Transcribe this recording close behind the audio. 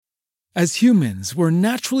As humans, we're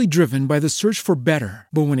naturally driven by the search for better.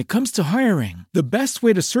 But when it comes to hiring, the best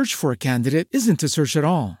way to search for a candidate isn't to search at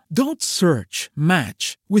all. Don't search,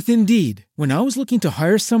 match with Indeed. When I was looking to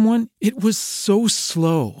hire someone, it was so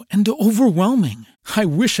slow and overwhelming. I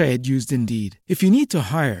wish I had used Indeed. If you need to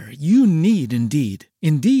hire, you need Indeed.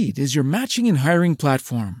 Indeed is your matching and hiring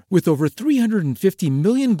platform with over 350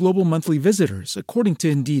 million global monthly visitors, according to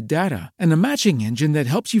Indeed data, and a matching engine that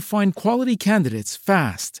helps you find quality candidates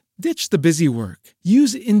fast. Ditch the busy work.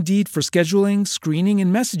 Use Indeed for scheduling, screening,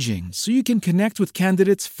 and messaging so you can connect with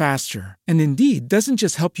candidates faster. And Indeed doesn't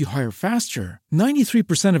just help you hire faster.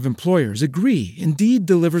 93% of employers agree Indeed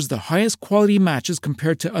delivers the highest quality matches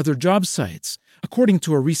compared to other job sites, according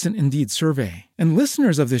to a recent Indeed survey. And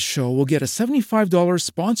listeners of this show will get a $75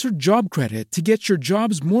 sponsored job credit to get your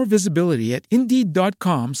jobs more visibility at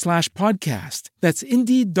Indeed.com/podcast. That's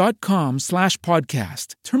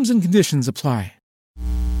Indeed.com/podcast. Terms and conditions apply.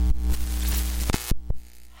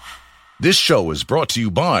 This show is brought to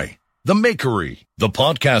you by The Makery, the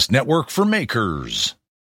podcast network for makers.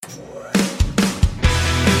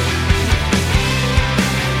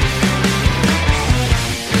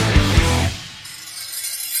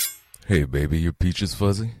 Hey, baby, your peach is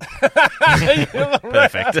fuzzy.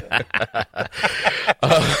 Perfect.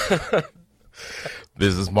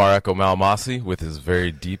 This is Mareko Malmasi with his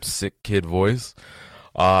very deep, sick kid voice.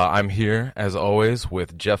 I'm here, as always,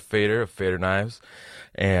 with Jeff Fader of Fader Knives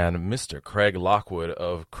and Mr. Craig Lockwood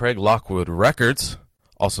of Craig Lockwood Records,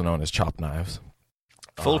 also known as Chop Knives.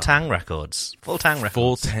 Full Tang Records. Full Tang Records.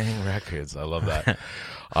 Full Tang Records. I love that.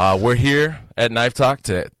 We're here at Knife Talk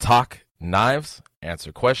to talk knives,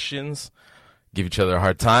 answer questions, give each other a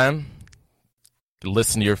hard time,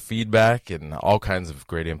 listen to your feedback, and all kinds of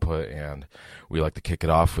great input. And we like to kick it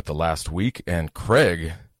off with the last week. And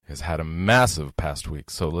Craig has had a massive past week,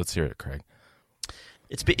 so let's hear it, Craig.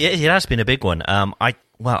 It has been a big one. I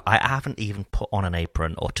haven't even put on an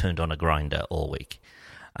apron or turned on a grinder all week,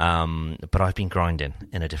 but I've been grinding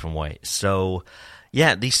in a different way. So,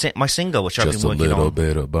 yeah, my single, which I've been working on, just a little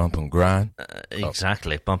bit of bump and grind.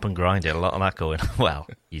 Exactly, bump and grind. A lot of that going. Well,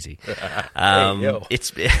 easy.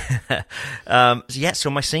 So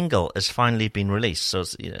my single has finally been released. So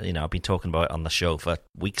I've been talking about it on the show for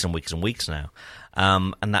weeks and weeks and weeks now.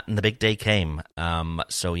 And the big day came.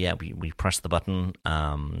 So yeah, we pressed the button.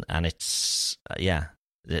 And it's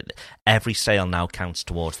every sale now counts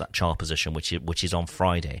towards that chart position, which is on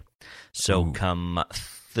Friday. So come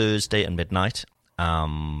Thursday at midnight,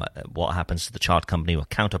 what happens to the chart company will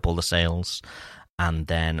count up all the sales, and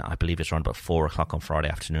then I believe it's around about 4:00 on Friday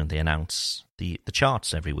afternoon they announce the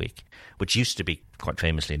charts every week, which used to be quite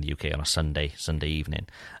famously in the UK on a Sunday evening,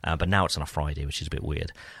 but now it's on a Friday, which is a bit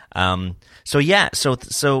weird. So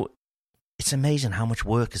it's amazing how much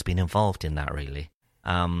work has been involved in that, really.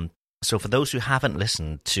 So for those who haven't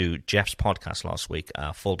listened to Jeff's podcast last week,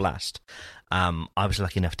 Full Blast, I was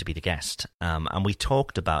lucky enough to be the guest, and we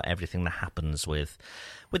talked about everything that happens with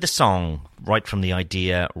the song, right from the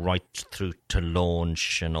idea right through to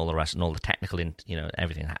launch and all the rest, and all the technical,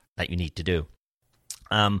 everything that you need to do.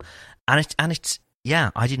 And it's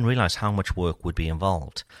I didn't realize how much work would be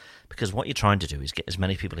involved. Because what you're trying to do is get as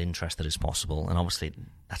many people interested as possible, and obviously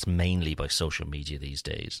that's mainly by social media these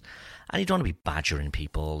days. And you don't want to be badgering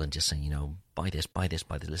people and just saying, buy this,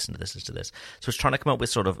 listen to this, listen to this. So it's trying to come up with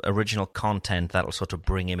sort of original content that'll sort of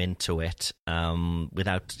bring him into it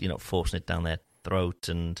without, forcing it down their throat.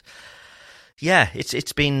 And yeah,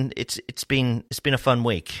 it's been a fun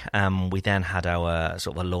week. We then had our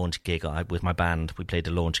sort of a launch gig with my band. We played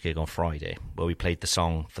a launch gig on Friday where we played the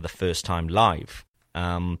song for the first time live.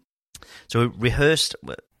 So we rehearsed,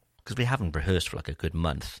 because we haven't rehearsed for like a good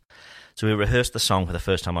month. So we rehearsed the song for the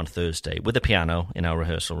first time on Thursday with a piano in our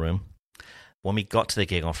rehearsal room. When we got to the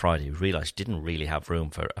gig on Friday, we realised we didn't really have room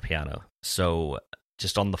for a piano. So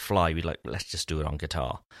just on the fly, we let's just do it on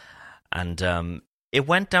guitar. And it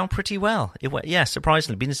went down pretty well.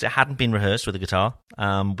 Surprisingly, because it hadn't been rehearsed with a guitar,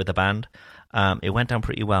 with a band. It went down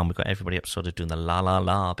pretty well, and we got everybody up sort of doing the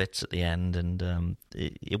la-la-la bits at the end, and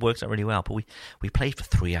it worked out really well. But we played for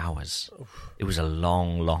 3 hours. It was a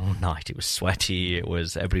long, long night. It was sweaty.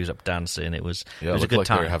 Everybody was up dancing. It was a good like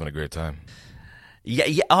time. They were having a great time.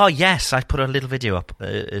 Yeah. Oh, yes. I put a little video up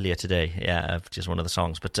earlier today, of just one of the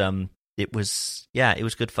songs. But it was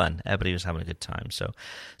good fun. Everybody was having a good time. So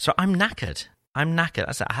I'm knackered.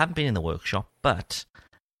 I said, I haven't been in the workshop, but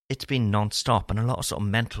it's been non-stop, and a lot of sort of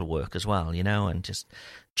mental work as well, and just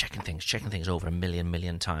checking things over a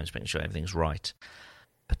million times, making sure everything's right.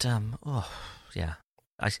 But,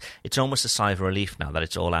 it's almost a sigh of relief now that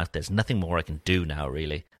it's all out. There's nothing more I can do now,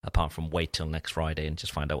 really, apart from wait till next Friday and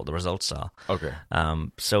just find out what the results are. Okay.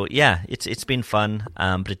 So yeah, it's been fun,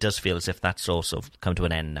 but it does feel as if that's also come to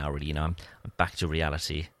an end now. Really, I'm back to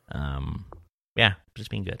reality. Yeah, but it's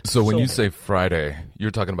been good. So when you say Friday,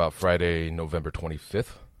 you're talking about Friday, November 25th?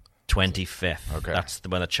 25th. Okay. That's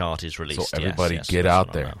when the chart is released. So everybody yes, get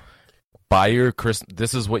out there. Buy your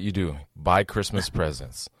This is what you do. Buy Christmas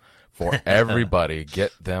presents for everybody.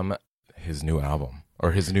 Get them his new album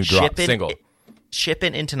or his new single.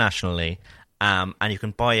 Shipping internationally, and you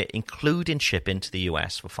can buy it, including shipping to the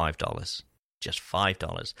US, for $5. Just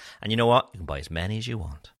 $5. And you know what? You can buy as many as you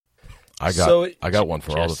want. I got one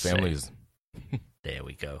for all the families. There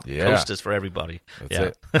we go. Yeah. Coasters for everybody. That's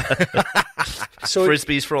it. So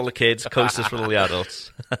Frisbees for all the kids, coasters for all the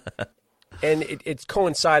adults. And it's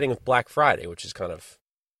coinciding with Black Friday, which is kind of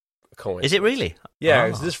a coincidence. Is it really? Yeah,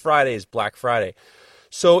 this Friday is Black Friday.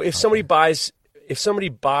 So if somebody buys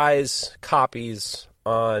copies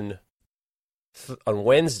on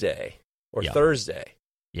Wednesday or Thursday,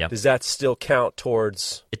 does that still count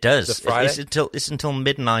towards? It does. The Friday? It's until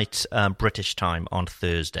midnight British time on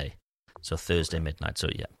Thursday. So Thursday midnight. So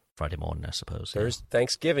yeah, Friday morning, I suppose. There's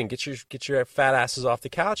Thanksgiving. Get your fat asses off the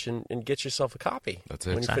couch and get yourself a copy. That's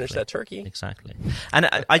it. When you finish that turkey. Exactly. And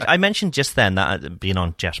I mentioned just then that being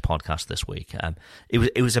on Jeff's podcast this week,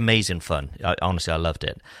 it was amazing fun. Honestly, I loved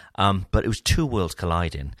it. But it was two worlds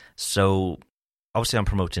colliding. So obviously, I'm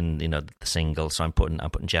promoting the single, so I'm putting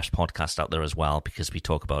Jeff's podcast out there as well because we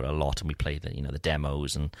talk about it a lot and we play the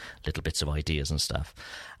demos and little bits of ideas and stuff.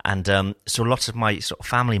 And so lots of my sort of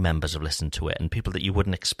family members have listened to it, and people that you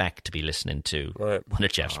wouldn't expect to be listening to one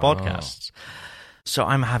of Jeff's podcasts. So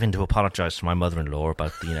I'm having to apologize to my mother-in-law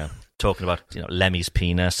about talking about Lemmy's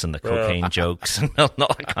penis and the cocaine jokes and all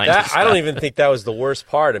that kind of stuff. I don't even think that was the worst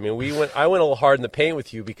part. I mean, I went a little hard in the paint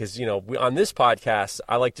with you because on this podcast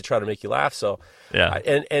I like to try to make you laugh. So yeah,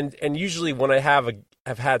 and usually when I have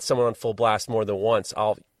had someone on Full Blast more than once,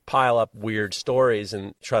 I'll pile up weird stories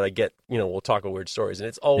and try to get we'll talk about weird stories, and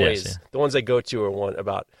it's always the ones I go to are one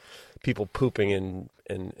about people pooping and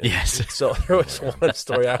yes. So there was one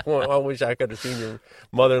story I wish I could have seen your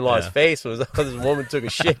mother-in-law's face. Was this woman took a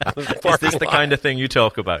shit. Is this the kind of thing you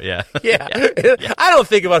talk about? Yeah. Yeah. I don't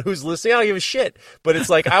think about who's listening. I don't give a shit. But it's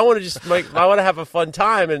like I want to have a fun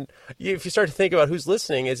time, and if you start to think about who's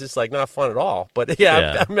listening, it's just like not fun at all. But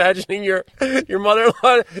I'm imagining your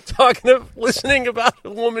mother-in-law listening about a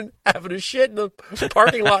woman having a shit in the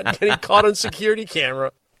parking lot and getting caught on security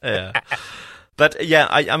camera. Yeah. But yeah,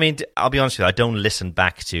 I mean, I'll be honest with you, I don't listen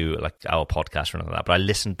back to like our podcast or anything like that, but I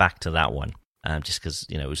listened back to that one just because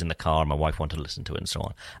it was in the car, my wife wanted to listen to it and so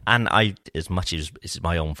on. And as much as it's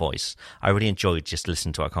my own voice, I really enjoyed just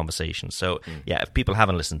listening to our conversation. So yeah, if people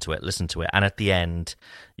haven't listened to it, listen to it. And at the end,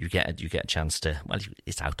 you get a chance to,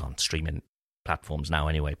 it's out on streaming platforms now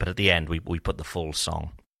anyway, but at the end, we put the full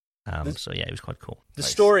song. So yeah, it was quite cool. The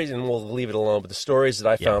stories, and we'll leave it alone, but the stories that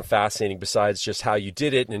I found fascinating, besides just how you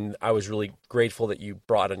did it, and I was really grateful that you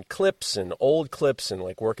brought in clips and old clips and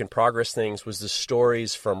like work in progress things, was the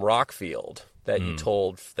stories from Rockfield that you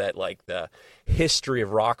told, that like the history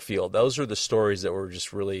of Rockfield. Those are the stories that were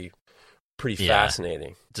just really pretty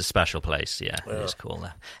fascinating. It's a special place, it is cool.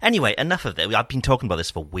 Anyway, enough of that. I've been talking about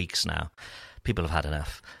this for weeks now. People have had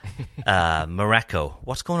enough. Mareko,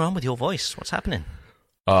 what's going on with your voice? What's happening?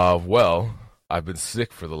 Well, I've been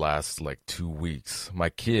sick for the last 2 weeks. My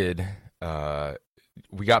kid,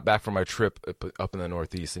 we got back from my trip up in the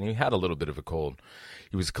Northeast, and he had a little bit of a cold.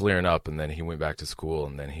 He was clearing up, and then he went back to school,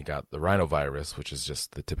 and then he got the rhinovirus, which is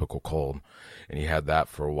just the typical cold, and he had that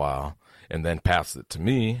for a while, and then passed it to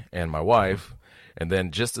me and my wife, and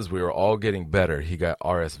then just as we were all getting better, he got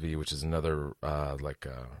RSV, which is another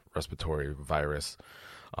respiratory virus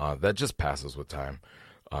that just passes with time,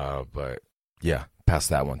 but yeah, passed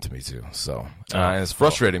that one to me too. So and it's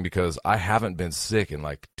frustrating because I haven't been sick in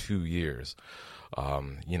 2 years.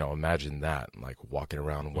 Imagine that, walking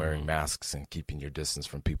around wearing masks and keeping your distance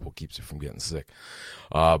from people keeps you from getting sick.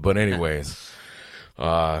 But anyways,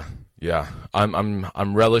 yeah,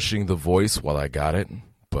 I'm relishing the voice while I got it,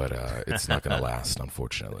 but it's not going to last,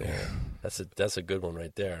 unfortunately. That's a good one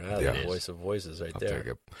right there. The voice of voices right there.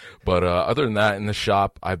 Take it. But other than that, in the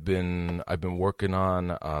shop, I've been working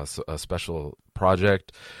on a special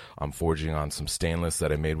project. I'm forging on some stainless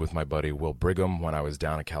that I made with my buddy Will Brigham when I was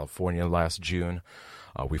down in California last June.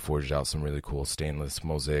 We forged out some really cool stainless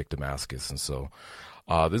mosaic Damascus, and so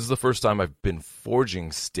this is the first time I've been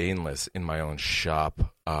forging stainless in my own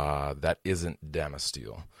shop that isn't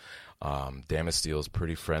Damasteel. Damasteel is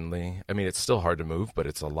pretty friendly. I mean, it's still hard to move, but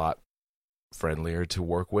it's a lot friendlier to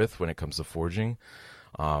work with when it comes to forging.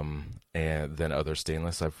 and then other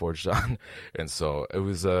stainless I've forged on. And so it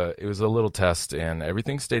was a little test, and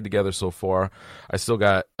everything stayed together so far. I still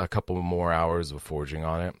got a couple more hours of forging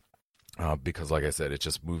on it. Because, like I said, it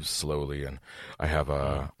just moves slowly, and I have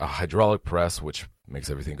a hydraulic press, which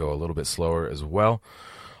makes everything go a little bit slower as well.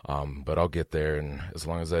 But I'll get there, and as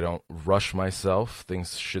long as I don't rush myself,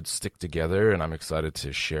 things should stick together, and I'm excited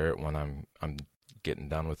to share it when I'm getting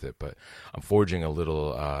done with it. But I'm forging a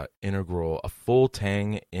little a full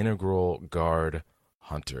tang integral guard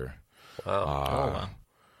hunter, Wow.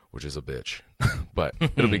 which is a bitch, but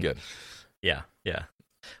it'll be good. Yeah.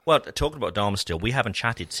 Well, talking about Dharma Steel, we haven't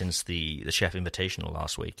chatted since the Chef Invitational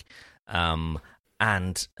last week.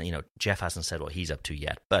 And, Jeff hasn't said what he's up to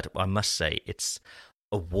yet. But I must say, it's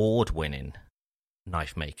award-winning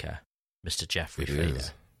knife maker, Mr. Jeffrey Fader.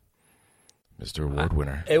 Is. Mr. Award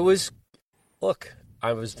winner. It was, look,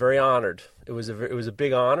 I was very honored. It was a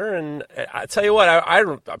big honor, and I tell you what, I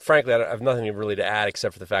frankly, I have nothing really to add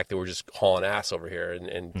except for the fact that we're just hauling ass over here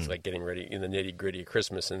and it's like getting ready in the nitty gritty of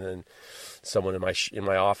Christmas. And then someone in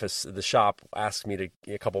my office, the shop, asked me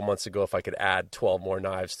a couple months ago if I could add 12 more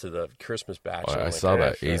knives to the Christmas batch. I saw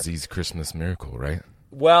that sure. AZ's Christmas Miracle, right?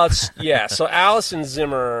 Well, so Allison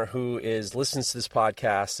Zimmer, who listens to this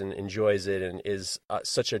podcast and enjoys it and is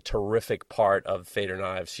such a terrific part of Fader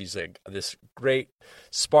Knives. She's this great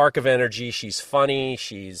spark of energy. She's funny.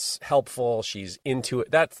 She's helpful. She's into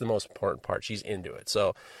it. That's the most important part. She's into it.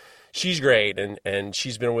 So she's great, and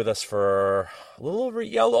she's been with us for a little over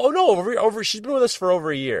she's been with us for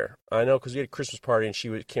over a year. I know, because we had a Christmas party, and she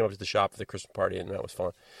came up to the shop for the Christmas party, and that was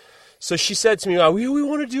fun. So she said to me, we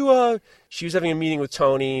want to do she was having a meeting with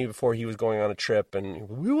Tony before he was going on a trip, and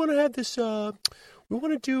we want to have this, we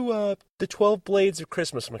want to do the 12 Blades of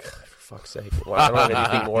Christmas. I'm like, for fuck's sake, I don't have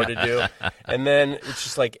anything more to do. And then it's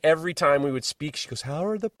just like every time we would speak, she goes, how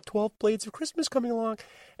are the 12 Blades of Christmas coming along?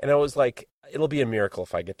 And I was like, it'll be a miracle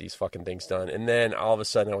if I get these fucking things done. And then all of a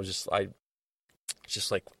sudden I was just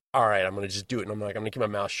like, all right, I'm going to just do it. And I'm like, I'm going to keep my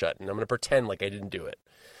mouth shut, and I'm going to pretend like I didn't do it.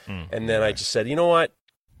 And then I just said, you know what?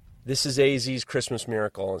 This is AZ's Christmas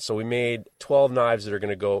Miracle. And so we made 12 knives that are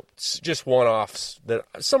going to go just one-offs. That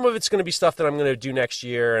some of it's going to be stuff that I'm going to do next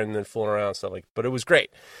year and then fooling around and stuff like that. But it was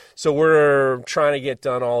great. So we're trying to get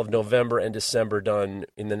done all of November and December done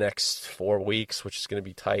in the next 4 weeks, which is going to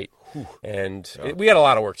be tight. And we had a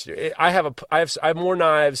lot of work to do. I have more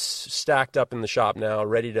knives stacked up in the shop now,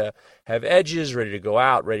 ready to have edges, ready to go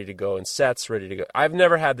out, ready to go in sets, ready to go. I've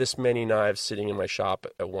never had this many knives sitting in my shop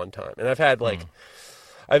at one time. And I've had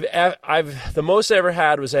the most I ever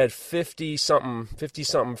had was I had 50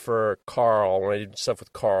 something for Carl when I did stuff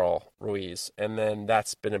with Carl Ruiz, and then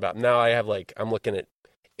that's been about. Now I have I'm looking at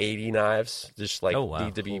 80 knives, just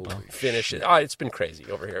need to be finished. It's been crazy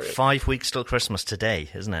over here. 5 weeks till Christmas today,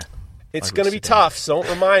 isn't it? It's going to be tough, so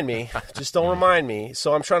don't remind me. Just don't remind me.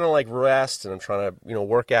 So I'm trying to rest, and I'm trying to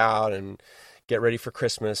work out and get ready for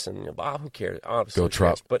Christmas, and who cares? Go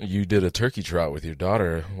trot. But you did a turkey trot with your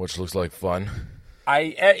daughter, which looks like fun.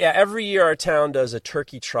 Every year our town does a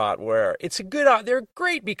turkey trot where it's they're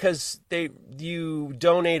great because you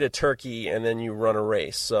donate a turkey and then you run a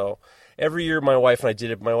race. So every year my wife and I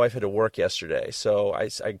did it. My wife had to work yesterday, so I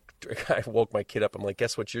woke my kid up. I'm like,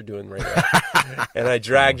 guess what you're doing right now? And I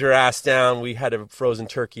dragged her ass down. We had a frozen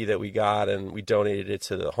turkey that we got, and we donated it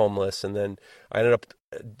to the homeless. And then I ended up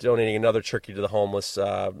donating another turkey to the homeless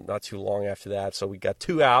not too long after that. So we got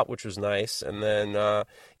 2 out, which was nice. And then,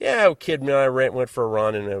 kid and I went for a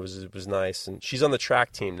run, and it was nice. And she's on the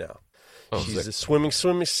track team now. The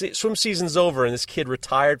swim season's over, and this kid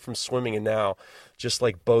retired from swimming, and now, just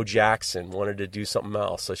like Bo Jackson, wanted to do something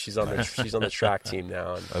else. So she's on the track team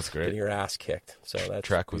now, and that's great. Getting her ass kicked. So that's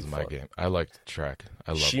track was my game. I liked track.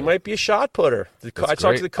 She might be a shot putter. I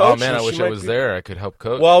talked to the coach. Oh man, I wish I was there. I could help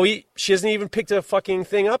coach. Well, she hasn't even picked a fucking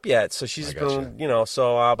thing up yet. So she's been,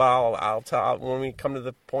 So I'll tell when we come to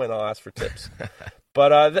the point. I'll ask for tips.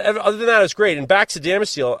 But other than that, it's great. And back to Dharma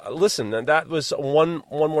Steel, listen, that was one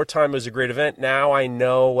more time. It was a great event. Now I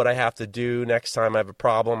know what I have to do next time I have a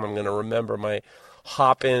problem. I'm going to remember my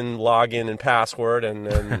hop-in, login, and password, and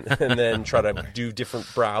then try to do different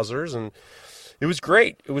browsers. And it was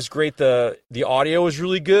great. It was great. The audio was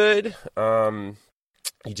really good.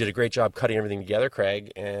 You did a great job cutting everything together,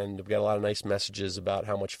 Craig, and we got a lot of nice messages about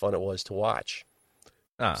how much fun it was to watch.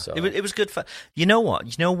 So. It was good fun. You know what?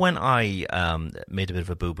 You know when I made a bit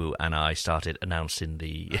of a boo-boo and I started announcing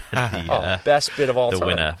the best bit of all the time.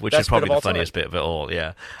 winner, which best is probably the funniest bit of it all,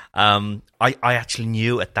 yeah. I actually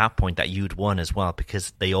knew at that point that you'd won as well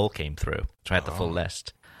because they all came through. So I had the full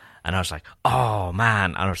list. And I was like, oh,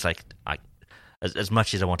 man. And I was like, as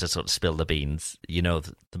much as I want to sort of spill the beans, you know,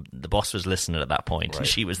 the boss was listening at that point, and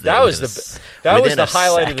she was there. That was the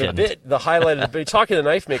highlight of the bit. The highlight of the bit. Talking to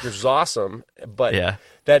Knife Makers was awesome, but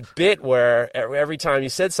that bit where every time you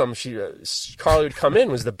said something, Carly would come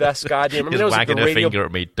in was the best goddamn. I mean, that was wagging like her finger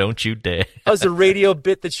at me. Don't you dare! That was the radio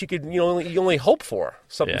bit that you could, you only hope for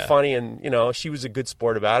something funny, and she was a good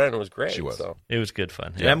sport about it, and it was great. She was. So. It was good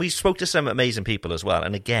fun, and we spoke to some amazing people as well.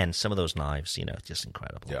 And again, some of those knives, just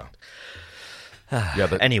incredible. Yeah.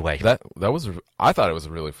 Anyway, that was. I thought it was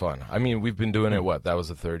really fun. I mean, we've been doing it. That was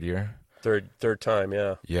the third year. Third time,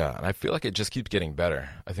 yeah. Yeah, and I feel like it just keeps getting better.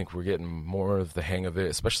 I think we're getting more of the hang of it,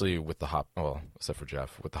 especially with the except for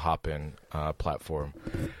Jeff, with the Hop-In platform.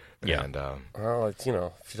 Yeah. And, well, it's,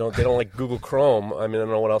 if they don't like Google Chrome, I mean, I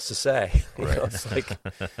don't know what else to say. Right. It's like,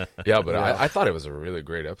 yeah, but I thought it was a really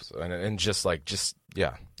great episode, and just like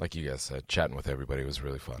you guys said, chatting with everybody was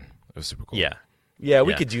really fun. It was super cool. Yeah,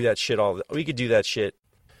 we could do that shit we could do that shit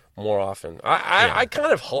more often. I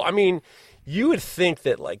kind of I mean, you would think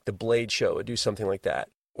that like the Blade Show would do something like that,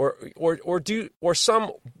 or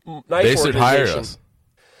some knife they should hire organization. us.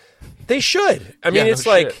 They should. I mean, it's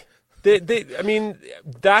like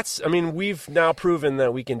we've now proven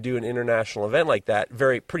that we can do an international event like that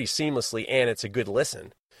pretty seamlessly, and it's a good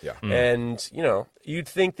listen. Yeah. And, you'd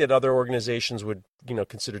think that other organizations would,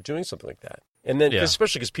 consider doing something like that. And then,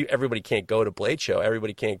 especially because everybody can't go to Blade Show.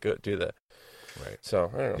 Everybody can't go do the... Right.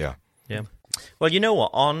 So, I don't know. Yeah. Well, you know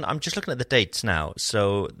what? I'm just looking at the dates now.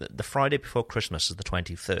 So the Friday before Christmas is the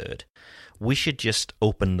 23rd. We should just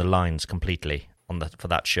open the lines completely for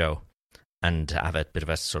that show and have a bit of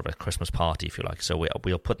a sort of a Christmas party, if you like. So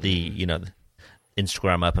we'll put the,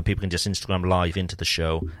 Instagram up, and people can just Instagram live into the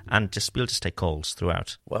show, and we'll just take calls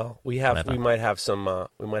throughout. Well, we might have some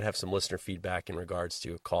listener feedback in regards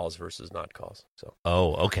to calls versus not calls. So.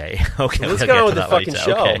 Oh, okay. Let's get on with the fucking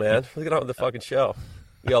show, man. Let's get on with the fucking show.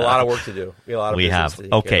 We got a lot of work to do. We have.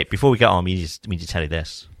 Okay, before we get on, we need to tell you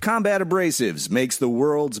this. Combat Abrasives makes the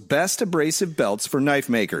world's best abrasive belts for knife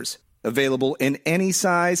makers. Available in any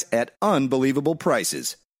size at unbelievable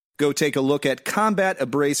prices. Go take a look at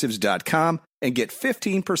combatabrasives.com and get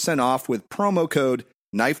 15% off with promo code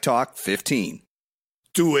KNIFETALK15.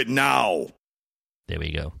 Do it now. There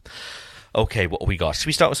we go. Okay, what we got? Should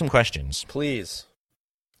we start with some questions? Please.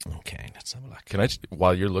 Okay, let's have a look. Can I,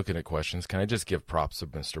 while you're looking at questions, can I just give props to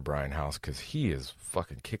Mr. Brian House, because he is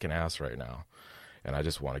fucking kicking ass right now, and I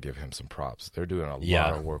just want to give him some props. They're doing a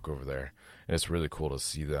lot of work over there, and it's really cool to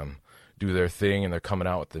see them do their thing, and they're coming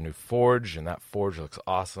out with the new forge, and that forge looks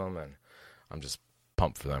awesome, and I'm just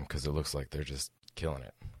pumped for them because it looks like they're just killing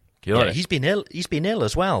it. He's been ill. He's been ill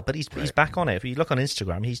as well, but he's back on it. If you look on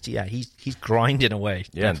Instagram, he's grinding away.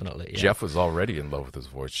 Yeah, definitely. Yeah. Jeff was already in love with his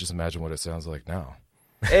voice. Just imagine what it sounds like now.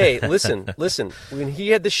 Hey, listen. When he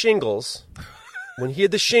had the shingles,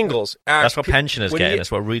 that's what pensioners get.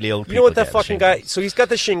 That's what really old people get. You know what that fucking guy? So he's got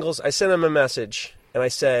the shingles. I sent him a message and I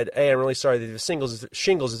said, "Hey, I'm really sorry that the shingles. If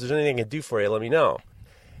there's anything I can do for you, let me know."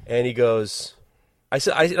 And he goes, I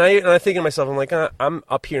think to myself, I'm like, I'm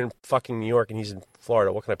up here in fucking New York and he's in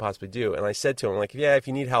Florida. What can I possibly do? And I said to him, like, yeah, if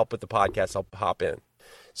you need help with the podcast, I'll hop in.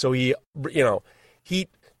 So he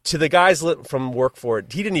to the guys from work for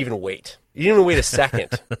it, he didn't even wait. He didn't even wait a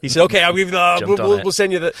second. He said, okay, we'll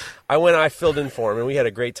send you the... I filled in for him, and we had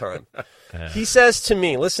a great time. He says to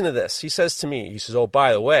me, listen to this. He says, oh,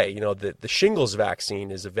 by the way, the shingles vaccine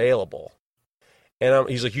is available. And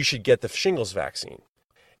he's like, you should get the shingles vaccine.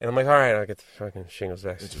 And I'm like, all right, I'll get the fucking shingles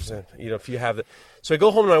vaccine. If you have it. So I go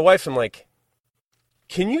home to my wife, and I'm like,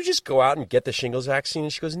 can you just go out and get the shingles vaccine?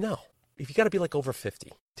 And she goes, no. If you got to be like over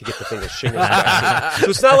 50 to get the shingles vaccine. So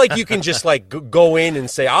it's not like you can just like go in and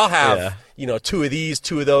say, I'll have, 2 of these,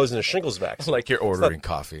 2 of those, and a shingles vaccine. Like you're ordering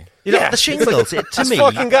coffee. The shingles, to me.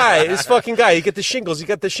 This fucking guy, you get the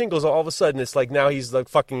shingles, all of a sudden it's like now he's like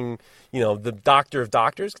fucking, the doctor of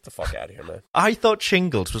doctors. Get the fuck out of here, man. I thought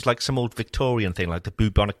shingles was like some old Victorian thing, like the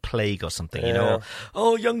bubonic plague or something,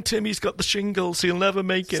 Oh, young Timmy's got the shingles, he'll never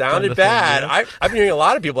make it. Sounded bad. I've been hearing a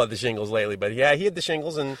lot of people have the shingles lately, but yeah, he had the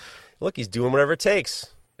shingles, and look, he's doing whatever it takes.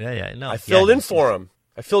 Yeah, no. I filled in for him.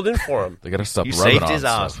 They got to stop you rubbing saved on his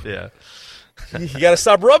ass, stuff. yeah. You got to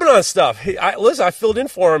stop rubbing on stuff. Listen, I filled in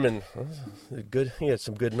for him, and he had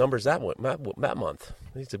some good numbers that month.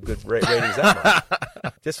 He had some good ratings that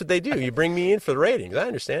month. That's what they do. You bring me in for the ratings. I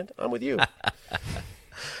understand. I'm with you.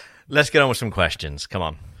 Let's get on with some questions. Come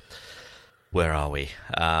on. Where are we?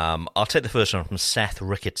 I'll take the first one from Seth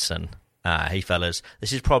Ricketson. Hey, fellas.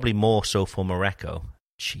 This is probably more so for Mareko.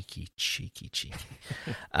 Cheeky.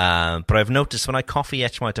 But I've noticed when I coffee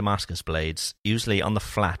etch my Damascus blades, usually on the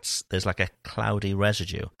flats, there's like a cloudy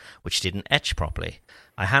residue, which didn't etch properly.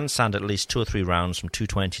 I hand sand at least 2 or 3 rounds from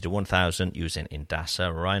 220 to 1000 using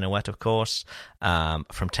Indasa Rhino-Wet, of course,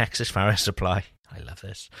 from Texas Fire Supply. I love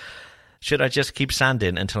this. Should I just keep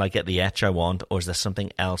sanding until I get the etch I want, or is there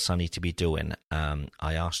something else I need to be doing? Can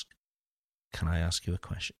I ask you a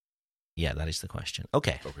question? Yeah, that is the question.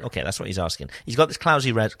 Okay, that's what he's asking. He's got this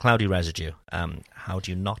cloudy residue. How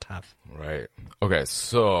do you not have? Right. Okay,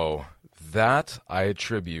 so that I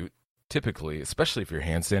attribute typically, especially if you're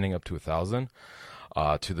hand sanding up to 1000,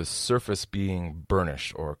 to the surface being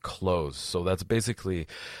burnished or closed. So that's basically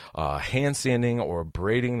hand sanding or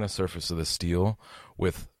braiding the surface of the steel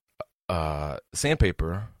with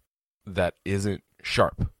sandpaper that isn't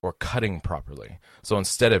sharp or cutting properly. So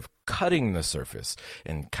instead of cutting the surface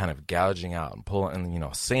and kind of gouging out and pulling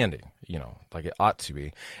and sanding, like it ought to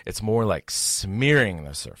be, it's more like smearing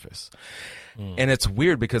the surface. And it's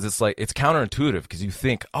weird because it's counterintuitive, because you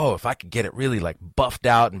think, oh, if I could get it really like buffed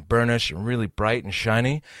out and burnished and really bright and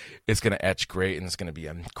shiny, it's going to etch great and it's going to be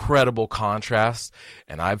an incredible contrast.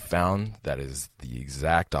 And I've found that is the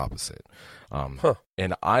exact opposite.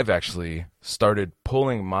 And I've actually started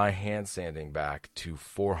pulling my hand sanding back to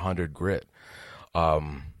 400 grit.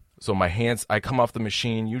 So my hands, I come off the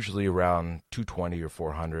machine usually around 220 or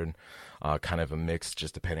 400, kind of a mix,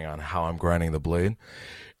 just depending on how I'm grinding the blade.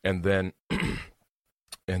 And then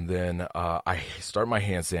I start my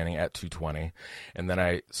hand sanding at 220, and then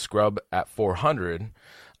I scrub at 400,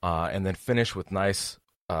 and then finish with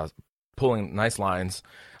pulling nice lines.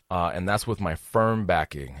 And that's with my firm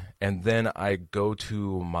backing. And then I go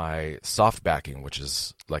to my soft backing, which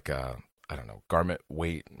is like garment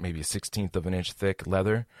weight, maybe a 1/16 of an inch thick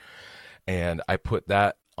leather. And I put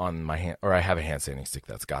that on my hand, or I have a hand sanding stick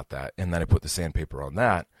that's got that. And then I put the sandpaper on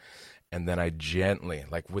that. And then I gently,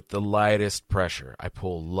 like with the lightest pressure, I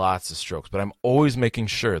pull lots of strokes. But I'm always making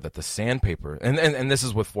sure that the sandpaper, and this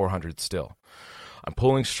is with 400 still, I'm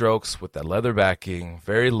pulling strokes with that leather backing,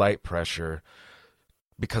 very light pressure,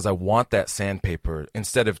 because I want that sandpaper,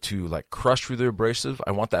 instead of to like crush through the abrasive,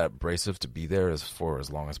 I want that abrasive to be there for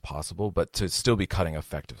as long as possible, but to still be cutting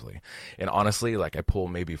effectively. And honestly, like I pull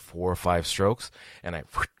maybe 4 or 5 strokes and I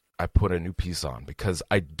put a new piece on, because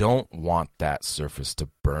I don't want that surface to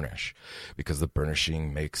burnish, because the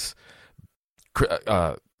burnishing leads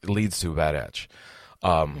to a bad etch.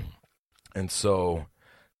 And so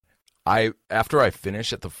after I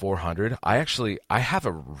finish at the 400, I have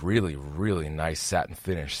a really, really nice satin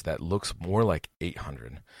finish that looks more like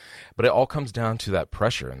 800. But it all comes down to that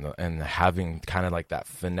pressure and having kind of like that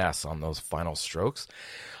finesse on those final strokes.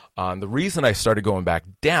 The reason I started going back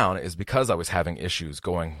down is because I was having issues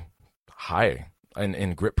going high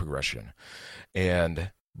in grip progression.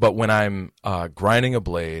 But when I'm grinding a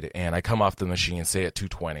blade and I come off the machine, say at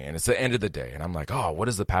 220, and it's the end of the day, and I'm like, oh, what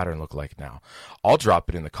does the pattern look like now? I'll drop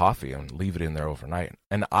it in the coffee and leave it in there overnight.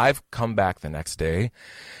 And I've come back the next day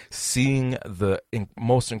seeing the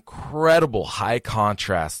most incredible high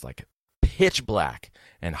contrast, like pitch black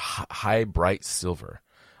and high bright silver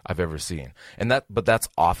I've ever seen. But that's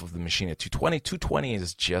off of the machine at 220. 220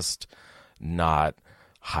 is just not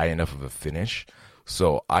high enough of a finish.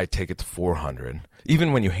 So I take it to 400.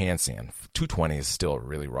 Even when you hand sand, 220 is still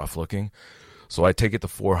really rough looking. So I take it to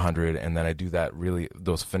 400, and then I do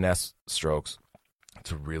those finesse strokes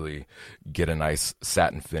to really get a nice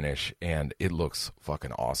satin finish, and it looks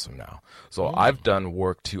fucking awesome now. So I've done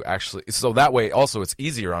work to actually, so that way also it's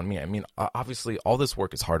easier on me. I mean, obviously all this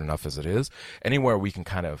work is hard enough as it is. Anywhere we can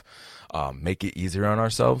kind of make it easier on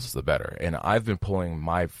ourselves, the better. And I've been pulling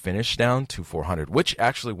my finish down to 400, which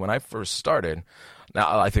actually when I first started,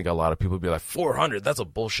 now I think a lot of people would be like, 400, that's a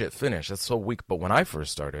bullshit finish. That's so weak. But when I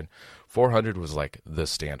first started, 400 was like the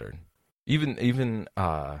standard. Even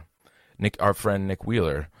Nick, our friend Nick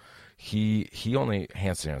Wheeler, he only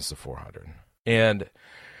hand sands to 400. And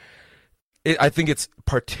I think it's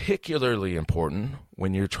particularly important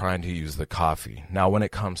when you're trying to use the coffee. Now, when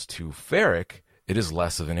it comes to ferric, it is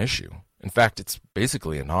less of an issue. In fact, it's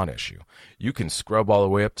basically a non-issue. You can scrub all the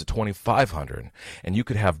way up to 2,500, and you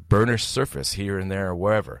could have burnished surface here and there or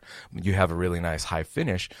wherever. You have a really nice high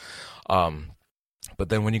finish. But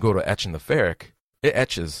then when you go to etch in the ferric, it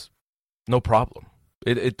etches no problem.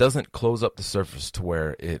 It doesn't close up the surface to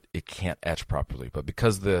where it can't etch properly. But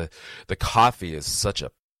because the coffee is such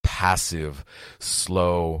a passive,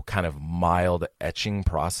 slow, kind of mild etching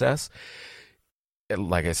process,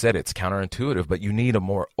 like I said, it's counterintuitive, but you need a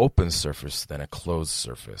more open surface than a closed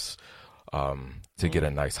surface to get a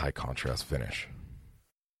nice high contrast finish.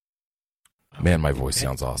 Man, my voice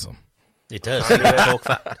sounds awesome. It does.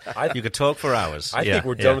 You could talk for hours. I think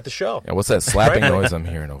we're done with the show. Yeah, what's that slapping noise I'm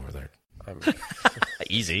hearing over there?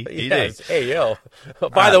 Easy. Yes, Ayo.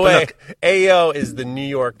 By the way, Ayo is the New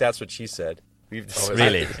York. That's what she said.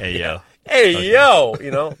 Really? Ayo.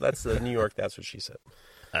 Ayo. That's the New York. That's what she said.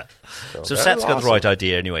 So Seth's got the right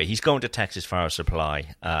idea anyway. He's going to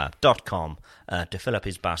TexasFireSupply.com to fill up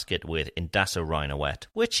his basket with Indasa Rhino Wet,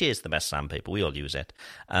 which is the best sandpaper. We all use it.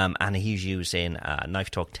 And he's using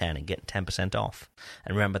Knife Talk 10 and getting 10% off.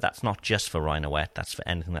 And remember, that's not just for Rhino Wet. That's for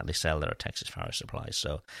anything that they sell there at Texas Fire Supply.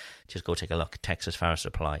 So just go take a look at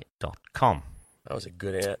TexasFireSupply.com. That was a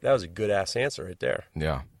good ass answer right there.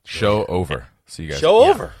 Yeah. Show over. See you guys. Show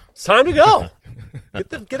over. It's time to go.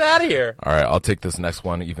 Get out of here. All right, I'll take this next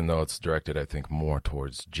one, even though it's directed, I think, more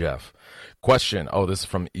towards Jeff. Question. Oh, this is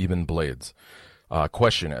from Eben Blades.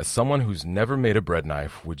 Question. As someone who's never made a bread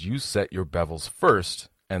knife, would you set your bevels first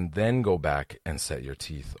and then go back and set your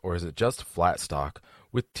teeth? Or is it just flat stock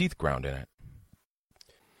with teeth ground in it?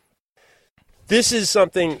 This is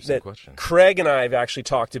something that Craig and I have actually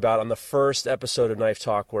talked about on the first episode of Knife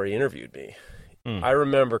Talk where he interviewed me. I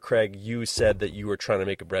remember, Craig, you said that you were trying to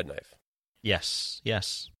make a bread knife. Yes.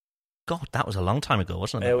 God, that was a long time ago,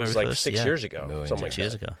 wasn't it? It was like 6 years ago. Something like 6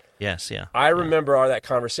 years ago. Yes, yeah. I remember that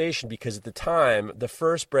conversation because at the time, the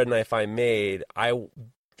first bread knife I made, I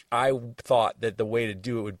thought that the way to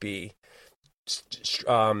do it would be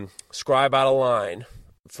scribe out a line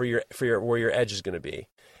for your where your edge is going to be,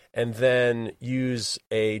 and then use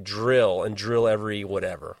a drill and drill every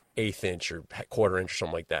whatever, 1/8 inch or 1/4 inch or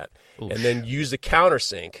something like that. Oof. And then use the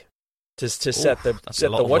countersink to set the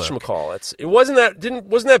whatchamacallits. It wasn't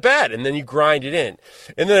that bad. And then you grind it in.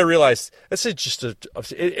 And then I realized that's just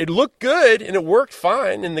it looked good and it worked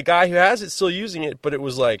fine. And the guy who has it still using it, but it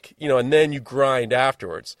was like, and then you grind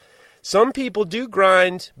afterwards. Some people do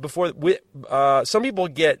grind before. Some people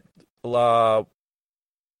get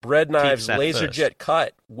bread knives laser jet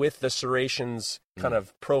cut with the serrations kind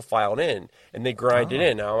of profiled in, and they grind it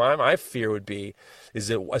in. Now, my fear would be is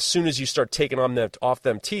that as soon as you start taking off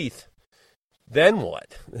them teeth, then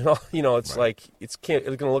what? It's like it's going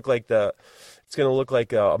to look like a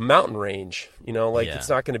mountain range. It's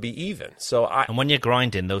not going to be even. So and when you're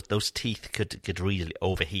grinding, those teeth could really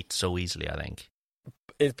overheat so easily, I think.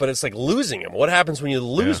 But it's like losing them. What happens when you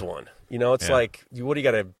lose one? It's like, what do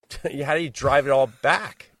you got to? How do you drive it all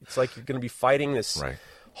back? It's like you're going to be fighting this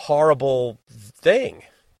horrible thing.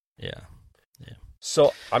 Yeah.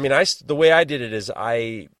 So the way I did it is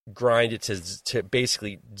I grind it to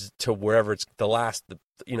basically to wherever it's the last.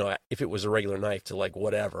 If it was a regular knife to like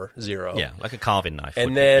whatever 0. Yeah, like a carving knife.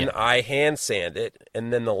 And then I hand sand it,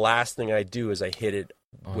 and then the last thing I do is I hit it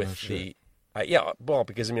with the.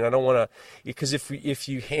 Because I don't want to. Because if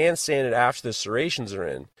you hand sand it after the serrations are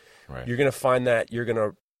in, you're going to find that you're going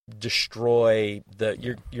to destroy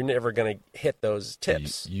you're never going to hit those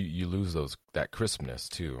tips. You lose that crispness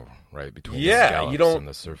too, right? Between the scallops and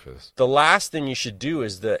the surface. The last thing you should do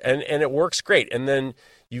is and it works great. And then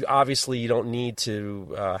you don't need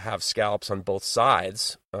to have scallops on both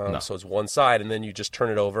sides. So it's one side, and then you just turn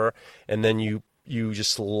it over, and then you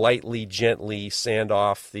just lightly, gently sand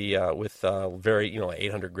off the with very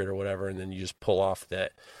 800 grit or whatever, and then you just pull off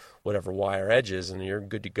that whatever wire edges, and you're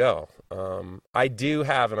good to go. I do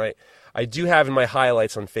have in my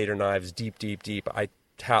highlights on Fader knives, deep. I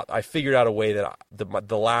figured out a way that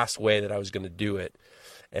the last way that I was going to do it,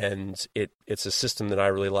 and it's a system that I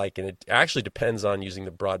really like, and it actually depends on using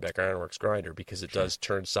the Broadbeck Ironworks grinder because it does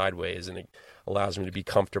turn sideways and it allows me to be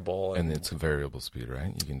comfortable. And it's a variable speed,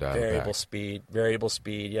 right? You can dial it back. Variable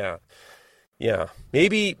speed, yeah. Yeah,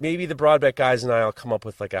 maybe the Broadbeck guys and I will come up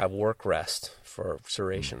with like a work rest for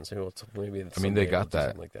serrations. They got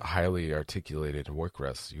that highly articulated work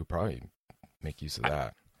rest. You probably make use of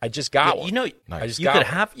that. I just got one. Nice.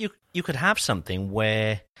 You could have something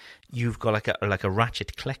where you've got like a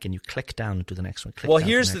ratchet click, and you click down and do the next one.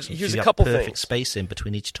 Here's a couple things. Perfect space in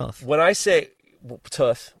between each tooth. When I say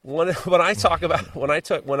tooth, when I talk about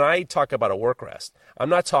a work rest, I'm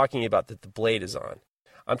not talking about that the blade is on.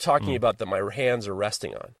 I'm talking about that my hands are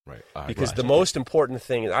resting on. Right. Because the most important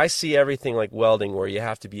thing is I see everything like welding where you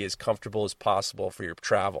have to be as comfortable as possible for your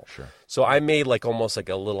travel. Sure. So I made almost like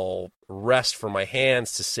a little rest for my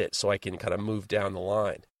hands to sit so I can kind of move down the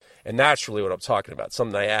line. And that's really what I'm talking about,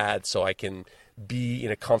 something I add so I can be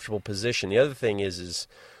in a comfortable position. The other thing is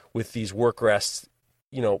with these work rests,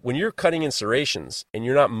 when you're cutting in serrations and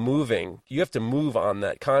you're not moving, you have to move on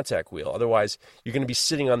that contact wheel. Otherwise, you're going to be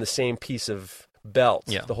sitting on the same piece of belt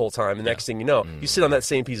the whole time. And next thing you know, you sit on that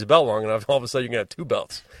same piece of belt long enough, all of a sudden you're going to have 2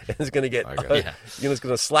 belts. And it's going to get, it's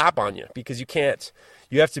going to slap on you because you can't,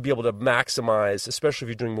 you have to be able to maximize, especially if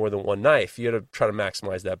you're doing more than one knife, you have to try to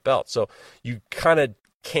maximize that belt. So you kind of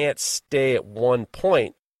can't stay at one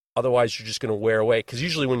point. Otherwise, you're just going to wear away. Because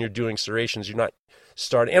usually when you're doing serrations, you're not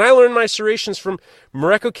starting. And I learned my serrations from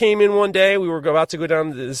Mareko. Came in one day. We were about to go down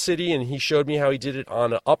to the city, and he showed me how he did it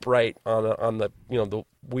on an upright on the the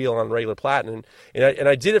wheel on regular platinum. And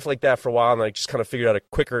I did it like that for a while, and I just kind of figured out a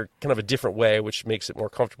quicker, kind of a different way, which makes it more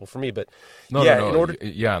comfortable for me. But in order,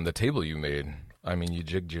 on the table you made, I mean, you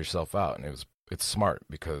jigged yourself out, and it's smart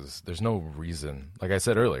because there's no reason. Like I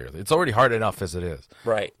said earlier, it's already hard enough as it is.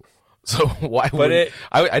 Right. So why would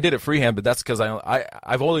I did it freehand, but that's because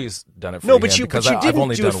I've always done it freehand. No, but you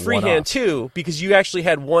didn't do it freehand too, because you actually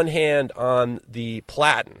had one hand on the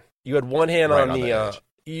platen. You had one hand on the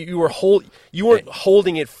you weren't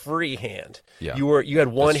holding it freehand. Yeah. You had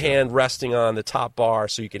one hand resting on the top bar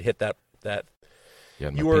so you could hit that.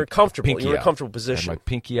 You were comfortable. You were in a comfortable position. I had my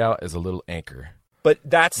pinky out as a little anchor. But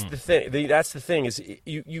that's the thing. That's the thing is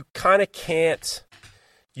you kind of can't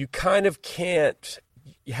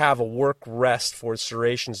have a work rest for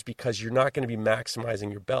serrations because you're not going to be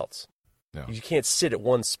maximizing your belts. No. You can't sit at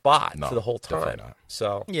one spot for the whole time. Not.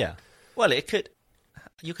 So yeah, well,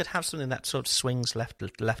 you could have something that sort of swings left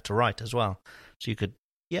to right as well. So you could,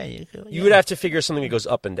 you would have to figure something that goes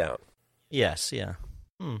up and down. Yes, yeah.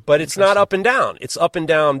 But it's not up and down. It's up and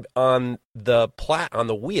down on the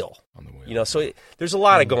wheel. On the wheel. So there's a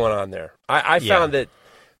lot of going on there. I found that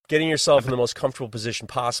getting yourself in the most comfortable position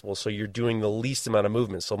possible, so you're doing the least amount of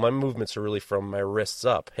movement. So my movements are really from my wrists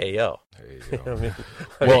up. Hey yo.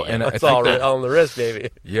 And it's all on the wrist, baby.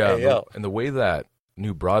 Yeah. Hey, yo. And the way that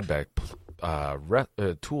new Broadback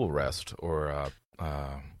tool rest or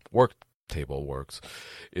work table works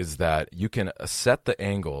is that you can set the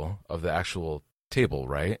angle of the actual table,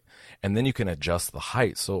 right? And then you can adjust the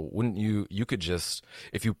height. So wouldn't you could just,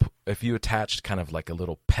 if you attached kind of like a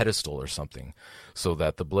little pedestal or something so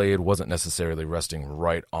that the blade wasn't necessarily resting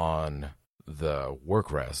right on the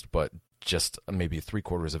work rest, but just maybe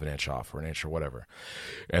 3/4 of an inch off or an inch or whatever.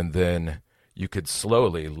 And then you could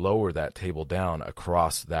slowly lower that table down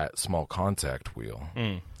across that small contact wheel.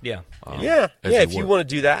 If you want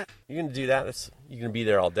to do that, you're going to do that. You're going to be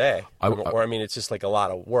there all day. It's just like a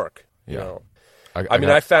lot of work. You know.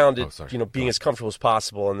 I found it, being as comfortable as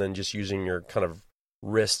possible, and then just using your kind of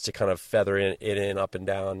wrist to kind of feather it in up and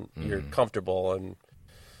down. You're comfortable, and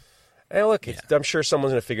look, I'm sure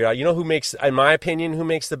someone's going to figure it out. You know who makes, in my opinion, who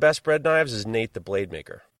makes the best bread knives is Nate the Blade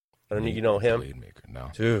Maker. I don't know, you know him? Blade Maker, no.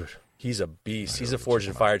 Dude, he's a beast. He's a Forged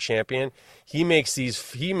and Fire champion. He makes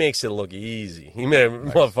it look easy.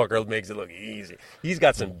 Motherfucker makes it look easy. He's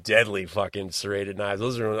got some deadly fucking serrated knives.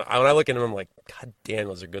 Those are, when I look at him, I'm like, God damn,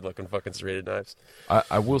 those are good looking fucking serrated knives.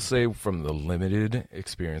 I will say from the limited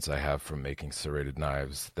experience I have from making serrated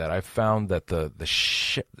knives that I've found that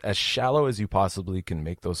as shallow as you possibly can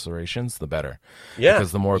make those serrations, the better. Yeah.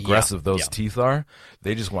 Because the more aggressive those teeth are,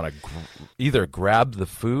 they just want to either grab the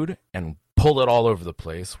food and pull it all over the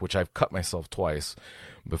place, which I've cut myself twice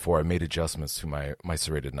before I made adjustments to my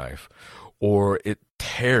serrated knife, or it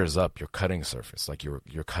tears up your cutting surface, like your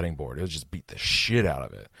cutting board. It'll just beat the shit out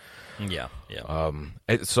of it. Yeah.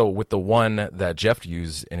 So with the one that Jeff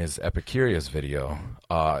used in his Epicurious video,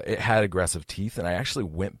 it had aggressive teeth, and I actually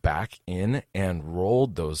went back in and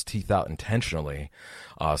rolled those teeth out intentionally,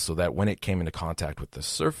 so that when it came into contact with the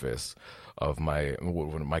surface of my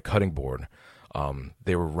cutting board,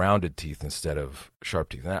 they were rounded teeth instead of sharp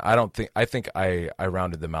teeth. And I think I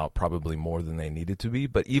rounded them out probably more than they needed to be,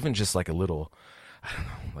 but even just like a little, I don't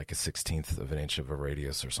know, like a 1/16 of an inch of a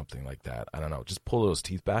radius or something like that. I don't know. Just pull those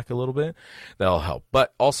teeth back a little bit. That'll help.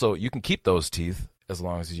 But also you can keep those teeth as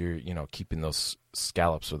long as you're, keeping those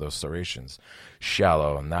scallops or those serrations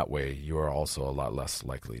shallow. And that way you are also a lot less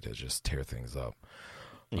likely to just tear things up.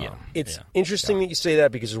 It's interesting that you say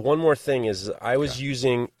that, because one more thing is I was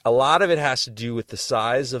using, a lot of it has to do with the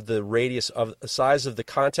size of the radius of the size of the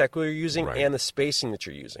contact wheel you're using and the spacing that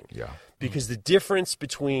you're using. Yeah. Because the difference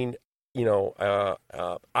between,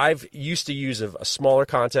 I've used to use a smaller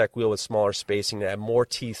contact wheel with smaller spacing to have more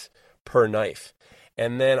teeth per knife.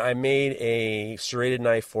 And then I made a serrated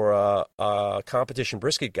knife for a competition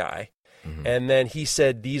brisket guy. Mm-hmm. And then he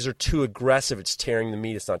said, these are too aggressive. It's tearing the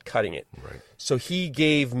meat. It's not cutting it. Right. So he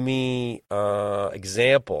gave me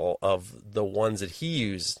example of the ones that he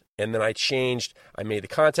used. And then I made the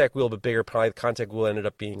contact wheel a bit bigger. Probably the contact wheel ended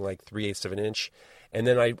up being like 3/8 of an inch. And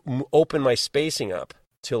then I opened my spacing up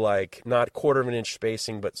to like not 1/4 of an inch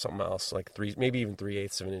spacing, but something else, like maybe even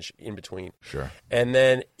 3/8 of an inch in between. Sure. And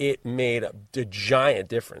then it made a giant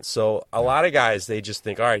difference. So a lot of guys, they just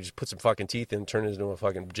think, all right, just put some fucking teeth in, turn it into a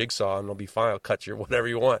fucking jigsaw, and it'll be fine. I'll cut your whatever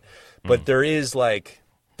you want. But there is like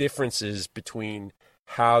differences between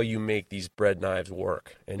how you make these bread knives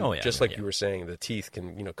work. And just like you were saying, the teeth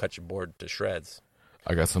can, cut your board to shreds.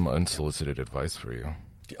 I got some unsolicited advice for you.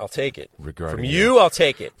 I'll take it. Regarding From you, I'll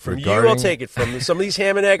take it. From you, I'll regarding- take it. From some of these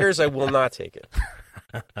ham and eggers, I will not take it.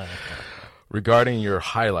 Regarding your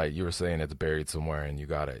highlight, you were saying it's buried somewhere and you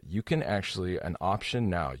got it. You can actually, an option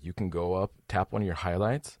now, you can go up, tap one of your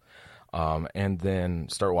highlights, and then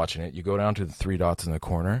start watching it. You go down to the 3 dots in the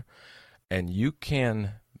corner, and you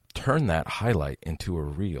can turn that highlight into a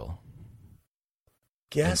reel.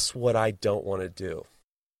 Guess what I don't want to do?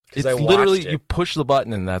 It's I literally, watched it. you push the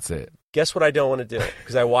button and that's it. Guess what I don't want to do?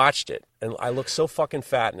 Because I watched it and I look so fucking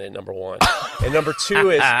fat in it. Number one, and number two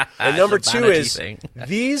is,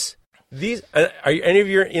 these. Are any of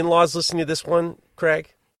your in-laws listening to this one,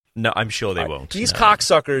 Craig? No, I'm sure they won't. These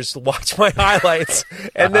cocksuckers watch my highlights,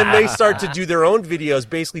 and then they start to do their own videos,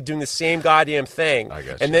 basically doing the same goddamn thing, I got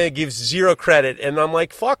you. and then it gives 0 credit. And I'm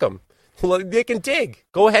like, fuck them. They can dig.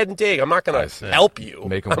 Go ahead and dig. I'm not going to help you.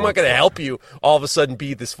 Make 'em I'm not work going to for help you all of a sudden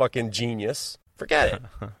be this fucking genius. Forget it.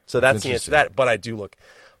 So that's the answer to that. But I do look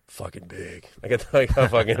fucking big. I got like a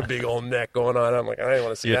fucking big old neck going on. I'm like, I don't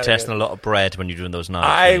want to see You're that testing again. a lot of bread when you're doing those knives.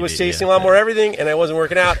 I was tasting a lot more everything, and I wasn't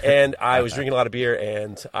working out, and I was drinking a lot of beer,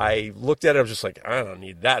 and I looked at it. I was just like, I don't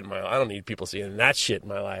need that in my life. I don't need people seeing that shit in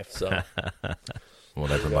my life. So, Well,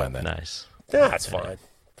 never mind that. Nice. that's fine.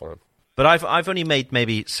 Fine. But I've only made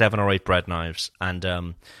maybe 7 or 8 bread knives,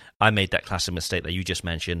 and I made that classic mistake that you just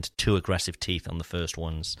mentioned, 2 aggressive teeth on the first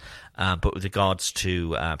ones. But with regards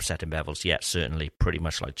to setting bevels, yeah, certainly, pretty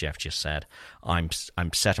much like Jeff just said, I'm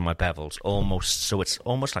setting my bevels almost so it's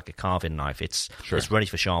almost like a carving knife. It's ready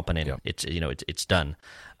for sharpening. Yep. It's done.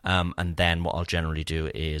 And then what I'll generally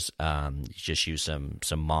do is just use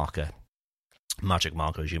some marker. Magic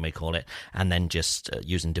marker, as you may call it, and then just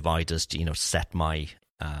using dividers to set my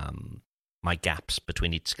my gaps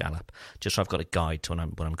between each scallop, just so I've got a guide to when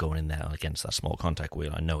I'm going in there against that small contact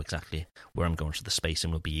wheel. I know exactly where I'm going, so the spacing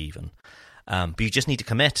will be even. But you just need to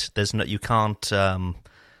commit. You can't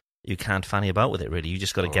fanny about with it, really. You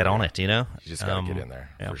just got to get on it, You just got to get in there,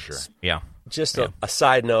 for sure. Yeah. Just a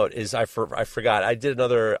side note is I forgot. I did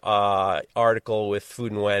another article with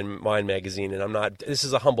Food and Wine magazine, and this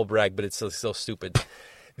is a humble brag, but it's so stupid.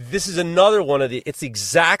 This is another one of it's the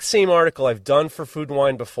exact same article I've done for Food and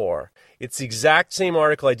Wine before. It's the exact same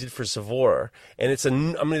article I did for Savor, and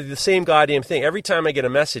I'm going to do the same goddamn thing. Every time I get a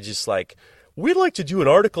message, it's like, we'd like to do an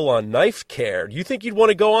article on knife care. Do you think you'd want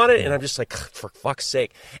to go on it? And I'm just like, for fuck's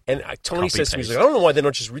sake. And Tony says to me, he's like, I don't know why they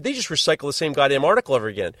just recycle the same goddamn article over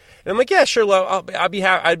again. And I'm like, yeah, sure, I'd be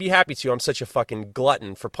happy to. I'm such a fucking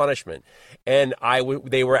glutton for punishment. And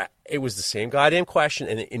it was the same goddamn question.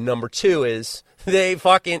 And in number 2 is and I'm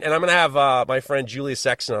going to have my friend Julia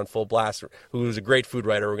Sexton on full blast, who is a great food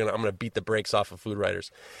writer. I'm going to beat the brakes off of food writers.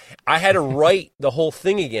 I had to write the whole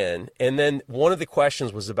thing again, and then one of the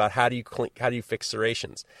questions was about how do you fix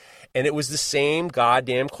serrations, and it was the same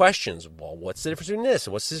goddamn questions. Well, what's the difference between this?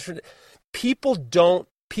 What's the difference?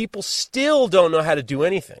 People still don't know how to do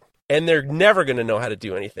anything. And they're never going to know how to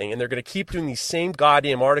do anything, and they're going to keep doing these same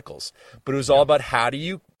goddamn articles. But it was all about how do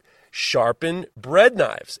you sharpen bread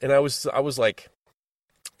knives, and I was like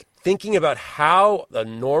thinking about how a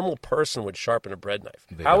normal person would sharpen a bread knife.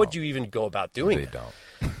 How would you even go about doing it? They don't.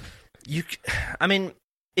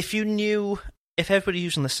 If everybody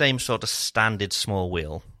using the same sort of standard small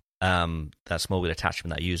wheel, that small wheel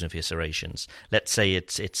attachment that you're using for your serrations, let's say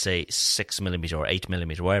it's a 6mm or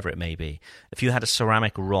 8mm, wherever it may be. If you had a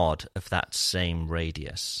ceramic rod of that same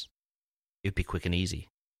radius, it'd be quick and easy.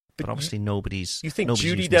 But obviously nobody's. You think nobody's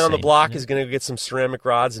Judy using down the same, block is going to get some ceramic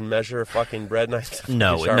rods and measure a fucking bread knife?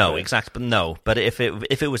 No, exactly. But no, but if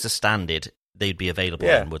it was a standard, they'd be available,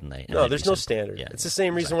 then, wouldn't they? And No, they'd there's be no simple. standard. Yeah, it's the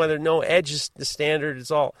same reason exactly. why there's no edge is the standard.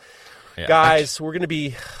 It's all. Yeah. Guys, we're gonna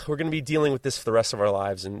be dealing with this for the rest of our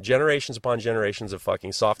lives, and generations upon generations of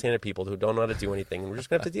fucking soft-handed people who don't know how to do anything. We're just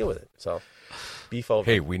gonna have to deal with it. So, beef over.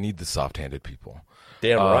 Hey, we need the soft-handed people.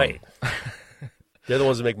 Damn right. They're the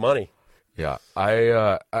ones that make money. Yeah,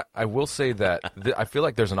 I will say that I feel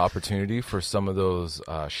like there's an opportunity for some of those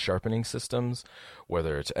sharpening systems,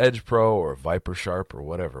 whether it's Edge Pro or Viper Sharp or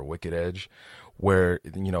whatever, Wicked Edge, where,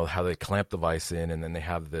 how they clamp the vise in, and then they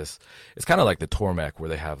have this, it's kind of like the Tormek, where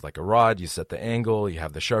they have like a rod, you set the angle, you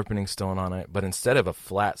have the sharpening stone on it, but instead of a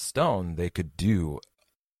flat stone, they could do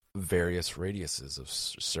various radiuses of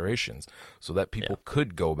serrations so that people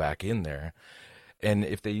could go back in there And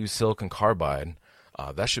if they use silicon carbide,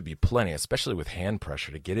 that should be plenty, especially with hand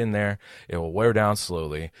pressure to get in there. It will wear down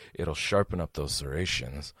slowly. It'll sharpen up those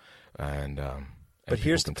serrations, but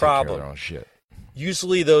here's the people can take care of problem. their own shit.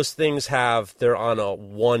 Usually those things they're on a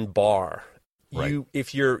one bar. Right.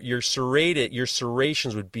 If you're serrated, your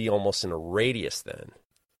serrations would be almost in a radius then.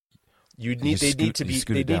 They need to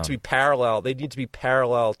be parallel. They need to be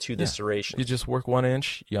parallel to the serration. You just work 1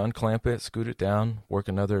 inch, you unclamp it, scoot it down, work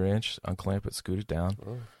another inch, unclamp it, scoot it down.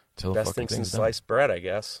 Till Best thing since sliced bread, I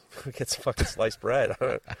guess. Get some fucking sliced bread.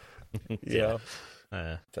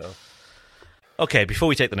 Okay, before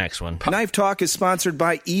we take the next one. Knife Talk is sponsored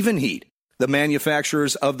by Evenheat, the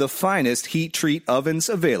manufacturers of the finest heat treat ovens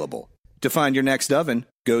available. To find your next oven,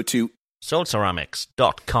 go to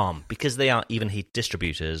SoulCeramics.com. Because they are Evenheat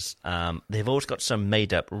distributors, they've always got some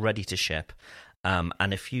made up, ready to ship.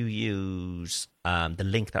 And if you use the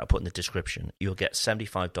link that I put in the description, you'll get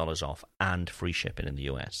 $75 off and free shipping in the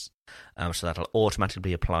US. So that'll automatically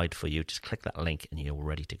be applied for you. Just click that link and you're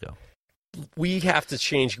ready to go. We have to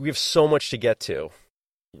change. We have so much to get to.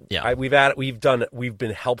 Yeah, we've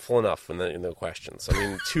been helpful enough in the questions. I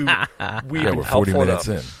mean, we've been we're 40 helpful minutes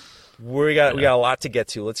enough. in. We got a lot to get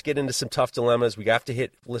to. Let's get into some tough dilemmas. We have to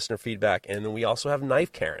hit listener feedback, and then we also have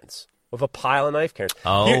knife Karens. We have a pile of knife Karens.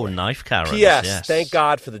 Knife Karens. P.S. Yes. Thank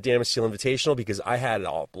God for the Damage Steel Invitational, because I had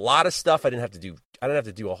a lot of stuff I didn't have to do. I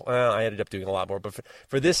ended up doing a lot more, but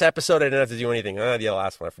for this episode, I didn't have to do anything. The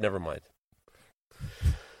last one, never mind.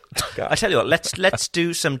 I tell you what, let's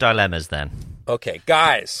do some dilemmas then. Okay,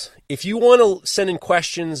 guys, if you want to send in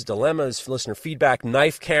questions, dilemmas, listener feedback,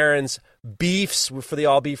 knife Karens, beefs for the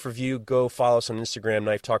All Beef Review, go follow us on Instagram,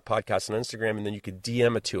 Knife Talk Podcast on Instagram, and then you could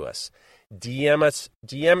DM it to us. DM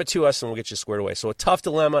it to us, and we'll get you squared away. So a tough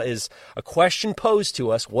dilemma is a question posed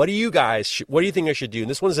to us. What do you think I should do? And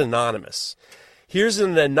this one's anonymous. Here's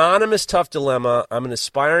an anonymous tough dilemma. I'm an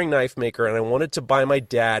aspiring knife maker, and I wanted to buy my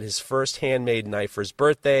dad his first handmade knife for his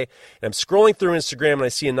birthday. And I'm scrolling through Instagram, and I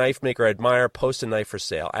see a knife maker I admire post a knife for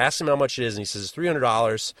sale. I asked him how much it is, and he says it's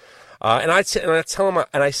 $300. And I tell him,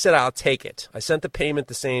 and I said I'll take it. I sent the payment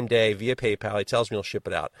the same day via PayPal. He tells me he'll ship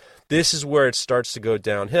it out. This is where it starts to go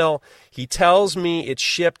downhill. He tells me it's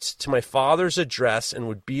shipped to my father's address and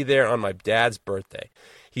would be there on my dad's birthday.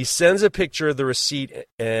 He sends a picture of the receipt,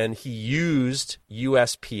 and he used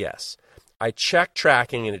USPS. I checked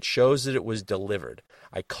tracking, and it shows that it was delivered.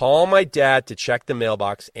 I call my dad to check the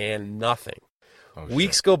mailbox, and nothing.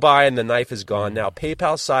 Weeks go by, and the knife is gone. Now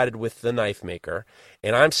PayPal sided with the knife maker,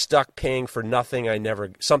 and I'm stuck paying for something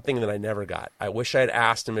that I never got. I wish I had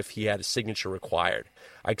asked him if he had a signature required.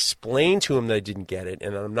 I explained to him that I didn't get it,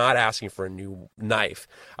 and I'm not asking for a new knife.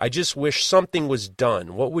 I just wish something was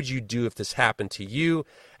done. What would you do if this happened to you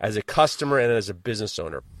as a customer and as a business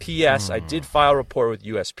owner? P.S. I did file a report with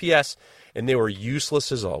USPS, and they were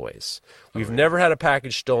useless as always. We've never had a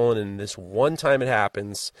package stolen, and this one time it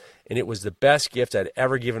happens, and it was the best gift I'd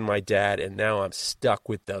ever given my dad, and now I'm stuck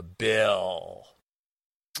with the bill.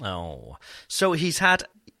 Oh, so he's had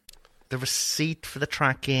the receipt for the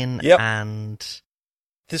tracking, and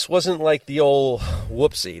this wasn't like the old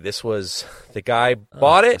whoopsie. This was the guy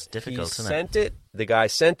bought it. That's difficult, he isn't sent it. The guy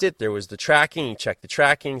sent it. There was the tracking. He checked the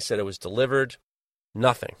tracking, said it was delivered.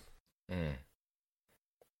 Nothing.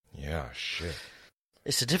 Yeah, shit.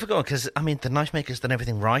 It's a difficult one because, I mean, the knife maker's done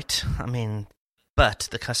everything right. I mean, but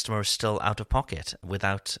the customer is still out of pocket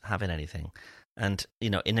without having anything. And, you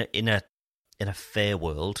know, in a fair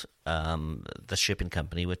world, the shipping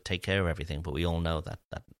company would take care of everything, but we all know that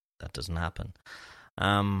doesn't happen.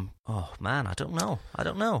 Oh man, I don't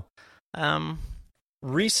know.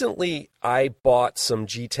 Recently, I bought some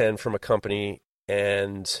G10 from a company,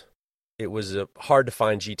 and it was a hard to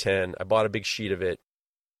find G10. I bought a big sheet of it,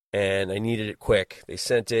 and I needed it quick. They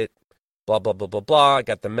sent it, blah, blah, blah, blah, blah. I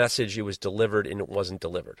got the message it was delivered, and it wasn't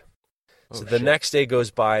delivered. So the next day goes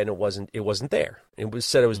by, and it wasn't there. It was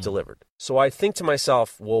said it was delivered. So I think to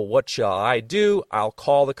myself, well, what shall I do? I'll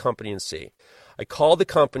call the company and see. I called the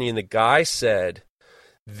company, and the guy said,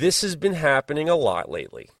 this has been happening a lot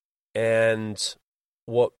lately, and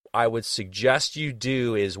what I would suggest you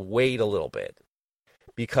do is wait a little bit,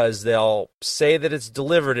 because they'll say that it's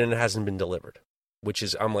delivered and it hasn't been delivered, which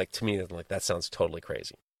is, to me, that sounds totally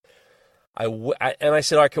crazy. And I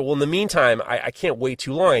said, okay, well, in the meantime, I can't wait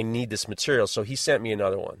too long. I need this material. So he sent me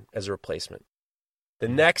another one as a replacement. The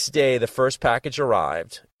next day, the first package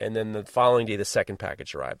arrived, and then the following day, the second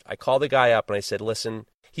package arrived. I called the guy up, and I said, listen,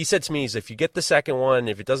 he said to me, if you get the second one,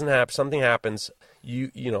 if it doesn't happen, something happens,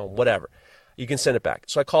 you know, whatever, you can send it back.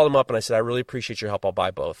 So I called him up, and I said, I really appreciate your help. I'll buy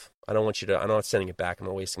both. I'm not sending it back. I'm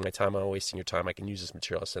not wasting my time. I'm not wasting your time. I can use this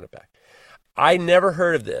material. I'll send it back. I never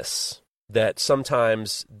heard of this that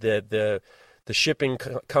sometimes the shipping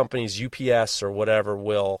companies, UPS or whatever,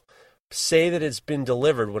 will say that it's been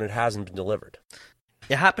delivered when it hasn't been delivered.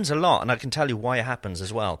 It happens a lot, and I can tell you why it happens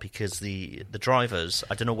as well, because the drivers,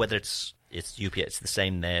 I don't know whether it's UPS, it's the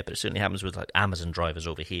same there, but it certainly happens with like Amazon drivers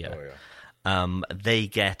over here. Oh, yeah. They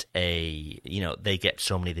get they get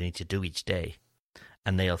so many they need to do each day,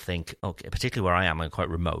 and they'll think, okay, particularly where I am, I'm quite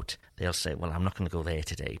remote. They'll say, well, I'm not going to go there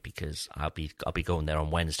today because I'll be going there on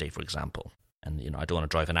Wednesday, for example, and I don't want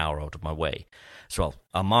to drive an hour out of my way. So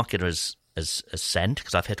I'll mark it as sent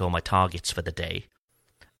because I've hit all my targets for the day.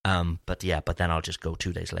 But then I'll just go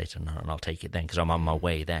 2 days later and I'll take it then because I'm on my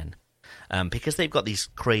way then. Because they've got these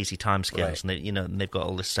crazy timescales, right. and they've got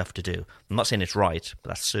all this stuff to do. I'm not saying it's right, but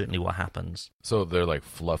that's certainly what happens. So they're like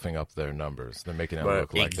fluffing up their numbers. They're making it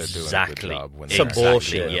look like they're doing a good job. When Some they're actually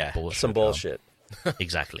bullshit. doing a Yeah. bullshit Some job. bullshit.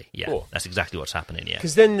 Exactly. Yeah, Cool. That's exactly what's happening. Yeah.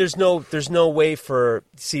 Because then there's no way for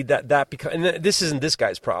that because, and this isn't this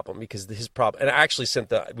guy's problem because his problem. And I actually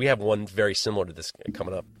we have one very similar to this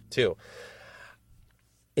coming up too.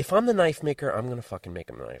 If I'm the knife maker, I'm gonna fucking make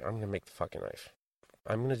a knife. I'm gonna make the fucking knife.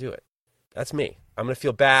 I'm gonna do it. That's me. I'm gonna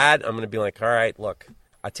feel bad. I'm gonna be like, all right, look,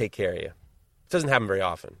 I take care of you. It doesn't happen very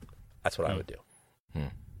often. That's what I would do.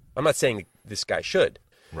 I'm not saying this guy should.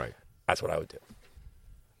 Right. That's what I would do.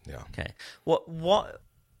 Yeah. Okay. What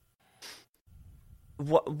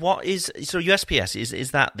is so USPS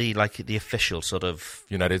is that the official sort of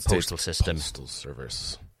United postal States system? Postal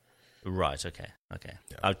Service. Right. Okay.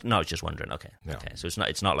 Yeah. I was just wondering. Okay. Yeah. Okay. So it's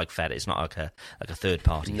not like FedEx. It's not like a third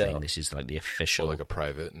party No. thing. This is like the Or official. like a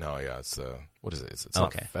private. No, yeah, it's what is it? It's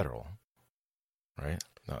Okay. not federal, right?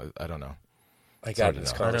 No, I don't know. I It's got hard in to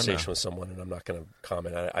this know. I don't conversation know. with someone, and I'm not going to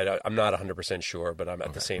comment. I'm not 100% sure, but I'm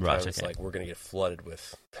at the same time, Right, it's okay. like we're going to get flooded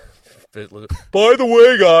with. By the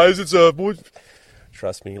way, guys, it's a.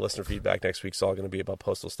 Trust me, listener feedback next week's all going to be about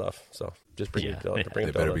postal stuff. So just bring it. Bring They it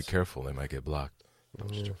better be donuts. careful. They might get blocked. No, I'm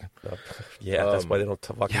just joking. Yeah, that's why they don't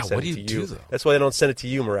fucking yeah, send what it do to you you. do, though? That's why they don't send it to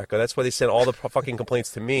you, Mareko. That's why they send all the fucking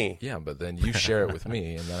complaints to me. Yeah, but then you share it with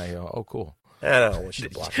me, and then I go, "Oh, cool." I don't want you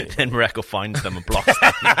to block me. Then Mareko finds them and blocks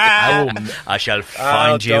them. I will. I shall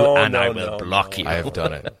find you and I will block you. I have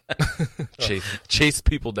done it. chase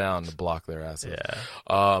people down to block their asses.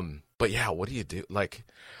 Yeah. But yeah, what do you do? Like,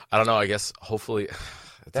 I don't know. I guess hopefully,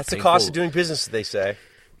 That's the cost of doing business, they say.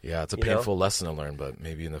 Yeah, it's a you know? painful lesson to learn, but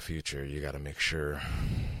maybe in the future you got to make sure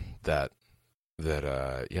that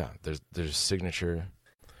there's signature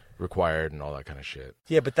required and all that kind of shit.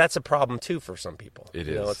 Yeah, but that's a problem too for some people. It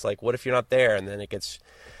You know, is. it's like, what if you're not there, and then it gets.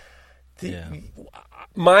 Yeah.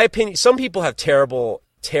 My opinion. Some people have terrible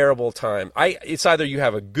time. It's either you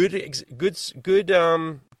have a good experience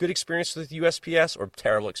with USPS or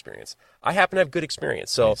terrible experience. I happen to have good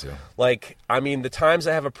experience. So, Me too. like, I mean, the times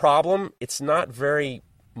I have a problem, it's not very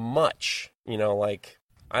much. You know, like,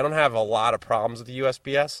 I don't have a lot of problems with the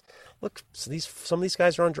USPS. Look, some of these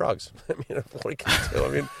guys are on drugs. I mean, what can you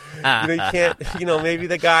do? I mean, you can't. Maybe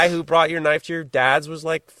the guy who brought your knife to your dad's was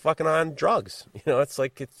like fucking on drugs. It's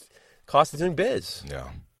like it's cost of doing biz. Yeah.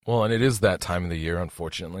 Well, and it is that time of the year,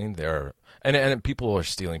 unfortunately. And people are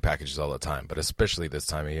stealing packages all the time, but especially this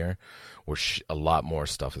time of year where a lot more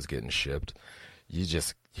stuff is getting shipped. You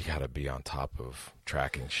got to be on top of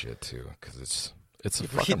tracking shit too, because it's a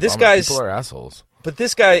fucking bummer. People are assholes. But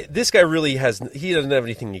this guy really he doesn't have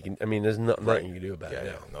anything you can. I mean, there's nothing you can do about it.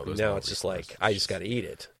 Yeah, now. no, there's Now no it's just recourse. like I just got to eat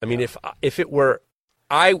it. I mean, if it were,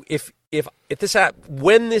 if this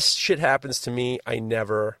when this shit happens to me, I've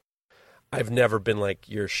never been like,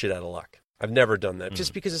 you're shit out of luck. I've never done that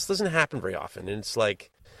just because this doesn't happen very often, and it's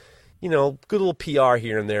like, good little PR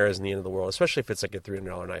here and there isn't the end of the world, especially if it's like a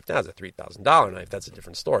 $300 knife. Now it's a $3,000 knife. That's a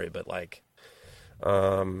different story. But like,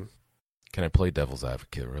 Can I play devil's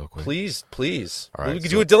advocate real quick? please. All right, We could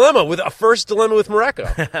do a first dilemma with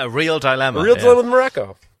Mareko. A real dilemma. A real dilemma with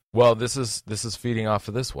Mareko. Well, this is feeding off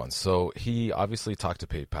of this one. So he obviously talked to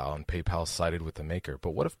PayPal, and PayPal sided with the maker.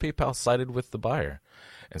 But what if PayPal sided with the buyer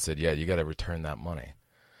and said, "Yeah, you got to return that money"?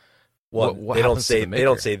 Well, What they don't happens to say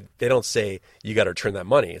the they don't say you got to return that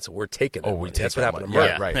money. It's we're taking that Oh, money. we take That's what that happened to money.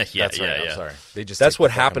 Mert. Yeah, right. Yeah, That's right. yeah. I'm sorry. They just That's take what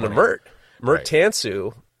the fucking happened to money. Mert. Mert Right.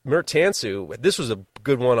 Tansu. Mert Tansu. This was a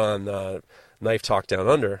good one on Knife Talk Down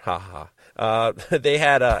Under. Ha ha. They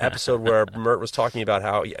had an episode where Mert was talking about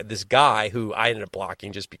how this guy who I ended up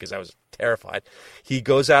blocking just because I was terrified. He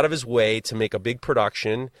goes out of his way to make a big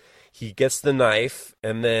production. He gets the knife,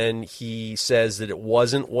 and then he says that it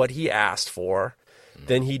wasn't what he asked for.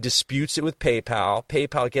 Then he disputes it with PayPal.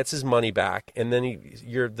 PayPal gets his money back, and then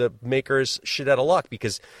the maker's shit out of luck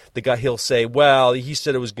because the guy, he'll say, well, he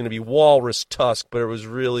said it was going to be walrus tusk, but it was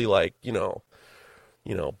really like,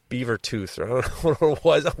 beaver tooth, or I don't know what it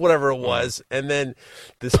was, whatever it was. And then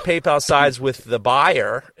this PayPal sides with the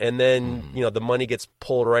buyer, and then, the money gets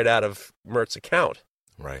pulled right out of Mert's account.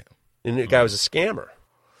 Right. And the guy was a scammer.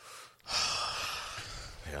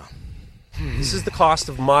 Yeah. This is the cost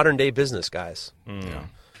of modern day business, guys. Yeah.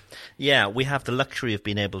 Yeah, we have the luxury of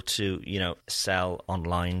being able to, sell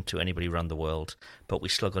online to anybody around the world, but we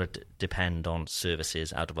still got to depend on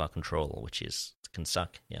services out of our control, which can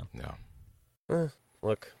suck. Yeah. Yeah.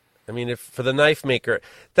 Look, I mean, if for the knife maker,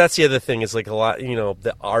 that's the other thing. Is like a lot,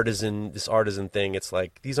 this artisan thing. It's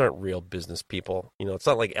like these aren't real business people. It's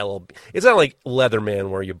not like LLB. It's not like Leatherman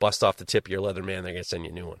where you bust off the tip of your Leatherman, they're gonna send you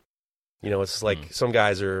a new one. It's like some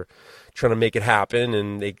guys are trying to make it happen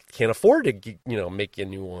and they can't afford to, make you a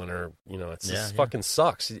new one, or it just fucking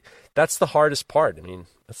sucks. That's the hardest part. I mean,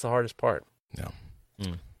 that's the hardest part. Yeah.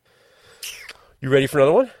 You ready for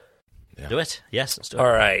another one? Yeah. Do it. Yes, let's do it.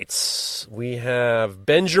 All right. We have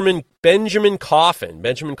Benjamin Coffin.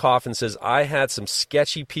 Benjamin Coffin says, I had some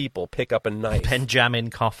sketchy people pick up a knife. Benjamin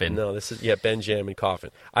Coffin. No, this is, Benjamin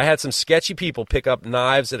Coffin. I had some sketchy people pick up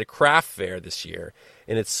knives at a craft fair this year,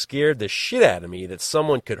 and it scared the shit out of me that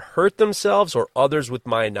someone could hurt themselves or others with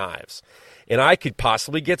my knives, and I could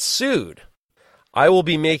possibly get sued. I will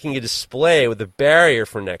be making a display with a barrier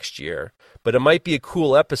for next year, but it might be a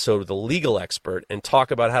cool episode with a legal expert and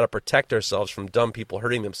talk about how to protect ourselves from dumb people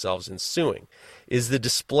hurting themselves and suing. Is the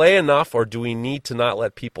display enough, or do we need to not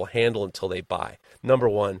let people handle until they buy? Number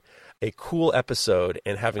one, a cool episode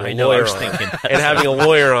and having a lawyer on. And having a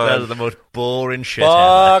lawyer on. That is the most boring shit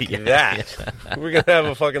Fuck ever. that. We're going to have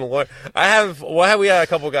a fucking lawyer. We had a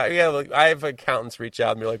couple guys. I have accountants reach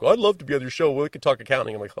out and be like, well, I'd love to be on your show. We could talk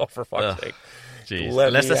accounting. I'm like, oh, for fuck's sake. Jeez.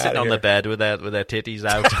 Unless they're sitting on the bed with their titties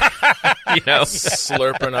out,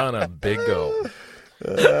 slurping on a big go.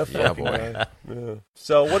 Yeah, boy. Yeah.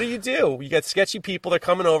 So what do? You got sketchy people. They're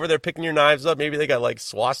coming over. They're picking your knives up. Maybe they got like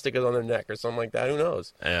swastikas on their neck or something like that. Who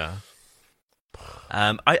knows? Yeah.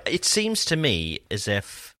 It seems to me as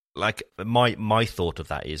if, like, my thought of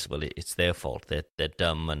that is, well, it's their fault. They're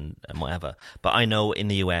dumb and whatever. But I know in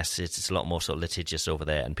the US it's a lot more sort of litigious over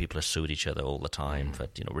there, and people are sued each other all the time for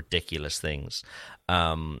ridiculous things.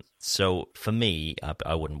 So for me,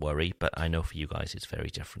 I wouldn't worry. But I know for you guys it's very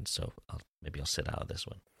different. So maybe I'll sit out of this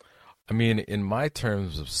one. I mean, in my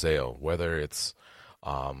terms of sale, whether it's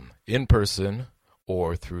in person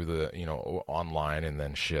or through the online and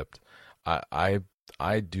then shipped,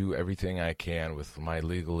 I do everything I can with my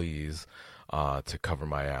legalese to cover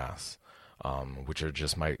my ass, which are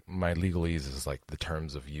just my legalese is like the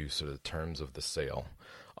terms of use or the terms of the sale.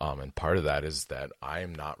 And part of that is that I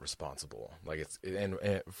am not responsible, like it's and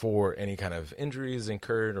for any kind of injuries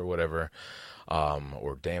incurred or whatever,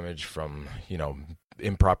 or damage from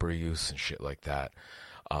improper use and shit like that.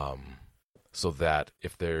 So that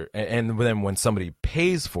if they're and then when somebody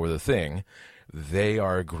pays for the thing, they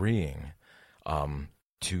are agreeing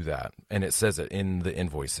to that, and it says it in the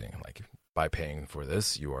invoicing. Like, by paying for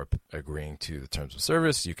this, you are agreeing to the terms of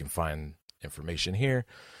service. You can find information here,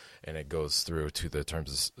 and it goes through to the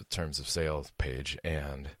terms of sales page.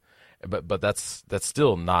 But that's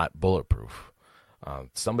still not bulletproof.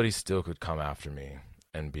 Somebody still could come after me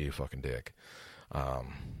and be a fucking dick. But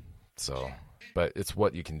it's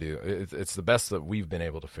what you can do. It's the best that we've been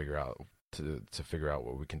able to figure out. To figure out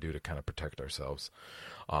what we can do to kind of protect ourselves,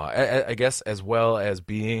 I guess, as well as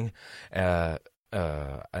being an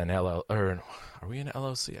LL, or are we an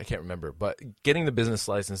LLC? I can't remember, but getting the business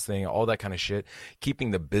license thing, all that kind of shit,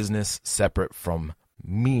 keeping the business separate from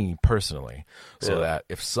me personally, so that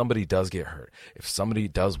if somebody does get hurt, if somebody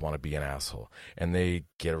does want to be an asshole and they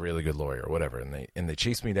get a really good lawyer or whatever, and they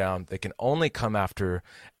chase me down, they can only come after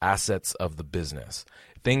assets of the business.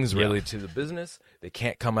 Things related to the business, they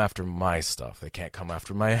can't come after my stuff. They can't come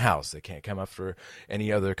after my house. They can't come after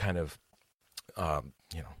any other kind of,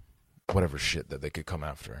 whatever shit that they could come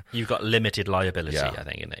after. You've got limited liability, I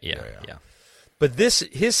think, in it. Yeah. But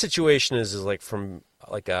his situation is like from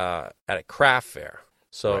like at a craft fair.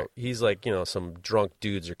 So he's like, some drunk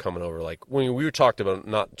dudes are coming over. Like when we were talked about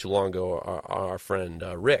not too long ago, our friend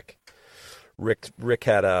Rick. Rick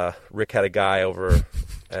had a guy over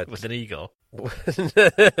at with an eagle. No,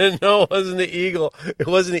 it wasn't the eagle. It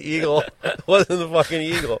wasn't the eagle. It wasn't the fucking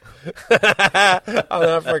eagle.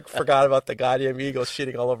 I forgot about the goddamn eagle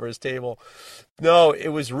shitting all over his table. No, it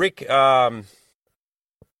was Rick.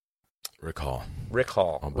 Rick Hall. Rick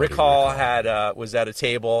Hall had was at a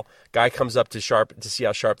table. Guy comes up to see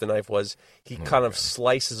how sharp the knife was. He kind of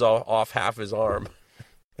slices off half his arm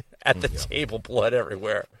at the table, blood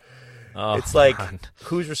everywhere. Oh, it's like, man.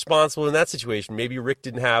 who's responsible in that situation? Maybe Rick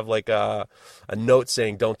didn't have like a note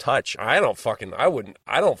saying "Don't touch." I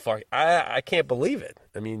can't believe it.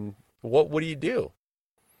 I mean, what do you do?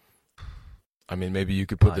 I mean, maybe you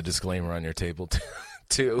could put the disclaimer on your table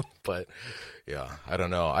too, but yeah, I don't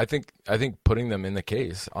know. I think putting them in the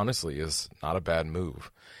case, honestly, is not a bad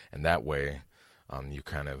move, and that way, you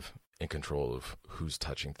kind of in control of who's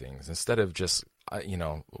touching things instead of just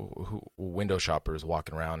window shoppers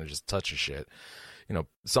walking around and just touching shit.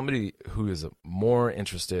 Somebody who is more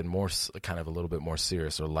interested, more kind of a little bit more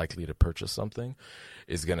serious or likely to purchase something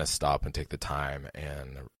is going to stop and take the time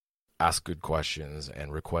and ask good questions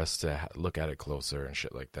and request to look at it closer and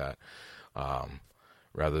shit like that,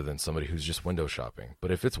 rather than somebody who's just window shopping. But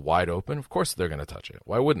if it's wide open, of course they're going to touch it.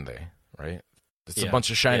 Why wouldn't they, right? It's a bunch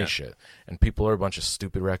of shiny shit, and people are a bunch of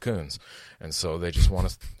stupid raccoons, and so they just want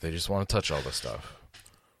to touch all this stuff.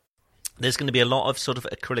 There's going to be a lot of sort of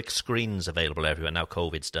acrylic screens available everywhere now.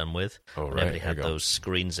 COVID's done with. Oh, right. Everybody had those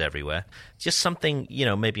screens everywhere. Just something,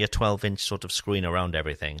 maybe a 12-inch sort of screen around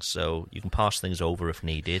everything, so you can pass things over if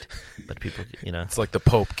needed. But people, it's like the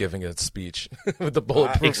Pope giving a speech with the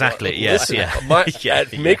bulletproof. Exactly. Yes. Listen, Yeah.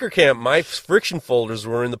 At Maker Camp, my friction folders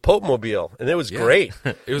were in the Pope Mobile, and it was great.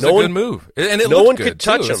 It was a good move, and it no looked one good, could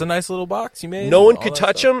touch too. them. It's a nice little box you made. No one could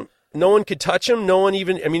touch them. No one could touch them. No one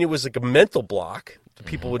even. I mean, it was like a mental block.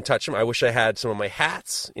 People would touch them. I wish I had some of my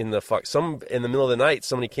hats in the middle of the night.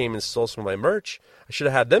 Somebody came and stole some of my merch. I should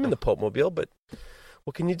have had them in the Pope Mobile, but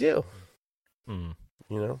what can you do?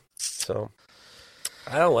 So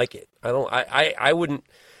I don't like it. I wouldn't.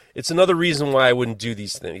 It's another reason why I wouldn't do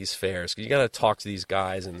these fairs, because you got to talk to these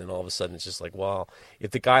guys, and then all of a sudden it's just like, well, if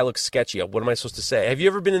the guy looks sketchy, what am I supposed to say? Have you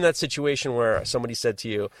ever been in that situation where somebody said to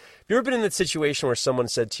you? Have you ever been in that situation where someone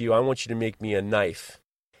said to you, "I want you to make me a knife,"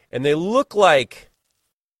 and they look like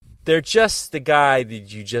they're just the guy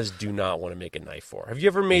that you just do not want to make a knife for? Have you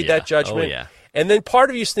ever made that judgment? Oh, yeah. And then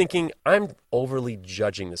part of you is thinking, I'm overly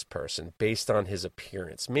judging this person based on his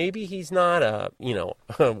appearance. Maybe he's not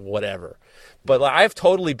whatever. But I've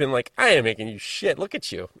totally been like, I ain't making you shit. Look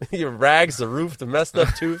at you. Your rags, the roof, the messed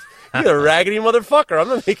up tooth. You're a raggedy motherfucker. I'm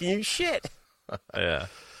not making you shit. Yeah.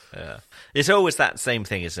 It's always that same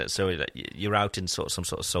thing, isn't it? So you're out in some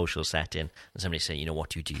sort of social setting, and somebody say, what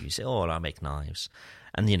do you do? You say, I make knives.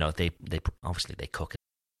 And, they obviously they cook.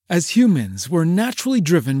 As humans, we're naturally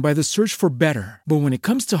driven by the search for better. But when it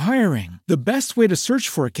comes to hiring, the best way to search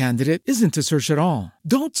for a candidate isn't to search at all.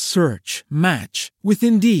 Don't search, match with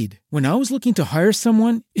Indeed. When I was looking to hire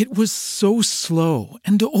someone, it was so slow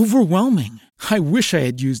and overwhelming. I wish I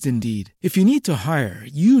had used Indeed. If you need to hire,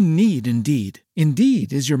 you need Indeed.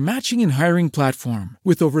 Indeed is your matching and hiring platform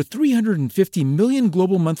with over 350 million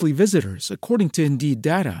global monthly visitors, according to Indeed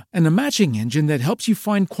data, and a matching engine that helps you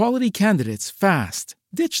find quality candidates fast.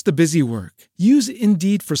 Ditch the busy work. Use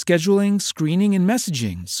Indeed for scheduling, screening, and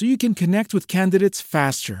messaging so you can connect with candidates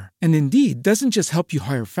faster. And Indeed doesn't just help you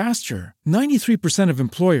hire faster. 93% of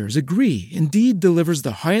employers agree Indeed delivers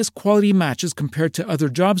the highest quality matches compared to other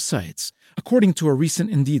job sites, according to a recent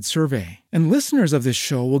Indeed survey. And listeners of this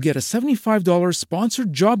show will get a $75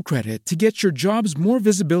 sponsored job credit to get your jobs more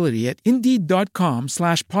visibility at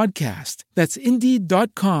Indeed.com/podcast. That's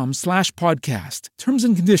Indeed.com/podcast. Terms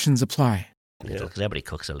and conditions apply. Because everybody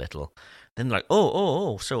cooks a little. Then they're like,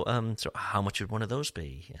 so how much would one of those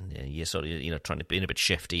be? And you're sort of, trying to be a bit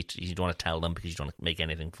shifty. You don't want to tell them because you don't want to make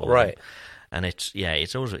anything for them. And it's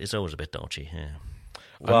always a bit dodgy. Yeah.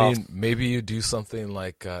 Well, I mean, maybe you do something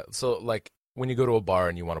like when you go to a bar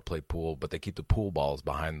and you want to play pool, but they keep the pool balls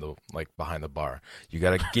behind the bar. You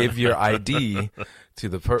got to give your ID to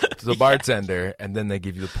the bartender, and then they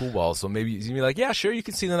give you the pool balls. So maybe you'd be like, yeah, sure, you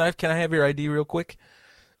can see the knife. Can I have your ID real quick?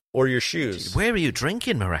 Or your shoes. Where are you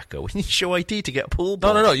drinking, Morocco? We need to show ID to get a pool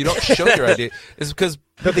ball. No. You don't show your ID. It's because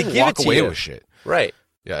people walk away with shit. Right.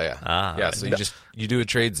 Yeah. So you do a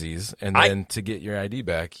tradesies, and then to get your ID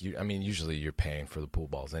back, usually you're paying for the pool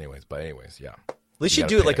balls anyways. But anyways, yeah. At least you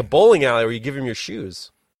do it like a bowling alley where you give him your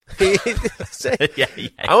shoes. I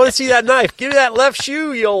want to see that knife. Give me that left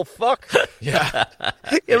shoe, you old fuck. Yeah.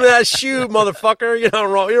 Give me that shoe, motherfucker. You're not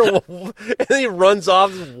wrong. And then he runs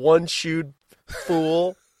off, this one-shoed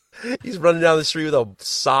fool. He's running down the street with a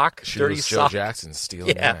sock, dirty sock. Joe Jackson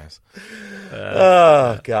stealing knives.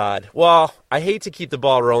 Oh, God. Well, I hate to keep the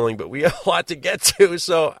ball rolling, but we have a lot to get to,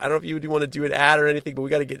 so I don't know if you would want to do an ad or anything, but we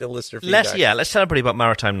got to get into listener feedback. Let's tell everybody about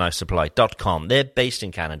MaritimeKnifeSupply.com. They're based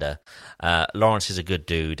in Canada. Lawrence is a good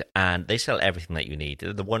dude, and they sell everything that you need.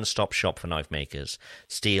 They're the one-stop shop for knife makers.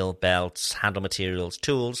 Steel, belts, handle materials,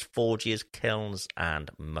 tools, forges, kilns,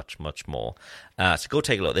 and much, much more. So go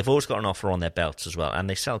take a look. They've always got an offer on their belts as well, and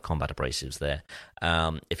they sell Combat Abrasives there.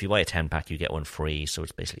 If you buy a 10-pack, you get one free, so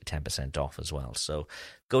it's basically 10% off as well. So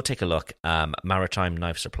go take a look.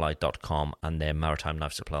 MaritimeKnifeSupply.com, and then Maritime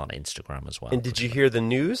Knife Supply on Instagram as well. And did you hear the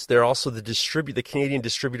news? They're also the Canadian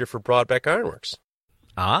distributor for Broadbeck Ironworks.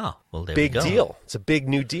 Well, there big we go. deal. It's a big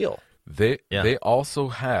new deal. They also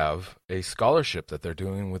have a scholarship that they're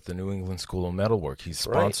doing with the New England School of Metalwork. He's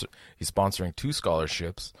sponsoring 2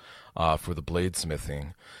 scholarships for the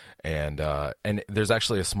bladesmithing, and there's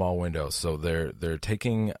actually a small window. So they're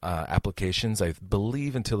taking applications, I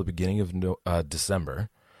believe, until the beginning of December.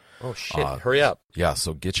 Oh shit! Hurry up! Yeah,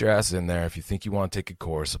 so get your ass in there if you think you want to take a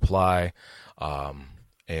course, apply,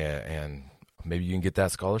 and maybe you can get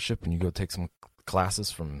that scholarship and you go take some classes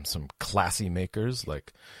from some classy makers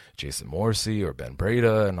like Jason Morrissey or Ben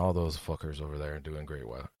Breda and all those fuckers over there doing great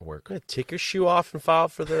work. Yeah, take your shoe off and file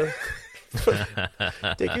for the.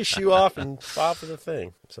 Take your shoe off and file for the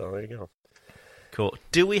thing. So there you go. Cool.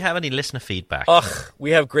 Do we have any listener feedback?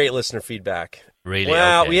 We have great listener feedback. Really?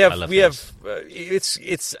 Well, okay. we have.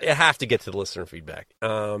 It's. I have to get to the listener feedback.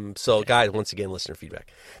 So, guys, once again, listener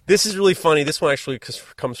feedback. This is really funny. This one actually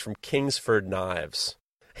comes from Kingsford Knives.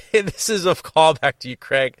 This is a callback to you,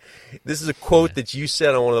 Craig. This is a quote that you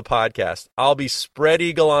said on one of the podcasts. I'll be spread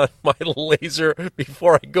eagle on my laser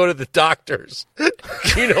before I go to the doctors.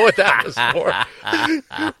 You know what that was for?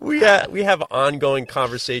 We have ongoing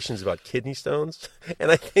conversations about kidney stones,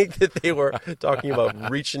 and I think that they were talking about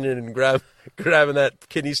reaching in and grabbing that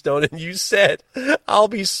kidney stone, and you said, I'll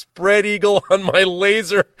be spread eagle on my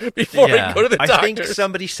laser before I go to the doctors. I think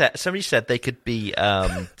somebody said they could be...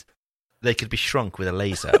 They could be shrunk with a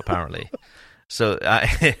laser, apparently. So,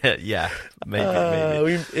 yeah, maybe.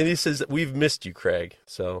 And he says, we've missed you, Craig.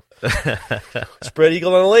 So, spread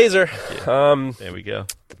eagle on a laser. There we go.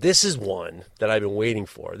 This is one that I've been waiting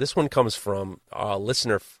for. This one comes from a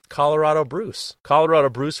listener, Colorado Bruce.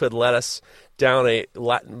 Colorado Bruce had left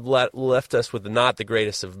us with not the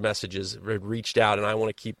greatest of messages, had reached out, and I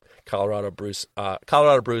want to keep Colorado Bruce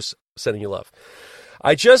sending you love.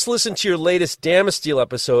 I just listened to your latest Damasteel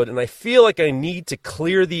episode, and I feel like I need to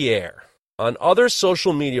clear the air. On other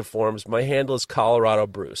social media forums, my handle is Colorado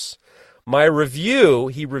Bruce. My review,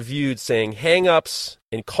 he reviewed saying hang-ups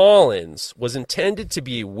and call-ins, was intended to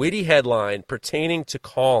be a witty headline pertaining to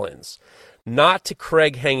call-ins, not to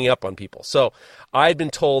Craig hanging up on people. So I'd been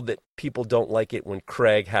told that people don't like it when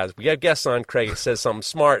we have guests on, Craig says something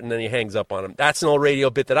smart, and then he hangs up on him. That's an old radio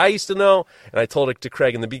bit that I used to know, and I told it to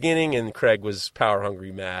Craig in the beginning, and Craig was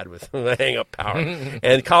power-hungry mad with the hang-up power.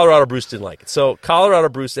 And Colorado Bruce didn't like it. So Colorado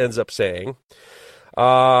Bruce ends up saying,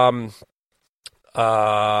 not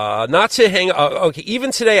to hang. Okay,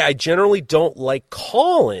 even today, I generally don't like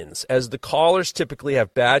call-ins, as the callers typically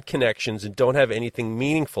have bad connections and don't have anything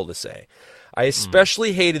meaningful to say. I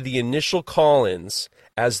especially hated the initial call-ins,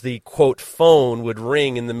 as the, quote, phone would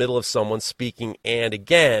ring in the middle of someone speaking, and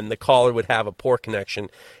again, the caller would have a poor connection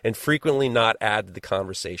and frequently not add to the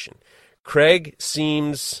conversation. Craig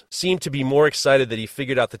seemed to be more excited that he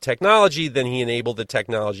figured out the technology than he enabled the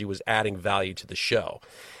technology was adding value to the show.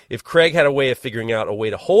 If Craig had a way of figuring out a way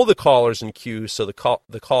to hold the callers in queue so the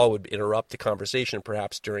call would interrupt the conversation,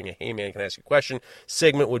 perhaps during a "Hey man, can I ask you a question?"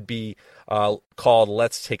 segment would be called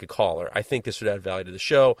 "Let's Take a Caller." I think this would add value to the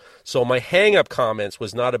show. So my hang-up comments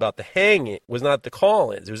was not about the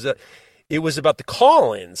call-ins. It was about the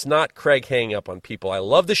call-ins, not Craig hanging up on people. I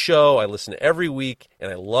love the show. I listen every week,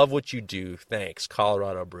 and I love what you do. Thanks,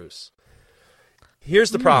 Colorado Bruce.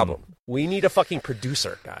 Here's the problem. We need a fucking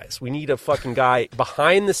producer, guys. We need a fucking guy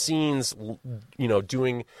behind the scenes,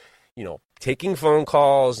 doing, taking phone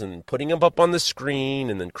calls and putting them up on the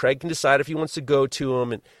screen, and then Craig can decide if he wants to go to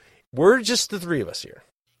them. And we're just the three of us here.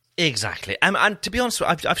 Exactly. And to be honest,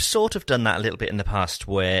 I've sort of done that a little bit in the past,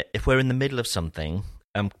 where if we're in the middle of something,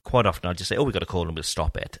 quite often I'll just say, we've got a call and we'll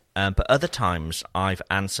stop it. But other times I've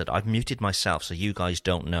muted myself so you guys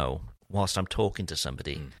don't know whilst I'm talking to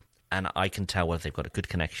somebody. And I can tell whether they've got a good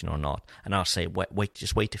connection or not. And I'll say,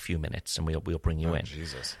 just wait a few minutes, and we'll bring you in.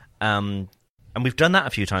 Jesus. And we've done that a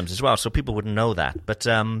few times as well, so people wouldn't know that. But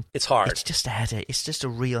it's hard. It's just a headache. It's just a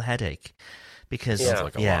real headache because Sounds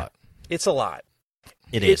like a lot. It's a lot.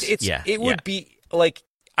 It is. It would be like,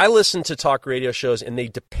 I listen to talk radio shows, and they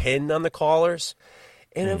depend on the callers.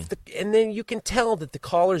 And and then you can tell that the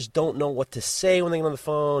callers don't know what to say when they get on the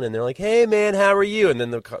phone, and they're like, "Hey man, how are you?" And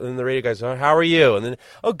then the radio guys, "Oh, how are you?" And then,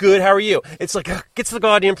 "Oh, good, how are you?" It's like, gets the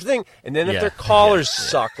goddamn thing. And then if their callers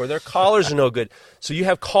suck or their callers are no good, so you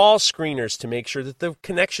have call screeners to make sure that the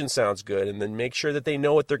connection sounds good, and then make sure that they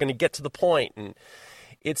know what they're going to get to the point. And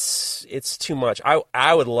it's too much.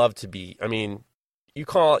 I would love to be. I mean,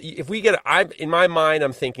 if we get, in my mind,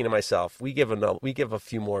 I'm thinking to myself, we get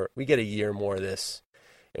a year more of this,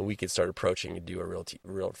 and we could start approaching and do a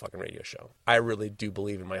real fucking radio show. I really do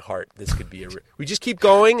believe in my heart this could be we just keep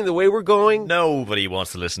going the way we're going. Nobody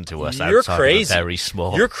wants to listen to us. You're outside crazy. Of a very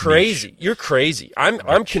small. You're crazy. niche. You're crazy.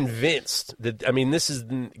 I'm convinced that. I mean, this is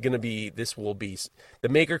going to be. This will be. The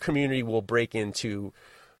maker community will break into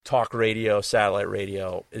talk radio, satellite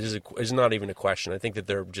radio. Is not even a question. I think that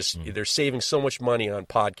they're saving so much money on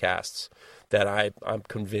podcasts that I'm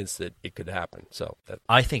convinced that it could happen. So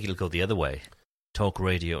I think it'll go the other way. Talk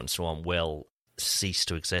radio and so on will cease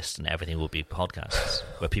to exist, and everything will be podcasts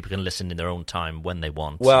where people can listen in their own time when they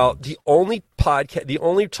want. Well, the only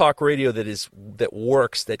talk radio that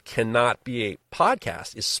works that cannot be a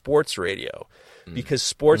podcast is sports radio, because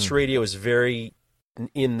sports radio is very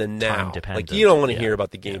in the now. Time dependent. Like, you don't want to hear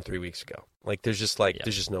about the game 3 weeks ago. Like, there's just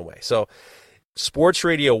no way. So sports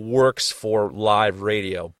radio works for live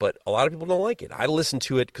radio, but a lot of people don't like it. I listen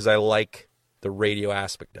to it because I like the radio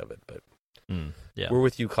aspect of it, but. We're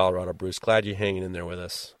with you, Colorado Bruce. Glad you're hanging in there with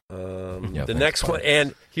us. The next one,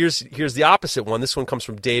 and here's the opposite one. This one comes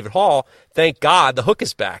from David Hall. Thank God the hook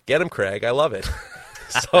is back. Get him, Craig. I love it.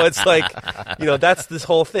 So it's like, that's this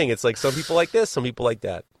whole thing. It's like some people like this, some people like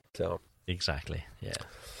that. So exactly, yeah.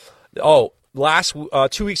 Oh,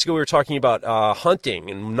 2 weeks ago we were talking about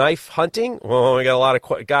hunting and knife hunting. Well, we got a lot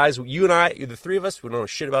of guys. You and I, the three of us, we don't know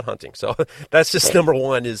shit about hunting. So that's just number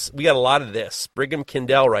one. Is we got a lot of this. Brigham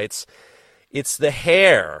Kendall writes. It's the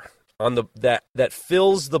hair on that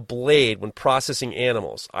fills the blade when processing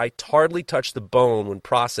animals. I hardly touch the bone when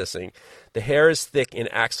processing. The hair is thick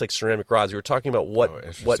and acts like ceramic rods. We were talking about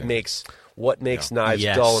what makes knives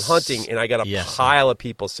dull in hunting, and I got a pile of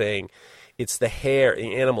people saying it's the hair,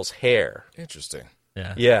 the animal's hair. Interesting.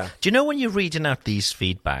 Yeah. Do you know when you're reading out these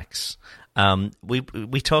feedbacks?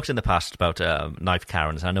 We talked in the past about knife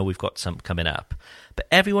Karens. I know we've got some coming up, but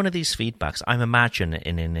every one of these feedbacks, I'm imagining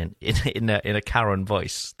in a Karen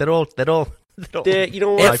voice. They're all. You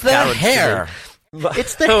know what? It's the hair.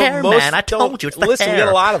 It's the hair, man. I told you, it's the listen, hair. We get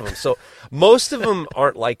a lot of them. So most of them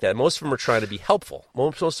aren't like that. Most of them are trying to be helpful.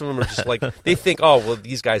 Most of them are just like, they think, oh, well,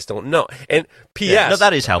 these guys don't know. And P.S. No,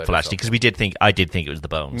 that is helpful, actually, because I did think it was the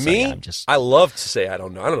bones. Me? I love to say I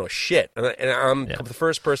don't know. I don't know shit. And I'm the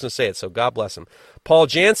first person to say it, so God bless him. Paul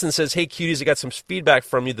Jansen says, hey, cuties, I got some feedback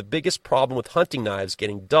from you. The biggest problem with hunting knives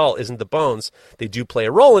getting dull isn't the bones. They do play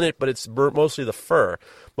a role in it, but it's mostly the fur.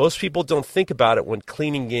 Most people don't think about it when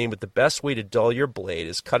cleaning game, but the best way to dull your blade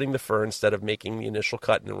is cutting the fur instead of making the initial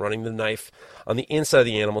cut and running the knife on the inside of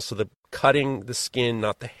the animal, so the cutting the skin,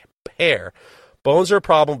 not the hair. Bones are a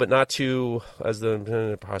problem, but not too, as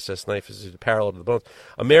the processed knife is parallel to the bones.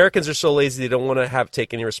 Americans are so lazy they don't want to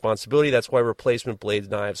take any responsibility. That's why replacement blade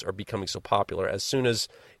knives are becoming so popular. As soon as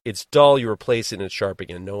it's dull, you replace it and it's sharp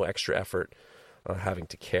again. No extra effort having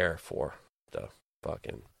to care for the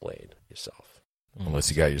fucking blade yourself. Unless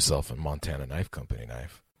you got yourself a Montana Knife Company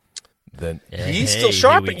knife. Then he's still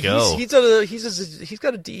sharpening. He's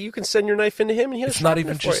got a D. You can send your knife into him, and it's not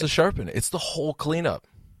even just the sharpen. It's the whole cleanup.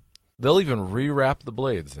 They'll even rewrap the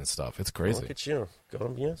blades and stuff. It's crazy. Look at you.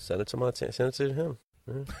 Send it to Montana. Send it to him.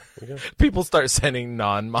 There you go. People start sending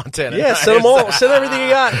non-Montana. Yeah, send them all. Send everything you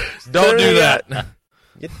got. Don't do that.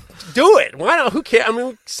 Do it. Why not? Who cares? I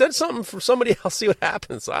mean, send something for somebody else. See what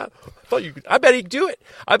happens. I bet he could do it.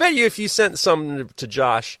 I bet you if you sent something to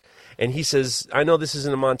Josh and he says, I know this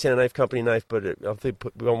isn't a Montana Knife Company knife, but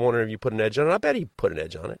I'm wondering if you put an edge on it. I bet he'd put an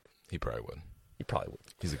edge on it. He probably would.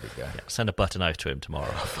 He's a good guy. Yeah, send a butter knife to him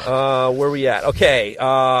tomorrow. Where we at? Okay.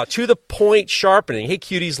 To the point sharpening. Hey,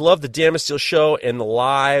 cuties, love the Damasteel show and the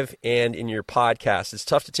live and in your podcast. It's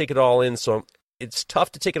tough to take it all in,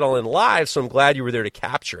 live, so I'm glad you were there to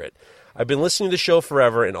capture it. I've been listening to the show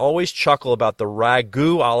forever and always chuckle about the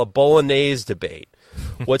ragu a la bolognese debate.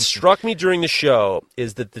 What struck me during the show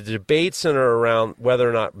is that the debate centered around whether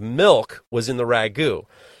or not milk was in the ragu.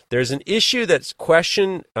 There's an issue that's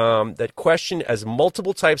question as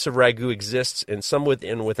multiple types of ragu exists, and some with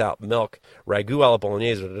and without milk. Ragu a la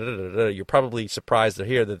bolognese. You're probably surprised to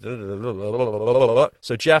hear that.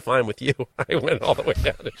 So Jeff, I'm with you. I went all the way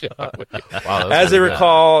down to Jeff. With you. Wow, as I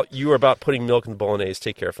recall, you were about putting milk in the bolognese.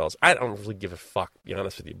 Take care, fellas. I don't really give a fuck, to be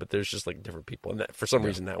honest with you, but there's just like different people, and for some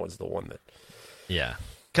reason that one's the one that. Yeah.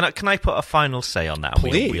 Can I put a final say on that?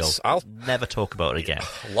 Please. I'll never talk about it again.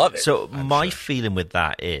 Love it. So my feeling with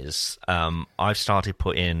that is I've started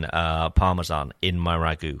putting Parmesan in my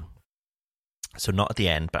ragu. So not at the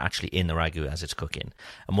end, but actually in the ragu as it's cooking.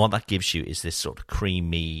 And what that gives you is this sort of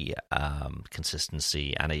creamy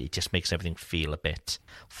consistency, and it just makes everything feel a bit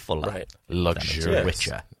fuller, luxurious,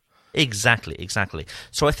 richer. Exactly.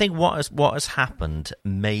 So I think what has happened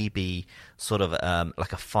may be sort of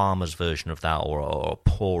like a farmer's version of that, or a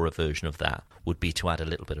poorer version of that would be to add a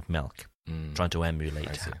little bit of milk, trying to emulate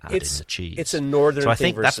adding the cheese. It's a northern. So I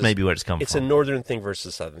thing think that's maybe where it's come from. It's a northern thing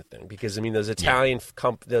versus southern thing, because I mean those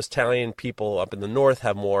Italian people up in the north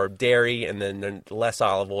have more dairy and then they're less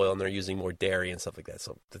olive oil and they're using more dairy and stuff like that.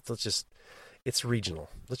 So it's regional.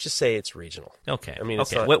 Let's just say it's regional. Okay. I mean,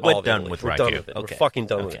 it's not we're all done Italy. with We're Ragu. done with it. Okay. We're fucking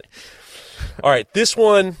done with it. All right, this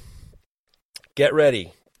one. Get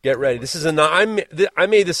ready. This is I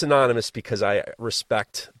made this anonymous because I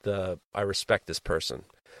respect this person.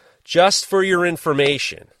 Just for your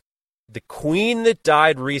information, the queen that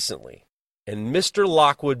died recently and Mr.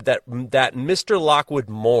 Lockwood that Mr. Lockwood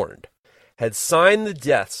mourned had signed the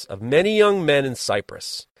deaths of many young men in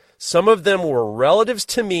Cyprus. Some of them were relatives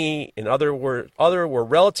to me, and other were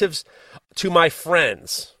relatives to my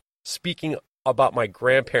friends. Speaking about my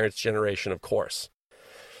grandparents' generation, of course.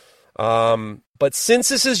 But since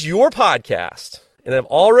this is your podcast, and I've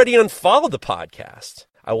already unfollowed the podcast,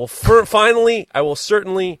 I will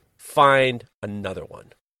certainly find another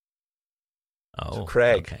one. Oh, so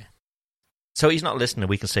Craig. Okay. So he's not listening.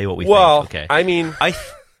 We can say what we think. Okay. I mean, I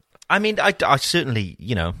certainly,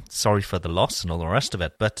 sorry for the loss and all the rest of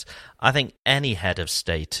it, but I think any head of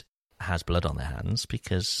state has blood on their hands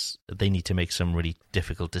because they need to make some really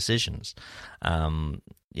difficult decisions. I'm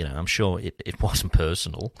sure it wasn't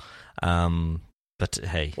personal, but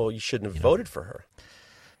hey. Well, you shouldn't have voted for her.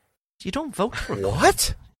 You don't vote for her.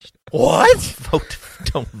 What?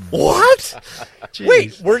 Don't. What?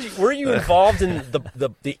 Wait, were you involved in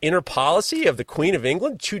the inner policy of the Queen of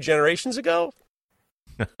England 2 generations ago?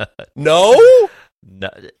 No.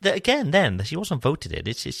 Again, then she wasn't voted in.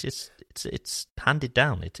 It's handed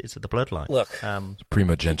down. It's the bloodline. Look,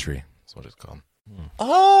 primogeniture. That's what it's called.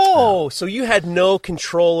 Oh, so you had no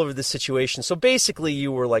control over the situation. So basically,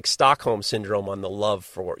 you were like Stockholm syndrome on the love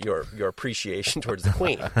for your appreciation towards the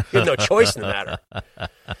Queen. You had no choice in the matter.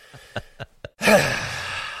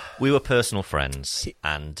 We were personal friends,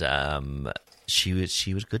 and she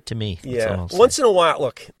was good to me. Yeah. Once in a while,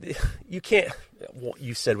 look, you can't.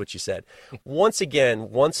 You said what you said. Once in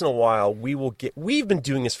a while, we've been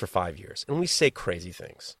doing this for 5 years, and we say crazy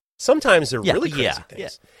things. Sometimes they're really crazy things. Yeah.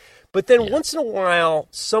 But then once in a while,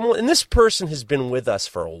 someone, and this person has been with us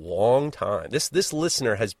for a long time. This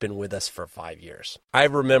listener has been with us for 5 years. I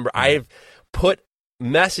remember I've put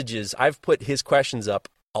his questions up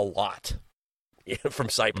a lot from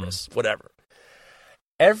Cyprus, whatever.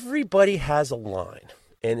 Everybody has a line,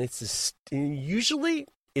 and usually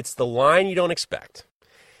it's the line you don't expect.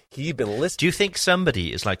 He'd been listening. Do you think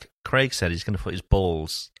somebody is like Craig said? He's going to put his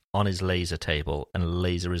balls on his laser table and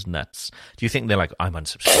laser his nuts. Do you think they're like, I'm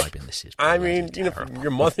unsubscribing? This is. I mean,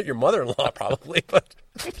 your mother-in-law probably, but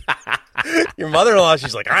your mother-in-law,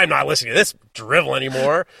 she's like, I'm not listening to this drivel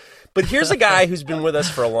anymore. But here's a guy who's been with us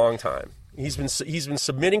for a long time. He's been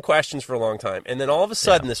submitting questions for a long time, and then all of a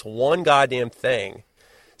sudden, this one goddamn thing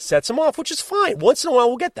sets him off, which is fine. Once in a while,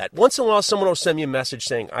 we'll get that. Once in a while, someone will send me a message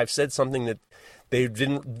saying I've said something that they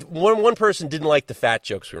didn't. One person didn't like the fat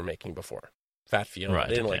jokes we were making before. Fat Fiona. Right,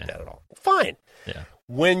 they didn't like that at all. Fine. Yeah.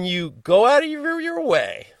 When you go out of your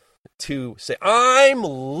way to say, I'm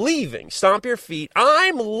leaving, stomp your feet,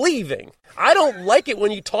 I'm leaving. I don't like it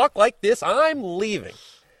when you talk like this, I'm leaving.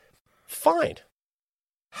 Fine.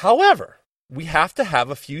 However, we have to have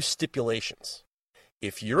a few stipulations.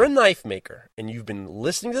 If you're a knife maker and you've been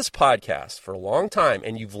listening to this podcast for a long time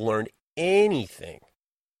and you've learned anything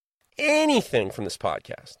from this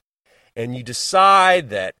podcast, and you decide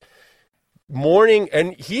that morning,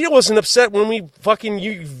 and he wasn't upset when we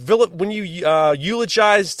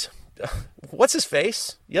eulogized what's his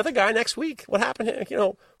face, the other guy next week. What happened?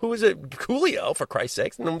 Who was it? Coolio, for Christ's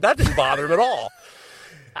sakes. And that didn't bother him at all.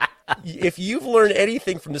 If you've learned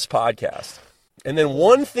anything from this podcast, and then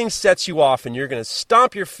one thing sets you off, and you're going to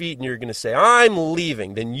stomp your feet and you're going to say, I'm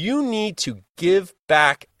leaving, then you need to give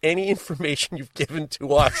back any information you've given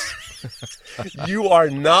to us. You are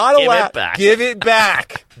not allowed. Give it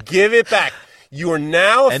back. Give it back. You are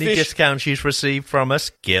now any discounts you've received from us,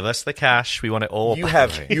 give us the cash. We want it all. You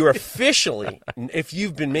are officially. If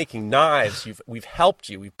you've been making knives, we've helped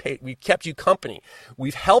you. We've kept you company.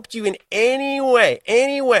 We've helped you in any way,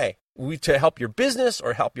 to help your business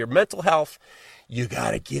or help your mental health. You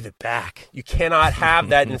got to give it back. You cannot have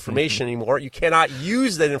that information anymore. You cannot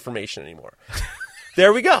use that information anymore.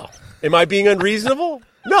 There we go. Am I being unreasonable?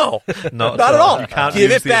 No, not at all. You can't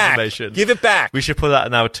give use it back. Give it back. We should put that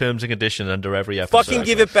in our terms and conditions under every episode. Fucking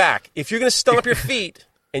give it back. If you're going to stomp your feet,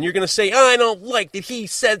 and you're going to say, I don't like that he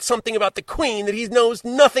said something about the Queen that he knows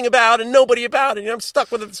nothing about and nobody about, and I'm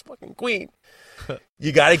stuck with this fucking Queen.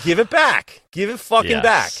 You got to give it back. Give it fucking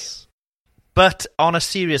back. But on a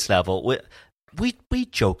serious level, we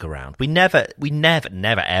joke around. We never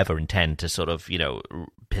ever intend to sort of,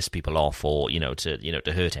 piss people off or,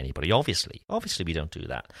 to hurt anybody. Obviously we don't do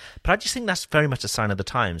that. But I just think that's very much a sign of the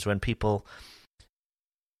times when people,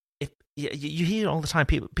 you hear all the time,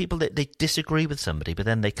 people that they disagree with somebody, but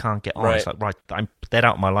then they can't get on. Right. It's like, they're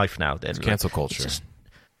out of my life now. It's cancel culture.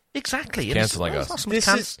 Exactly. It's canceling us.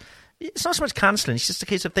 It's not so much cancelling. It's just a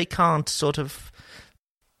case of they can't sort of,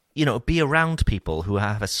 be around people who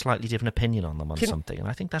have a slightly different opinion on them on something. And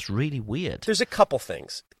I think that's really weird. There's a couple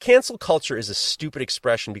things. Cancel culture is a stupid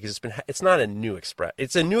expression because it's not a new expression.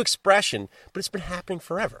 It's a new expression, but it's been happening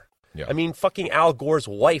forever. Yeah. I mean, fucking Al Gore's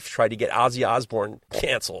wife tried to get Ozzy Osbourne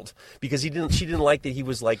canceled because she didn't like that he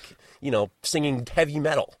was singing heavy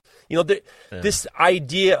metal. This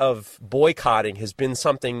idea of boycotting has been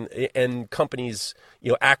something, and companies,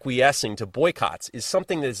 acquiescing to boycotts is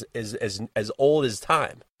something that is as old as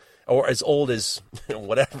time, or as old as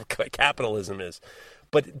whatever capitalism is.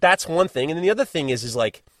 But that's one thing. And then the other thing is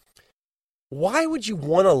like, why would you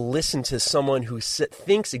want to listen to someone who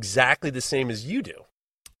thinks exactly the same as you do?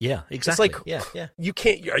 Yeah, exactly. It's like, yeah. You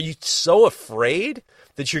can't. Are you so afraid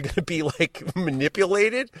that you're going to be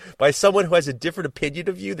manipulated by someone who has a different opinion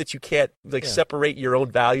of you that you can't separate your own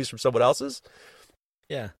values from someone else's?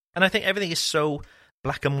 Yeah, and I think everything is so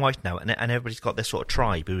black and white now, and everybody's got their sort of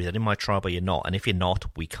tribe. You're in my tribe or you're not, and if you're not,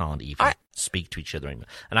 we can't even speak to each other anymore.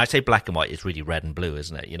 And I say black and white is really red and blue,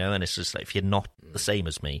 isn't it? And it's just like, if you're not the same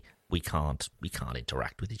as me, we can't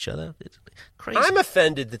interact with each other. It's crazy. I'm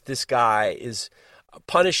offended that this guy is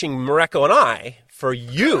punishing Mareko and I for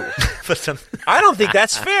you. I don't think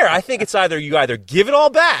that's fair. I think it's either give it all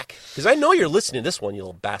back, because I know you're listening to this one, you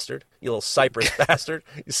little bastard, you little Cyprus bastard,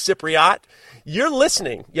 you Cypriot. You're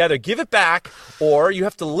listening. You either give it back, or you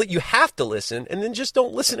have to listen, and then just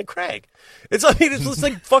don't listen to Craig. It's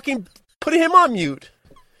like fucking putting him on mute.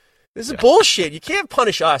 This is bullshit. You can't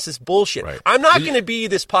punish us. It's bullshit. Right. I'm not going to be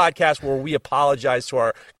this podcast where we apologize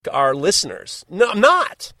to our listeners. No, I'm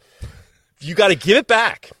not. You got to give it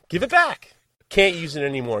back. Give it back. Can't use it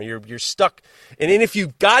anymore. You're stuck. And then if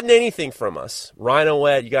you've gotten anything from us, Rhino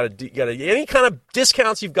Wet, you got to any kind of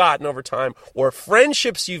discounts you've gotten over time, or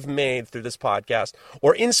friendships you've made through this podcast,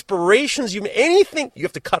 or inspirations you've made, anything, you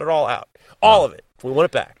have to cut it all out. All of it. We want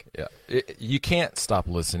it back. Yeah. You can't stop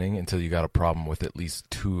listening until you got a problem with at least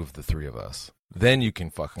 2 of the 3 of us. Then you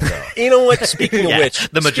can fucking go. You know what? Speaking of which,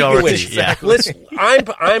 the majority. Listen,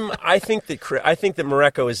 I think that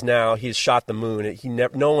Mareko is now. He's shot the moon.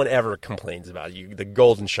 No one ever complains about you, the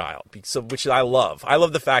golden child. So, which I love. I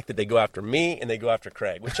love the fact that they go after me and they go after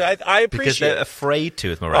Craig, which I appreciate. Because they're afraid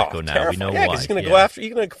to with Mareko now. Terrifying. We know why. He's going to go after.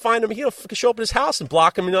 You're going to find him. He'll show up at his house and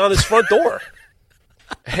block him on his front door.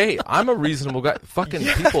 Hey, I'm a reasonable guy. Fucking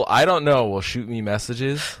people I don't know will shoot me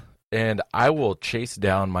messages, and I will chase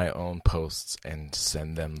down my own posts and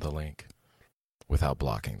send them the link without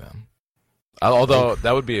blocking them. Although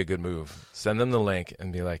that would be a good move. Send them the link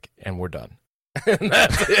and be like, and we're done. And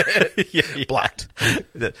that's it. Blocked.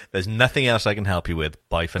 There's nothing else I can help you with.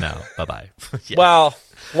 Bye for now. Bye-bye. Yeah. Well,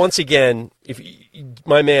 once again, if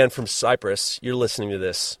my man from Cyprus, you're listening to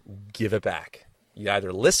this, give it back. You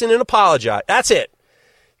either listen and apologize. That's it.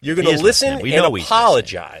 You're going to listen and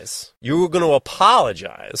apologize. You're going to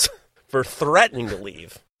apologize for threatening to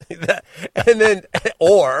leave. And then,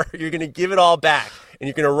 or you're going to give it all back. And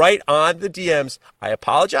you're going to write on the DMs, I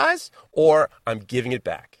apologize, or I'm giving it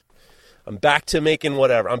back. I'm back to making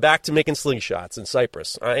whatever. I'm back to making slingshots in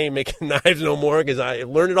Cyprus. I ain't making knives no more because I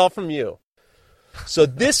learned it all from you. So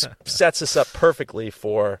this sets us up perfectly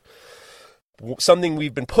for something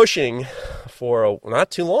we've been pushing for not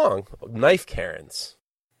too long, knife Karens.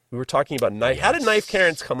 We were talking about knife. Yes. How did knife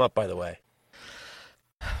Karens come up, by the way?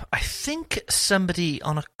 I think somebody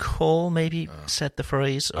on a call maybe said the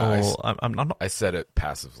phrase, or I'm not. I said it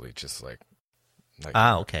passively, just like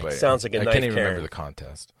okay. Sounds like a knife Karen. I can't even remember the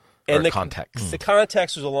context. And the context. The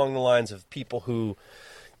context was along the lines of people who,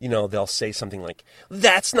 they'll say something like,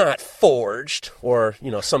 "That's not forged," or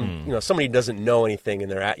somebody doesn't know anything,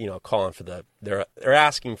 and they're calling for they're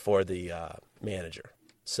asking for the manager.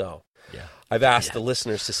 So I've asked the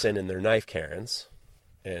listeners to send in their knife Karens,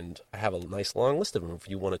 and I have a nice long list of them. If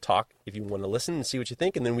you want to talk, if you want to listen and see what you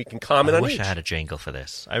think, and then we can comment on each. I wish I had a jingle for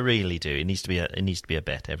this. I really do. It needs to be a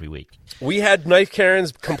bet every week. We had knife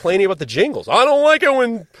Karens complaining about the jingles. I don't like it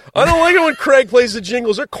when Craig plays the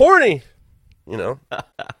jingles. They're corny. you know?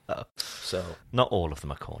 So not all of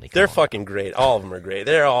them are corny. they're fucking great. All of them are great.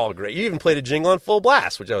 They're all great. You even played a jingle on full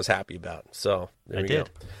blast, which I was happy about. So there I we did.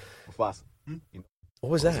 go. What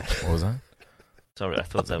was that? What was that? Sorry, I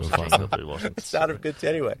thought that was a jingle, but it wasn't. It sounded good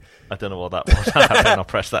anyway. I don't know what that was. I better not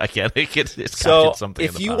press that again. It's So captured something.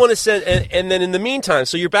 if in the you past. want to send, and then in the meantime,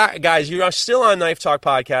 so you're back, guys. You are still on Knife Talk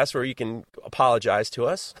Podcast, where you can apologize to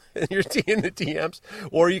us in the DMs,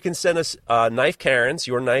 or you can send us Knife Karens,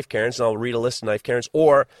 your Knife Karens, and I'll read a list of Knife Karens.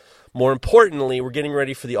 Or more importantly, we're getting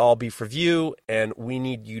ready for the All Beef Review, and we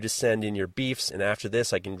need you to send in your beefs. And after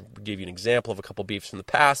this, I can give you an example of a couple beefs from the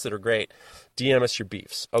past that are great. DM us your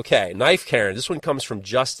beefs. Okay, Knife Karen. This one comes from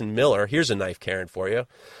Justin Miller. Here's a Knife Karen for you.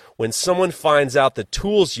 When someone finds out the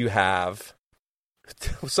tools you have,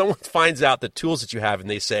 someone finds out the tools that you have, and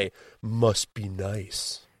they say, "Must be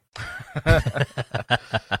nice."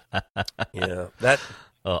 Yeah, that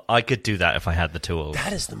I could do that if I had the tools.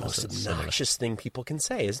 that is the most Similar. obnoxious thing people can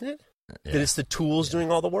say, isn't it? Yeah. That it's the tools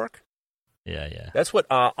doing all the work. Yeah. That's what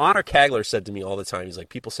Honor Kagler said to me all the time. He's like,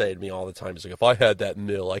 people say to me all the time, he's like, if I had that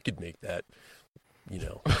mill, I could make that,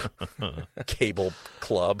 cable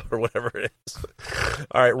club or whatever it is.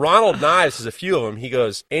 All right, Ronald Knives has a few of them. He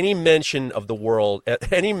goes, any mention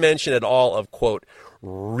at all of, quote,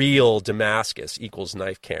 real Damascus equals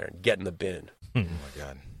Knife Karen. Get in the bin. Oh my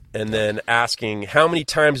God. And then asking, how many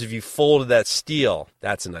times have you folded that steel?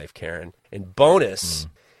 That's a Knife Karen. And bonus,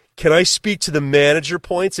 can I speak to the manager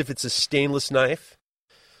points if it's a stainless knife?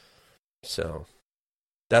 So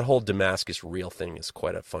that whole Damascus real thing is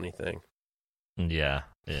quite a funny thing. Yeah.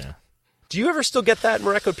 Do you ever still get that,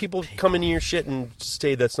 Mareko? People come into your shit and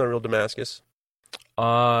say that's not real Damascus?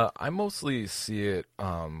 I mostly see it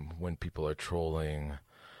when people are trolling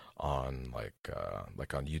on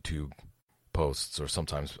like on YouTube posts or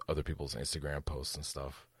sometimes other people's Instagram posts and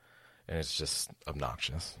stuff, and it's just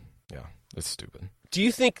obnoxious. Yeah, it's stupid. Do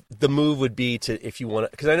you think the move would be to, if you want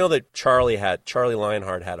to, because I know that Charlie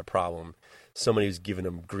Lionheart had a problem. Somebody was giving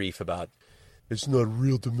him grief about it's not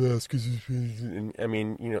real Damascus. And, I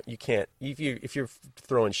mean, you can't, if you're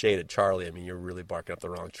throwing shade at Charlie, I mean, you're really barking up the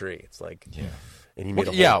wrong tree. It's like, Yeah. And he made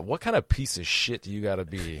What kind of piece of shit do you got to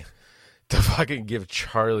be to fucking give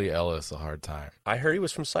Charlie Ellis a hard time? I heard he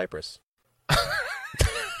was from Cyprus.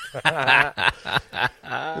 I'm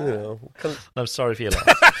sorry for your loss.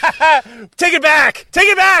 Take it back! Take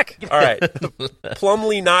it back! All right.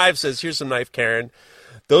 Plumley Knives says, here's some Knife Karen.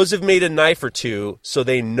 Those have made a knife or two so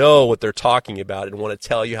they know what they're talking about and want to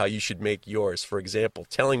tell you how you should make yours. For example,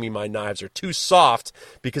 telling me my knives are too soft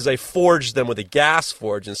because I forged them with a gas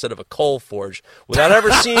forge instead of a coal forge without ever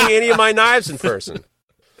seeing any of my knives in person.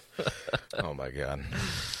 Oh my God.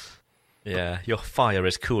 Yeah, your fire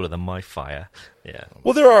is cooler than my fire. Yeah.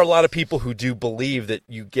 Well, there are a lot of people who do believe that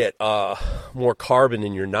you get more carbon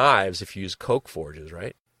in your knives if you use coke forges,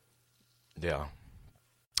 right? Yeah.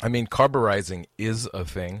 I mean, carburizing is a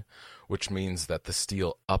thing, which means that the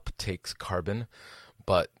steel uptakes carbon,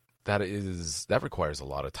 but that requires a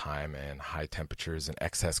lot of time and high temperatures and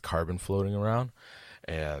excess carbon floating around.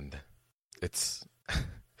 And it's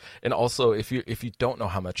and also if you don't know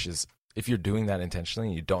how much is, if you're doing that intentionally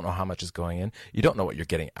and you don't know how much is going in, you don't know what you're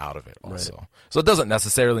getting out of it also. Right. So it doesn't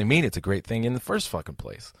necessarily mean it's a great thing in the first fucking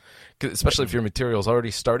place. Especially if your material is already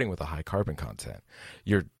starting with a high carbon content.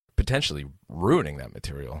 You're potentially ruining that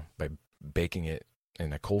material by baking it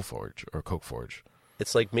in a coal forge or coke forge.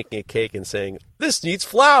 It's like making a cake and saying, this needs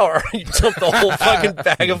flour. You dump the whole fucking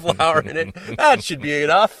bag of flour in it. That should be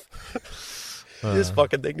enough. This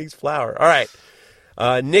fucking thing needs flour. All right.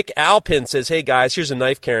 Nick Alpin says, hey guys, here's a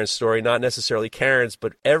Knife Karen story. Not necessarily Karen's,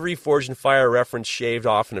 but every Forge and Fire reference shaved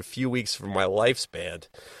off in a few weeks from my lifespan.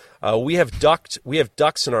 We have ducts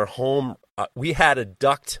in our home. We had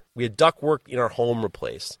duct work in our home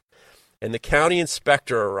replaced. And the county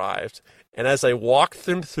inspector arrived, and as I walked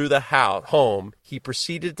him through the home, he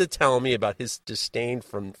proceeded to tell me about his disdain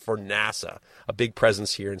for NASA, a big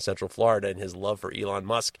presence here in Central Florida, and his love for Elon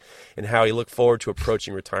Musk, and how he looked forward to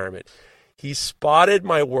approaching retirement. He spotted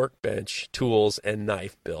my workbench, tools, and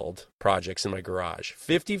knife build projects in my garage.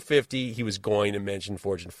 50-50, he was going to mention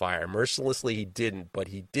Forge and Fire. Mercilessly, he didn't, but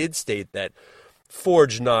he did state that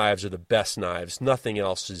forged knives are the best knives. Nothing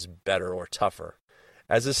else is better or tougher.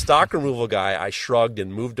 As a stock removal guy, I shrugged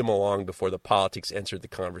and moved him along before the politics entered the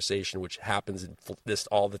conversation, which happens in this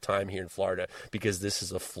all the time here in Florida because this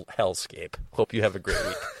is a hellscape. Hope you have a great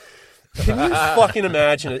week. Can you fucking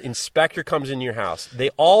imagine an inspector comes in your house? They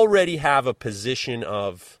already have a position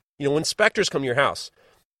of, when inspectors come to your house,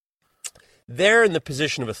 they're in the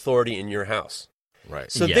position of authority in your house.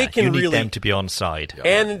 Right. So yeah, they can you need them to be on side.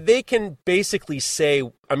 And they can basically say,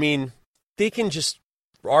 they can just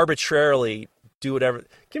arbitrarily do whatever.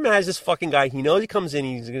 Can you imagine this fucking guy? He knows he comes in,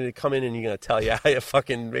 he's going to come in and he's going to tell you how you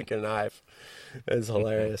fucking make a knife. It's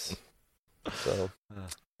hilarious. So,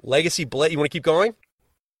 Legacy Blade, you want to keep going?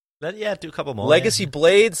 Do a couple more. Legacy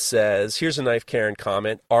Blade says, here's a Knife Karen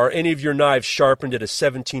comment. Are any of your knives sharpened at a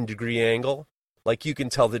 17-degree angle? Like you can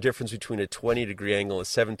tell the difference between a 20-degree angle and a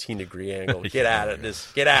 17-degree angle. Get out of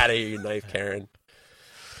this. Get out of here, you Knife Karen.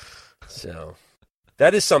 So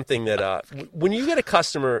that is something that when you get a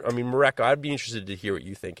customer, I mean, Mareko, I'd be interested to hear what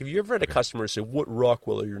you think. Have you ever had a customer say, what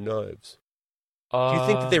Rockwell are your knives? Do you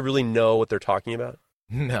think that they really know what they're talking about?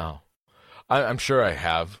 No. I'm sure I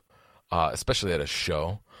have, especially at a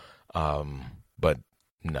show. But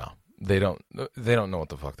no, they don't know what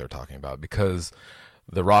the fuck they're talking about, because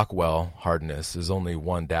the Rockwell hardness is only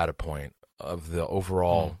one data point of the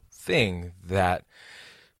overall thing that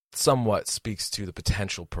somewhat speaks to the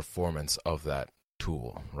potential performance of that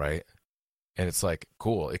tool, right? And it's like,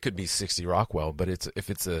 cool, it could be 60 Rockwell, but if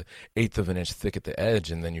it's a 1/8 of an inch thick at the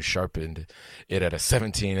edge and then you sharpened it at a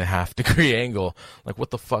 17.5-degree angle, like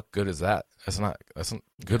what the fuck good is that? That's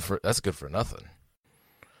good for nothing.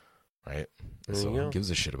 Right? So who gives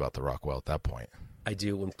a shit about the Rockwell at that point? I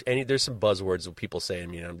do. There's some buzzwords that people say to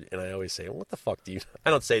me, and I always say, what the fuck do you...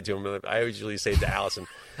 I don't say it to him. I usually say it to Allison.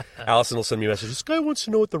 Allison will send me a message. This guy wants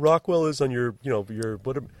to know what the Rockwell is on your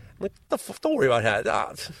what... I'm like, the fuck, don't worry about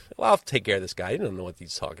that. Well, I'll take care of this guy. He doesn't know what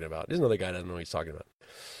he's talking about. There's another guy that doesn't know what he's talking about.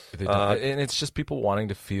 And it's just people wanting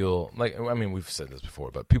to feel like, I mean, we've said this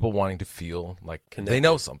before, but people wanting to feel like they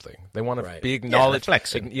know something. They want to be acknowledged. Yeah,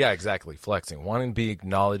 flexing. Yeah, exactly. Flexing. Wanting to be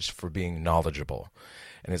acknowledged for being knowledgeable.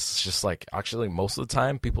 And it's just like, actually, most of the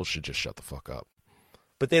time, people should just shut the fuck up.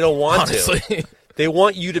 But they don't want to. They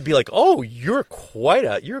want you to be like, oh, you're quite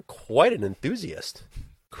an enthusiast.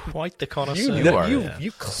 Quite the connoisseur.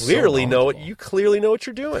 You clearly know it. You clearly know what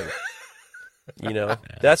you're doing. You know,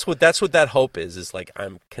 that's what that hope is like,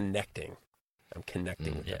 I'm connecting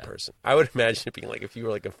with that person. I would imagine it being like if you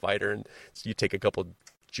were like a fighter and you take a couple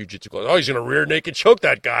jiu-jitsu clothes, oh, he's going to rear naked choke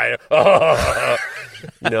that guy.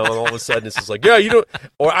 You know, and all of a sudden it's just like, yeah, you know,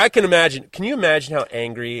 or can you imagine how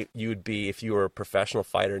angry you would be if you were a professional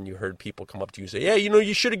fighter and you heard people come up to you and say, yeah, you know,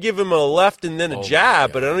 you should have given him a left and then a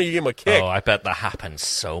jab, but I don't know, you gave him a kick. Oh, I bet that happens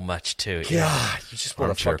so much too. God, you just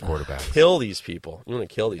want to quarterback. Kill these people. You want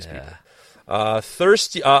to kill these people.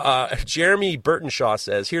 Jeremy Burtonshaw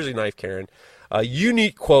says, here's a Knife Karen. You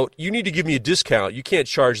need to give me a discount. You can't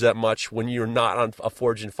charge that much when you're not on a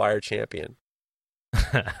Forge and Fire champion.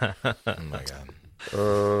 Oh my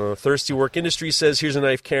God. Thirsty Work Industry says, here's a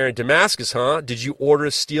Knife Karen. Damascus, huh? Did you order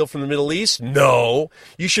a steel from the Middle East? No.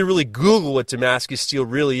 You should really Google what Damascus steel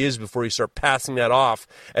really is before you start passing that off,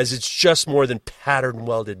 as it's just more than pattern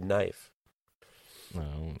welded knife.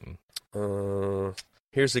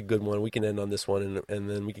 Here's a good one. We can end on this one, and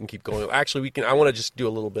then we can keep going. Actually, I want to just do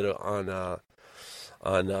a little bit on the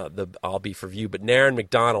I'll Be For You. But Naren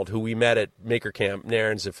McDonald, who we met at Maker Camp,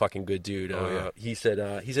 Naren's a fucking good dude. He said,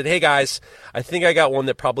 hey guys, I think I got one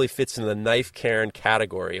that probably fits in the Knife Karen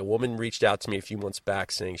category. A woman reached out to me a few months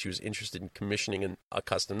back saying she was interested in commissioning a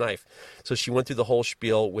custom knife. So she went through the whole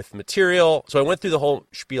spiel with material. So I went through the whole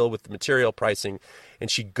spiel with the material pricing,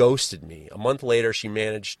 and she ghosted me. A month later, she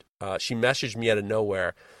messaged me out of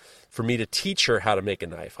nowhere for me to teach her how to make a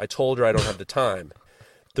knife. I told her I don't have the time.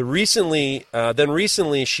 Then recently,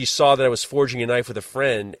 she saw that I was forging a knife with a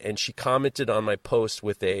friend, and she commented on my post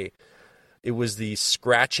with it was the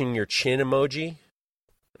scratching your chin emoji.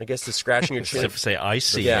 I guess the scratching your chin. Say, I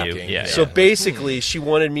see you. Yeah. So basically, she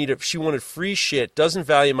wanted free shit, doesn't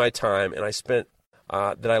value my time, and I spent,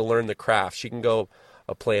 that I learned the craft. She can go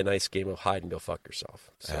play a nice game of hide and go fuck yourself.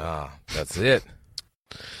 So. That's it.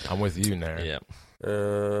 I'm with you, Naren. Yeah.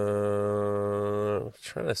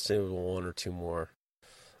 Trying to say one or two more.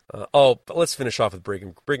 But let's finish off with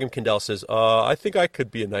Brigham. Brigham Kendall says, I think I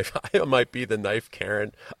could be a knife. I might be the Knife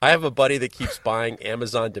Karen. I have a buddy that keeps buying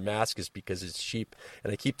Amazon Damascus because it's cheap,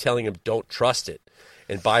 and I keep telling him don't trust it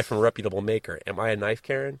and buy from a reputable maker. Am I a Knife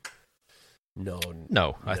Karen? No.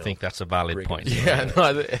 I think that's a valid Brigham. point. Yeah, no,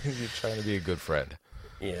 you're trying to be a good friend.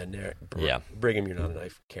 Yeah, Brigham, you're not a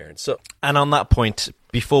Knife Karen. So, and on that point,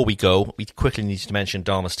 before we go, we quickly need to mention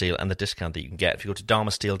Dharma Steel and the discount that you can get. If you go to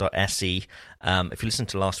dharmasteel.se, if you listen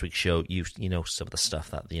to last week's show, you know some of the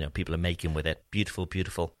stuff that people are making with it. Beautiful,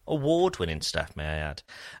 beautiful, award-winning stuff, may I add.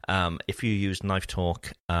 If you use Knife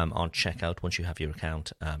Talk on checkout, once you have your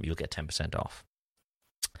account, you'll get 10% off.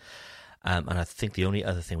 And I think the only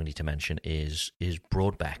other thing we need to mention is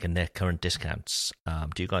Broadback and their current discounts.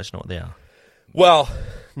 Do you guys know what they are? Well,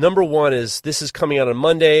 number one is this is coming out on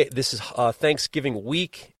Monday. This is Thanksgiving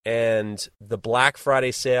week, and the Black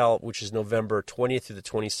Friday sale, which is November 20th through the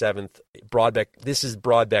 27th, Broadbeck. This is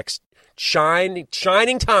Broadbeck's shining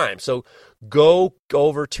time. So go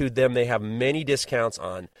over to them. They have many discounts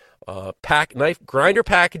on knife grinder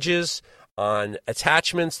packages, on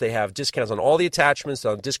attachments. They have discounts on all the attachments,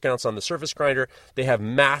 on discounts on the surface grinder. They have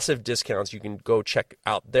massive discounts. You can go check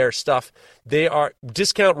out their stuff. They are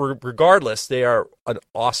discount regardless. They are an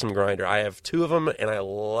awesome grinder. I have 2 of them, and I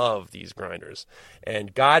love these grinders.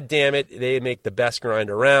 And God damn it, they make the best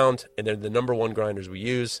grinder around, and they're the number 1 grinders we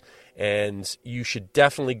use. And you should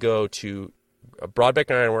definitely go to Broadbeck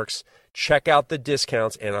Ironworks, check out the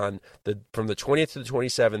discounts, and from the 20th to the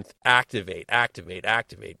 27th,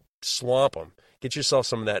 activate. Swamp them. Get yourself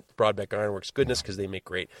some of that Broadbeck Ironworks goodness, because they make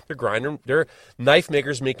great. They're knife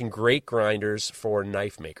makers making great grinders for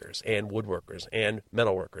knife makers and woodworkers and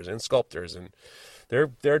metalworkers and sculptors, and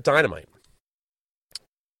they're dynamite.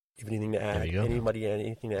 You have anything to add? Anybody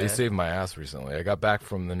anything to add? They saved my ass recently. I got back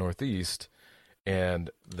from the Northeast,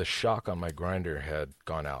 and the shock on my grinder had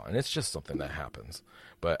gone out, and it's just something that happens.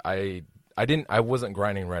 But I wasn't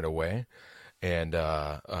grinding right away. And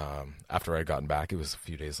after I'd gotten back, it was a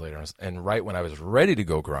few days later. And right when I was ready to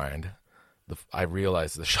go grind, I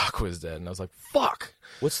realized the shock was dead. And I was like, fuck.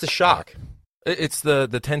 What's the shock? It's the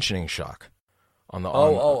tensioning shock on the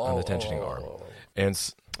tensioning arm.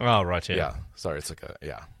 And right, yeah. Yeah. Sorry, it's like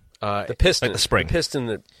the piston. Like the spring. The piston,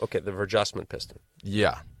 the adjustment piston.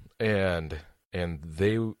 Yeah. And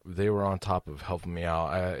they were on top of helping me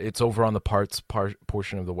out. It's over on the parts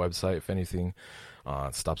portion of the website, if anything.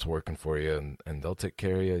 It stops working for you, and they'll take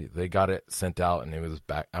care of you. They got it sent out, and it was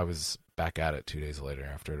back. I was back at it 2 days later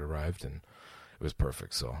after it arrived, and it was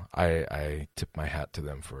perfect. So I tip my hat to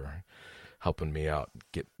them for helping me out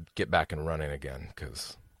get back and running again,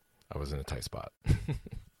 because I was in a tight spot.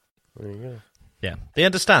 There you go. Yeah, they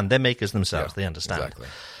understand. They're makers themselves. Yeah, they understand. Exactly.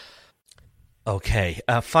 Okay,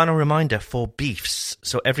 final reminder for beefs.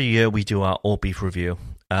 So every year we do our all beef review.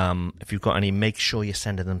 If you've got any, make sure you're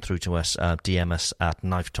sending them through to us. DM us at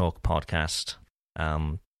Knife Talk Podcast.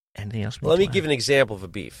 Anything else? Let me give an example of a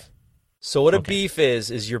beef. So what a beef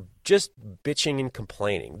is you're just bitching and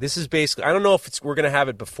complaining. This is basically, I don't know if we're going to have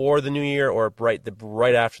it before the new year or right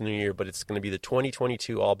after the new year, but it's going to be the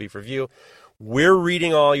 2022 all beef review. We're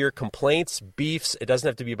reading all your complaints, beefs. It doesn't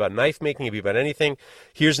have to be about knife making. It can be about anything.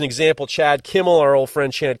 Here's an example. Chad Kimmel, our old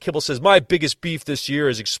friend Chad Kimmel, says, my biggest beef this year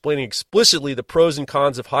is explaining explicitly the pros and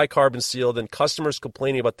cons of high carbon steel, then customers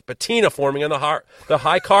complaining about the patina forming on the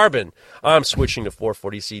high carbon. I'm switching to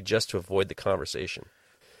 440C just to avoid the conversation.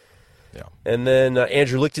 Yeah. And then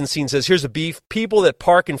Andrew Lichtenstein says, here's a beef. People that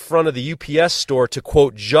park in front of the UPS store to,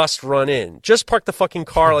 quote, just run in. Just park the fucking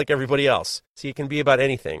car like everybody else. See, it can be about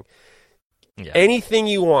anything. Yeah. Anything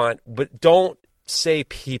you want, but don't say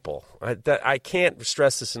people. I can't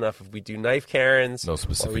stress this enough. If we do knife Karens. No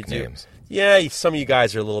specific names. Yeah, some of you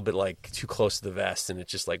guys are a little bit like too close to the vest, and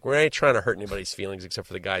it's just like, we ain't trying to hurt anybody's feelings except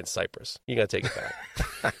for the guy in Cyprus. You got to take it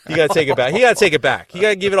back. You got to take it back. You got to take it back. You got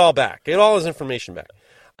to give it all back. Get all his information back.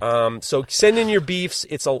 So send in your beefs.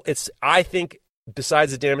 It's I think,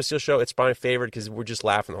 besides the Damn Steel show, it's my favorite because we're just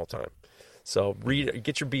laughing the whole time. So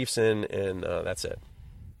get your beefs in, and that's it.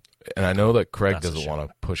 And I know that Craig doesn't want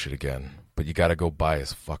to push it again, but you got to go buy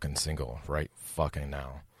his fucking single right fucking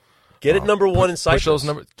now. Get it number 1 in Cyprus. Push those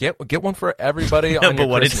numbers. Get one for everybody on number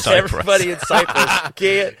your 1 in Christmas. Cyprus. Everybody in Cyprus.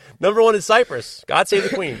 Get number 1 in Cyprus. God save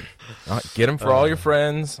the Queen. Get them for all your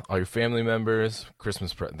friends, all your family members.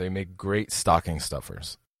 Christmas they make great stocking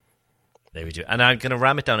stuffers. There we do. And I'm going to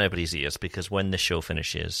ram it down everybody's ears, because when the show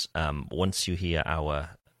finishes, once you hear our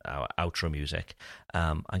outro music,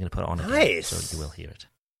 I'm going to put it on again, so you will hear it.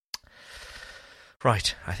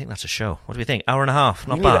 Right, I think that's a show. What do we think? Hour and a half,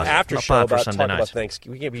 not bad. An after not show bad about for Sunday talk night. about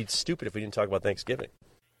Thanksgiving. We can't be stupid if we didn't talk about Thanksgiving.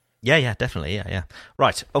 Yeah, definitely, yeah.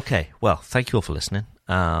 Right, okay. Well, thank you all for listening.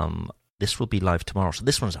 This will be live tomorrow, so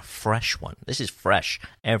this one's a fresh one. This is fresh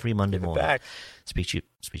every Monday morning. Back. Speak to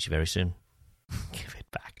you very soon. Give it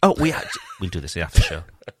back. Oh, we'll do this after show.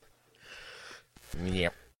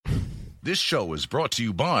 Yep. This show is brought to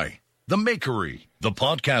you by The Makery, the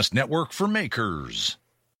podcast network for makers.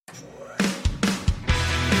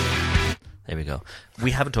 There we go.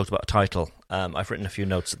 We haven't talked about a title. I've written a few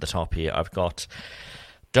notes at the top here. I've got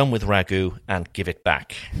Done with Ragu and Give It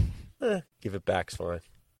Back. Give it back's fine.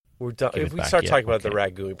 We're done. Give if it we back, start yeah, talking about okay. the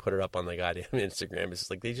ragu and put it up on the goddamn Instagram, it's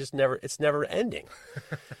just like it's never ending.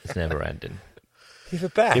 It's never ending. Give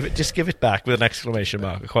it back. Just give it back with an exclamation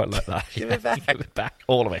mark. I quite like that. Give it back. Give it back.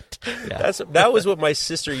 All of it. Yeah. That was what my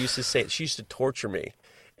sister used to say. She used to torture me.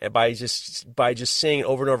 And by just saying it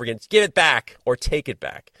over and over again, give it back or take it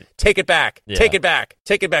back. Take it back. Yeah. Take it back.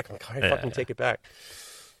 Take it back. I'm like, I fucking take it back.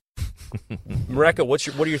 Mareka, what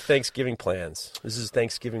are your Thanksgiving plans? This is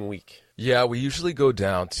Thanksgiving week. Yeah, we usually go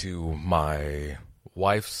down to my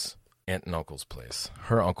wife's aunt and uncle's place.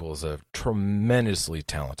 Her uncle is a tremendously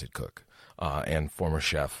talented cook and former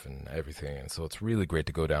chef and everything, and so it's really great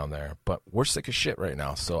to go down there. But we're sick as shit right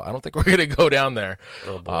now, so I don't think we're going to go down there.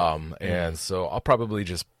 And so I'll probably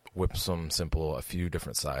just whip a few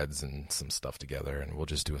different sides and some stuff together, and we'll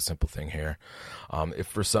just do a simple thing here. If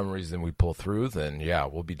for some reason we pull through, then yeah,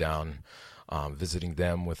 we'll be down visiting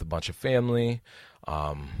them with a bunch of family.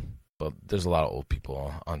 But there's a lot of old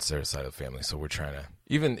people on Sarah's side of the family, so we're trying to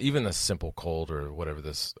even a simple cold or whatever,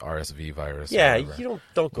 this RSV virus. Yeah, you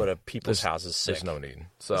don't go to people's houses sick. There's no need.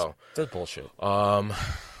 So that's bullshit.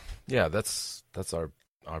 Yeah, that's our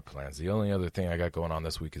plans. The only other thing I got going on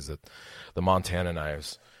this week is that the Montana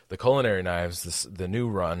knives, the culinary knives, the new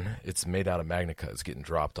run, it's made out of Magnica. It's getting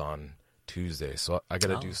dropped on Tuesday, so I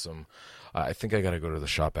got to do some. I think I got to go to the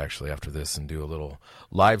shop actually after this and do a little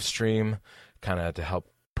live stream, kind of to help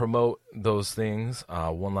promote those things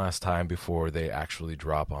one last time before they actually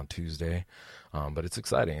drop on Tuesday. But it's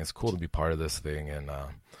exciting. It's cool to be part of this thing. And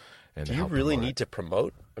do you really need to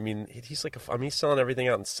promote? I mean, he's he's selling everything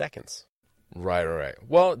out in seconds. Right.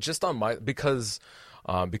 Well, just on because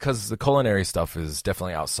the culinary stuff is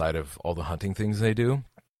definitely outside of all the hunting things they do.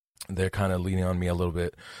 They're kind of leaning on me a little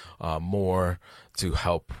bit more to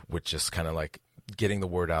help with just kind of like getting the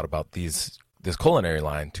word out about this culinary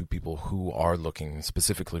line to people who are looking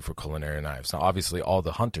specifically for culinary knives. Now, obviously, all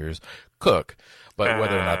the hunters cook, but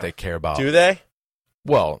whether or not they care about... Do they?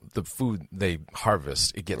 Well, the food they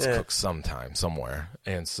harvest, it gets cooked sometime, somewhere.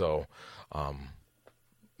 And so, have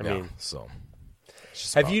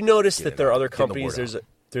you noticed that there are other companies?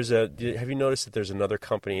 Have you noticed that there's another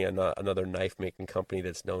company, another knife making company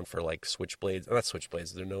that's known for like switchblades? Not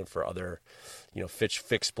switchblades. They're known for other,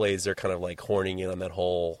 fixed blades. They're kind of like horning in on that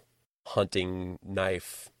whole hunting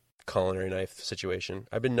knife, culinary knife situation.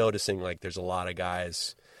 I've been noticing like there's a lot of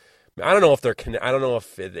guys. I don't know if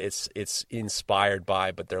it's inspired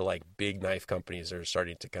by, but they're like big knife companies that are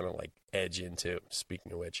starting to kind of like edge into.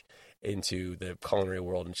 Speaking of which, into the culinary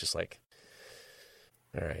world, and it's just like,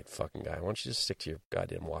 all right, fucking guy, why don't you just stick to your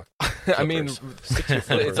goddamn walk? I mean,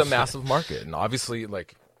 it's a massive market, and obviously,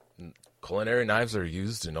 like, culinary knives are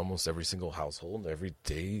used in almost every single household, every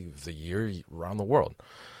day of the year around the world.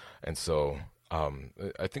 And so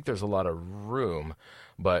I think there's a lot of room,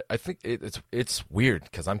 but I think it's weird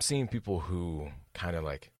because I'm seeing people who kind of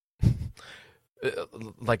like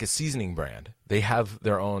a seasoning brand. They have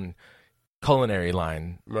their own culinary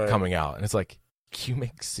line coming out, and it's like, you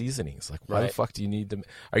make seasonings. Like, why the fuck do you need to?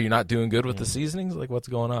 Are you not doing good with the seasonings? Like, what's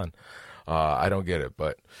going on? I don't get it,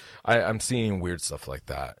 but I'm seeing weird stuff like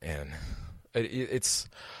that, and it's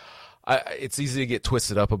easy to get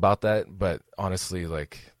twisted up about that. But honestly,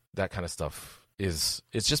 like, that kind of stuff it's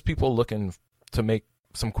just people looking to make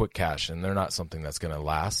some quick cash, and they're not something that's going to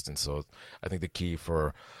last. And so I think the key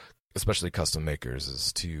for especially custom makers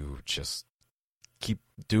is to just keep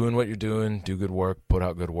doing what you're doing, do good work, put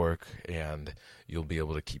out good work, and you'll be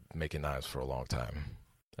able to keep making knives for a long time.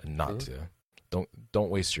 And don't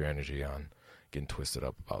waste your energy on getting twisted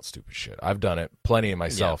up about stupid shit. I've done it plenty of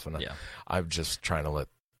myself, and I'm just trying to let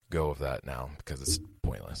go of that now because it's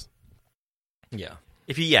pointless. Yeah.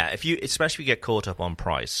 If you especially if you get caught up on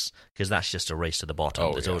price, because that's just a race to the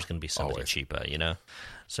bottom. There's always going to be somebody cheaper,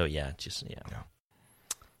 So yeah.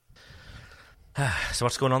 So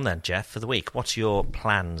what's going on then, Jeff, for the week? What's your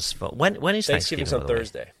plans for when is Thanksgiving? Thanksgiving's on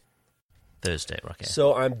Thursday. Thursday, okay.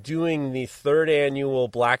 So I'm doing the 3rd annual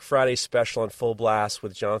Black Friday special on Full Blast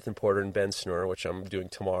with Jonathan Porter and Ben Snur, which I'm doing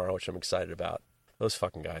tomorrow, which I'm excited about. Those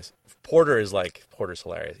fucking guys. Porter's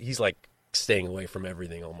hilarious. He's like staying away from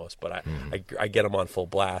everything almost, but I get him on Full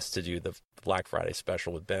Blast to do the Black Friday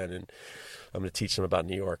special with Ben, and I'm going to teach them about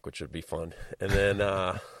New York, which would be fun. And then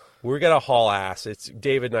we're going to haul ass. It's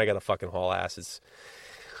David and I got to fucking haul ass.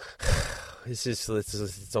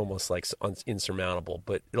 It's almost like insurmountable,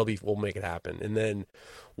 but we'll make it happen. And then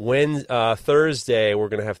Thursday we're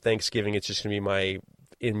going to have Thanksgiving. It's just going to be my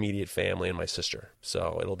immediate family and my sister.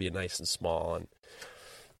 So it'll be nice and small, and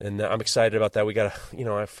I'm excited about that. We got to,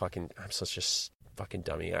 I'm such a fucking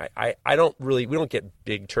dummy. We don't get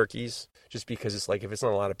big turkeys just because it's like, if it's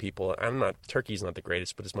not a lot of people, turkey's not the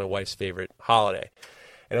greatest, but it's my wife's favorite holiday.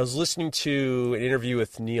 And I was listening to an interview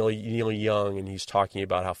with Neil Young, and he's talking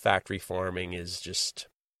about how factory farming is just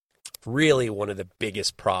really one of the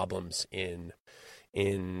biggest problems in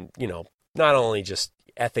not only just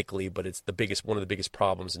ethically, but it's one of the biggest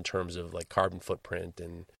problems in terms of like carbon footprint,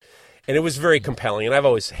 and it was very compelling. And I've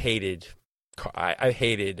always hated I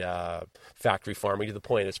hated factory farming to the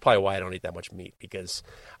point. It's probably why I don't eat that much meat, because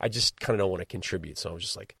I just kind of don't want to contribute. So I was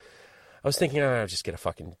just like, I was thinking I'll just get a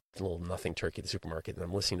fucking little nothing turkey at the supermarket. And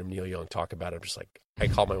I'm listening to Neil Young talk about it. I'm just like, I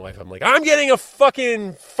called my wife. I'm like, I'm getting a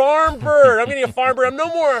fucking farm bird. I'm getting a farm bird. I'm no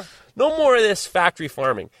more of this factory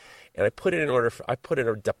farming. And I put in I put in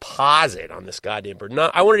a deposit on this goddamn bird.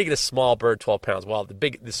 I wanted to get a small bird, 12 pounds. Well,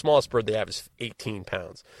 the smallest bird they have is 18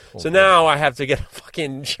 pounds. So now I have to get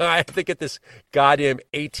this goddamn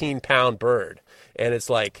 18-pound bird. And it's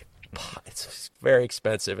like, it's very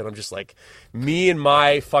expensive. And I'm just like, me and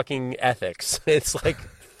my fucking ethics. It's like,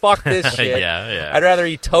 fuck this shit. Yeah. I'd rather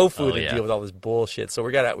eat tofu than deal with all this bullshit. So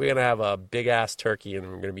we're gonna have a big ass turkey, and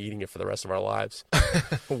we're gonna be eating it for the rest of our lives.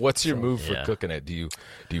 What's your move for cooking it? Do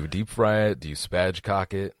you deep fry it? Do you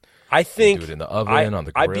spatchcock it? I think do it in the oven, on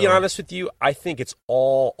the grill. I'd be honest with you. I think it's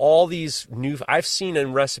all these new. I've seen a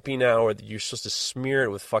recipe now where you're supposed to smear it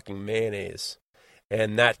with fucking mayonnaise,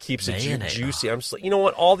 and that keeps it juicy. I'm just like, you know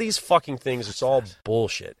what? All these fucking things, it's all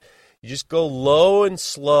bullshit. You just go low and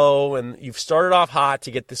slow, and you've started off hot to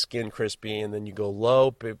get the skin crispy, and then you go low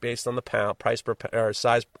based on the price per or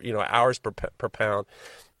size, hours per pound,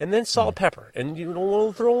 and then salt, pepper, and you don't want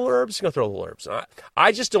to throw herbs. You go throw little herbs.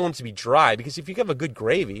 I just don't want it to be dry, because if you have a good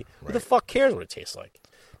gravy, who the fuck cares what it tastes like?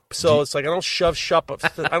 So it's like I don't stuff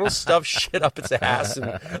shit up its ass,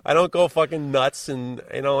 and I don't go fucking nuts, and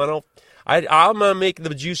I'm gonna make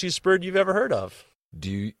the juiciest bird you've ever heard of.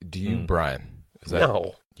 Do you brine?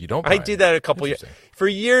 No. You don't brine. I did that a couple years. For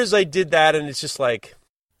years I did that, and it's just like,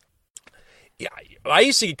 yeah, I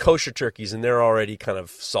used to get kosher turkeys, and they're already kind of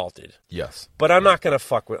salted. Yes. But I'm not going to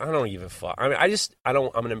fuck with, I don't even fuck. I mean, I'm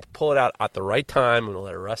going to pull it out at the right time. I'm going to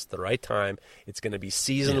let it rest at the right time. It's going to be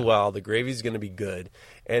seasoned well. The gravy's going to be good.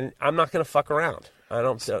 And I'm not going to fuck around. I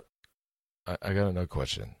got another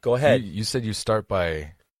question. Go ahead. You said you start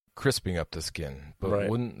by crisping up the skin, but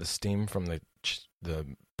wouldn't the steam from the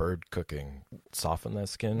bird cooking soften that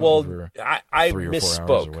skin? Over I 3 or 4 hours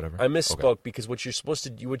misspoke. or whatever? I misspoke because what you're supposed to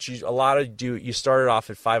do, what you a lot of do, you started off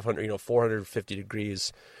at 500, 450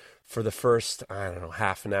 degrees for the first, I don't know,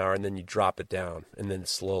 half an hour, and then you drop it down, and then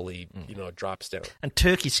slowly, it drops down. And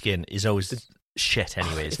turkey skin is always shit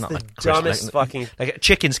anyway. It's not the like dumbest fucking. Like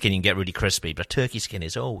chicken skin, you can get really crispy, but turkey skin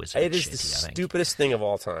is always. It is shitty, the stupidest thing of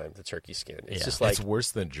all time. The turkey skin. It's just like it's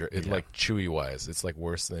worse than jerky. Like chewy wise, it's like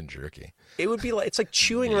worse than jerky. It would be like it's like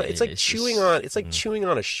chewing on. It's like chewing on. It's like chewing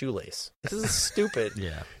on a shoelace. This is stupid.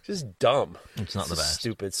 Just dumb. It's not the best.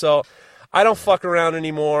 Stupid. So. I don't fuck around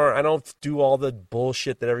anymore. I don't do all the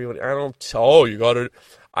bullshit that everyone. I don't. Oh, you got to.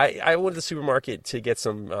 I went to the supermarket to get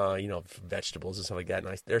some, vegetables and stuff like that.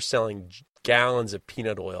 And they're selling gallons of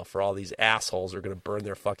peanut oil for all these assholes who are going to burn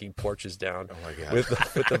their fucking porches down. Oh my god! With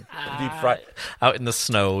the deep fry out in the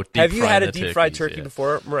snow. Have you had a deep fried turkey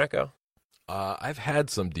before, Mareko? I've had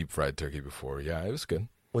some deep fried turkey before. Yeah, it was good.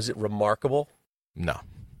 Was it remarkable? No.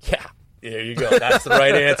 Yeah. There you go. That's the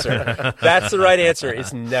right answer. That's the right answer.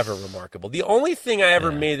 It's never remarkable. The only thing I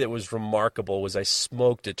ever made that was remarkable was I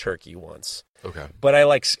smoked a turkey once. Okay. But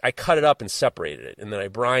I cut it up and separated it, and then I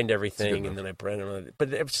brined everything, and then I brined it.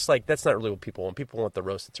 But it was just like, that's not really what people want. People want the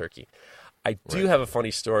roasted turkey. I do have a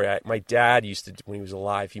funny story. My dad used to, when he was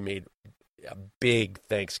alive, he made a big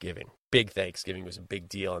Thanksgiving. Big Thanksgiving was a big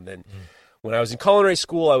deal, and then. When I was in culinary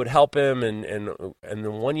school, I would help him, and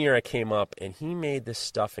then one year I came up, and he made this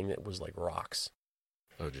stuffing that was like rocks.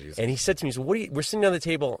 Oh, jeez. And he said to me, so we're sitting down the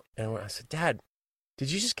table, and I said, Dad, did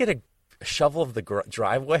you just get a shovel of the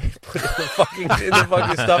driveway, put it in the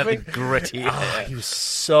fucking stuffing? Gritty. Oh, he was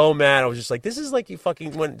so mad. I was just like, this is like you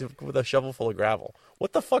fucking went with a shovel full of gravel.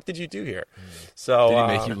 What the fuck did you do here? So did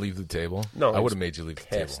he make you leave the table? No, I would have made you leave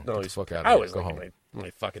the table. No, Get the fuck out of I here. was Go like home. in my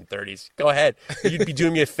fucking 30s. Go ahead. You'd be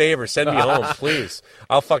doing me a favor. Send me home, please.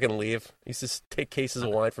 I'll fucking leave. He used to take cases of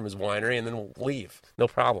wine from his winery and then we'll leave. No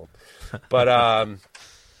problem. But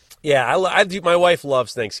yeah, I do. My wife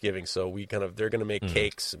loves Thanksgiving, so they're gonna make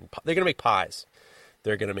cakes and they're gonna make pies.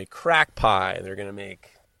 They're gonna make crack pie. They're gonna make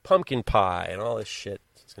pumpkin pie and all this shit.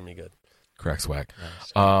 It's gonna be good. Crack swag.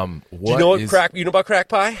 Do you know what crack? You know about crack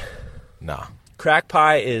pie? Nah. Crack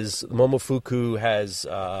pie is Momofuku has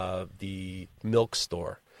the milk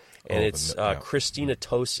store, and it's Christina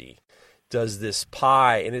Tosi does this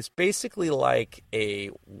pie, and it's basically like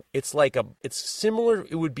it's similar.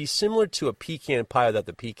 It would be similar to a pecan pie without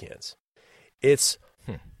the pecans. It's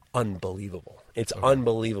unbelievable. It's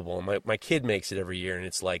unbelievable. My kid makes it every year, and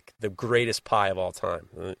it's like the greatest pie of all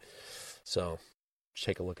time. So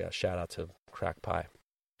take a look at. Shout out to crack pie.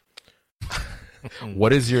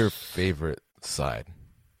 What is your favorite side?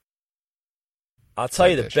 I'll tell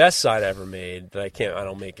you the best side I ever made that I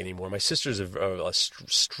don't make anymore. My sister's a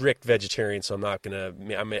strict vegetarian, so I'm not gonna.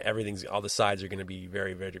 All the sides are gonna be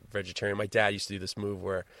very vegetarian. My dad used to do this move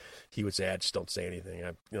where he would say, "I just don't say anything.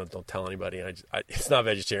 Don't tell anybody." It's not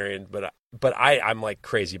vegetarian, but I'm like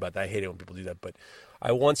crazy about that. I hate it when people do that. But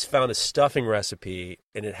I once found a stuffing recipe,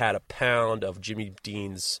 and it had a pound of Jimmy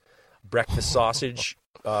Dean's breakfast sausage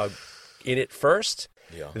in it first.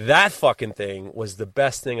 Yeah. That fucking thing was the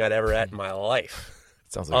best thing I'd ever had in my life.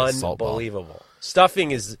 Sounds like a salt bomb. Unbelievable.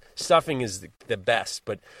 Stuffing is the best,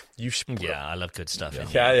 but you should. Yeah, I love good stuffing.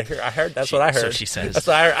 Yeah, I heard. That's what I heard. So she says. That's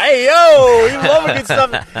what I heard. Hey, yo, you love a good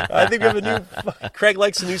stuffing. I think we have a new. Craig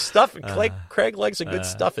likes a new stuffing. Craig likes a good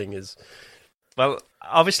stuffing. Well,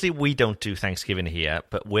 obviously we don't do Thanksgiving here,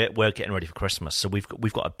 but we're getting ready for Christmas. So we've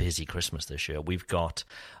got a busy Christmas this year.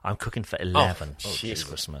 I'm cooking for 11 this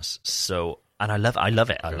Christmas. So. And I love it. I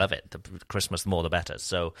love it. The Christmas, the more the better.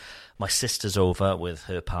 So my sister's over with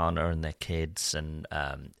her partner and their kids, and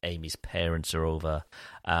Amy's parents are over.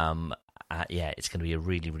 It's going to be a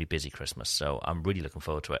really, really busy Christmas. So I'm really looking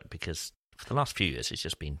forward to it because for the last few years, it's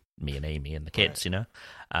just been me and Amy and the kids, really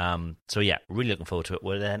looking forward to it.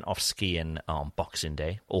 We're then off skiing on Boxing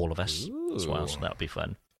Day, all of us as well. So that'll be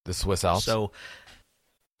fun. The Swiss Alps?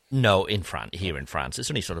 No, here in France.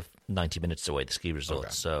 It's only sort of 90 minutes away, the ski resort.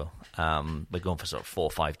 Okay. So we're going for sort of 4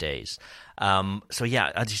 or 5 days.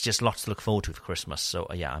 There's just lots to look forward to for Christmas. So,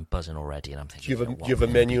 I'm buzzing already, and I'm thinking... Do you have a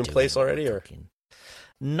menu in place already? Or?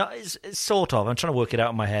 No, it's sort of. I'm trying to work it out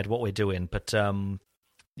in my head, what we're doing. But, we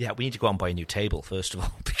need to go out and buy a new table, first of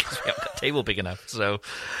all, because we haven't got a table big enough. So,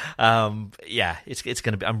 it's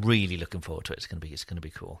going to be... I'm really looking forward to it. It's going to be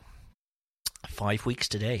cool. 5 weeks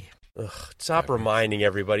today. Ugh, stop reminding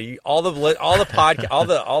everybody. All the podcast,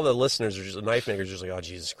 all the listeners are just knife makers. Just like, oh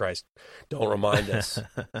Jesus Christ, don't remind us.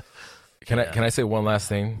 Can I say one last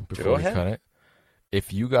thing before we ahead. cut it?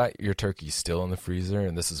 If you got your turkey still in the freezer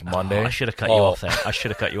and this is Monday, I should have cut you off there. I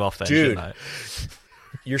should have cut you off there, dude. Shouldn't I?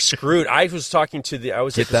 You're screwed. I was talking to get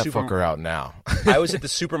at the that fucker out now. I was at the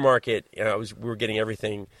supermarket and we were getting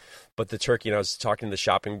everything but the turkey, and I was talking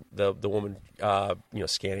to the woman,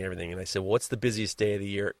 scanning everything, and I said, well, what's the busiest day of the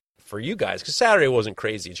year for you guys? Because Saturday wasn't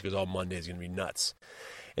crazy. And she goes, Monday's going to be nuts.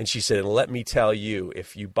 And she said, and let me tell you,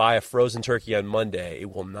 if you buy a frozen turkey on Monday,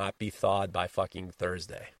 it will not be thawed by fucking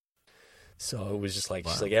Thursday. So it was just like,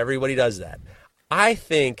 wow. She's like, everybody does that. I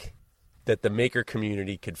think that the maker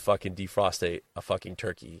community could fucking defrost a fucking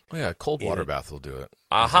turkey. Oh, yeah, a cold water bath will do it.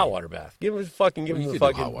 A hot water bath. Give them the fucking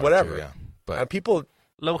whatever. Too, yeah. But people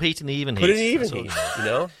low heat and even heat. Put it in even heat,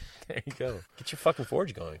 There you go. Get your fucking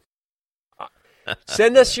forge going.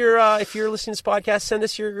 Send us your, if you're listening to this podcast, send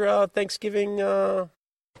us your Thanksgiving. Don't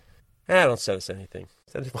send us anything.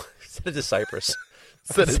 Send it to Cyprus.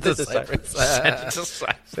 Send it to Cyprus.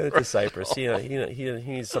 Send it to Cyprus. He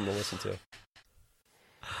needs something to listen to.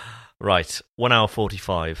 Right, 1 hour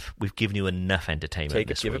 45. We've given you enough entertainment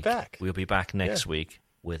this week. Give it back. We'll be back next week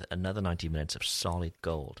with another 90 minutes of solid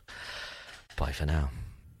gold. Bye for now.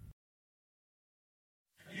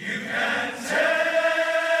 You can tell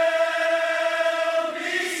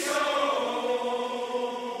me so,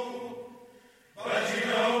 but you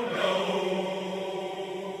don't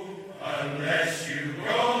know unless you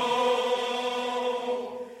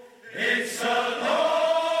go. It's a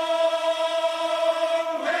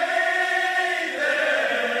long way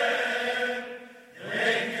there.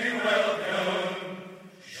 Make you welcome,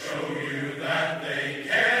 show you that they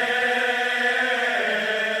can.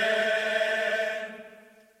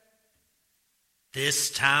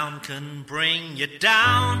 This town can bring you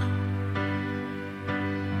down.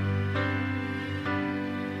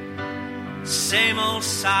 Same old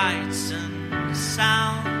sights and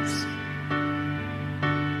sounds.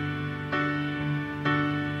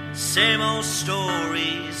 Same old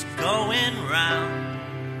stories going round.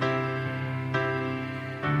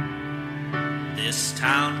 This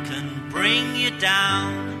town can bring you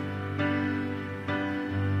down.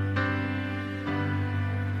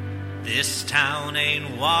 This town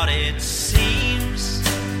ain't what it seems.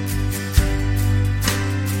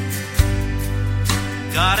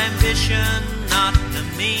 Got ambition, not the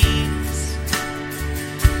means.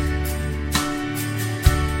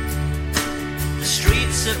 The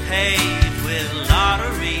streets are paved with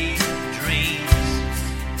lottery dreams.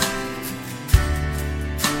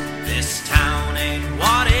 This town ain't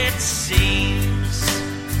what it seems.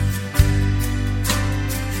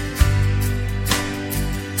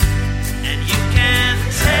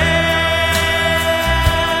 Tell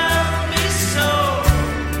me so,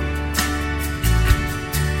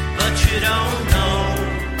 but you don't know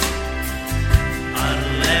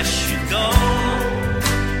unless you go.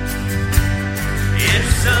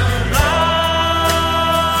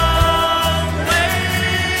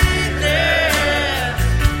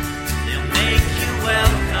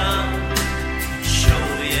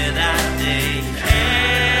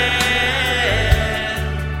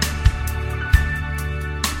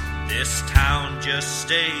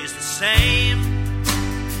 same.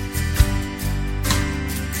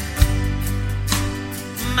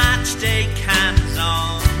 Matchday cans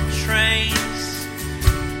on trains.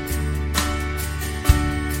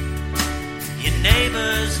 Your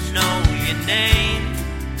neighbors know your name.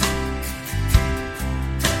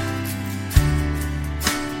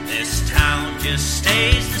 This town just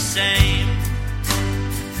stays the same.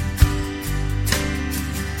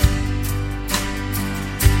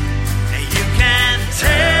 And you can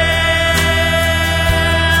tell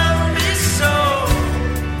me so,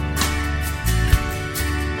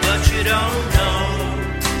 but you don't know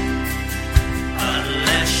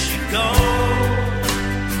unless you go.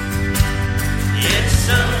 It's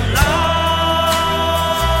a long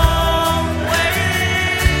way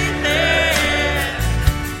there.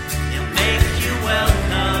 They'll make you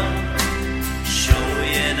welcome, show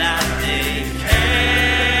you that they care.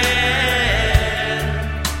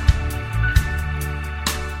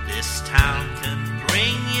 This town can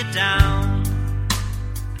bring you down.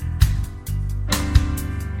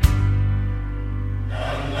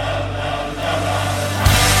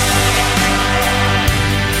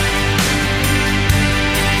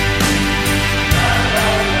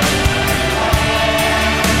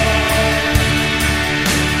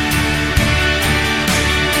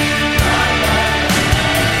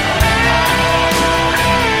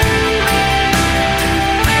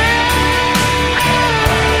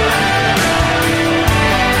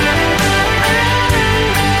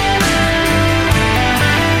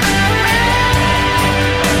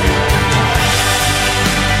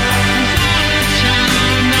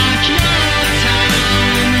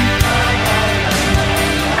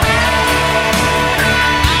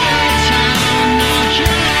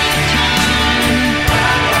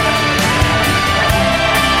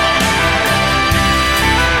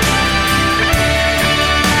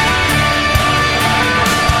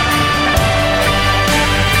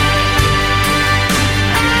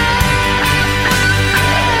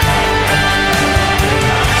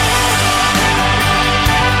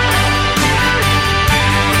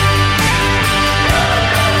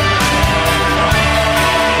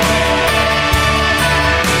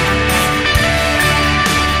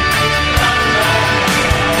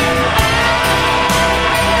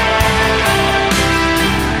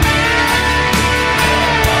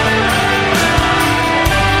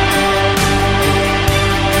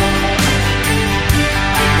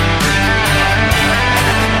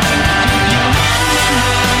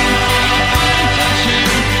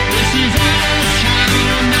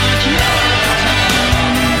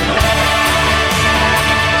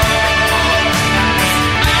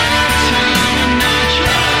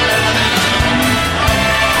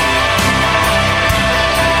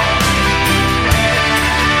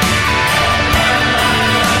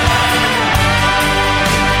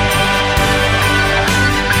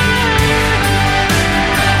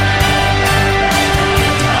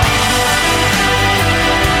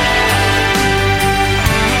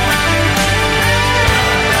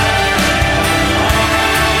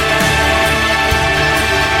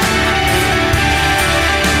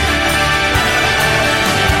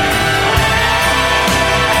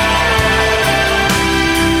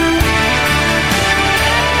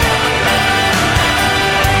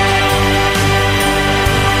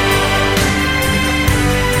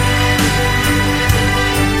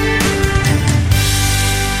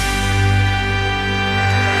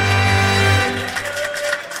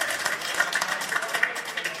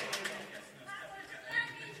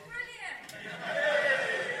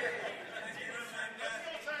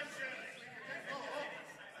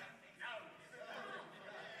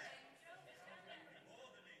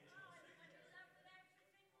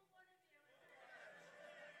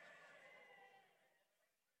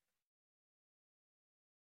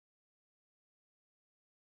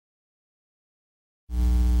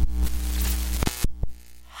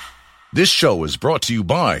 This show is brought to you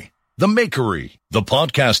by The Makery, the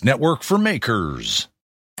podcast network for makers.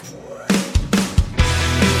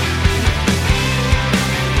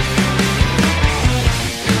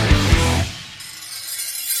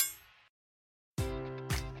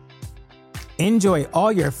 Enjoy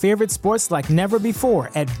all your favorite sports like never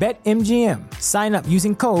before at BetMGM. Sign up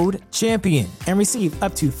using code CHAMPION and receive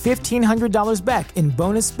up to $1,500 back in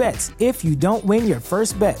bonus bets if you don't win your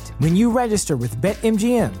first bet. When you register with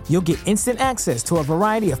BetMGM, you'll get instant access to a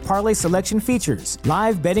variety of parlay selection features,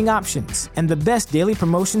 live betting options, and the best daily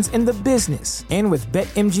promotions in the business. And with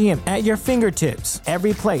BetMGM at your fingertips,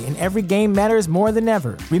 every play and every game matters more than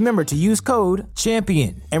ever. Remember to use code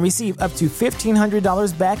CHAMPION and receive up to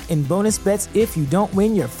 $1,500 back in bonus bets if you don't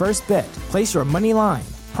win your first bet. Place your money line,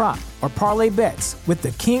 prop, or parlay bets with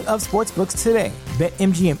the king of sportsbooks today.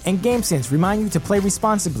 BetMGM and GameSense remind you to play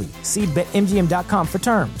responsibly. See BetMGM.com for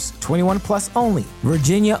terms. 21 plus only.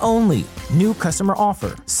 Virginia only. New customer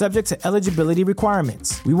offer. Subject to eligibility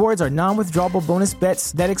requirements. Rewards are non-withdrawable bonus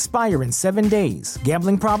bets that expire in 7 days.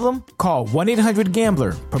 Gambling problem? Call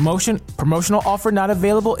 1-800-GAMBLER. Promotional offer not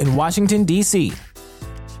available in Washington, D.C.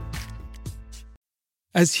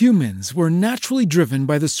 As humans, we're naturally driven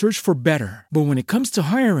by the search for better. But when it comes to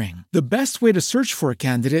hiring, the best way to search for a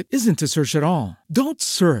candidate isn't to search at all. Don't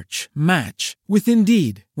search, match with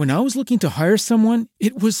Indeed. When I was looking to hire someone,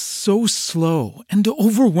 it was so slow and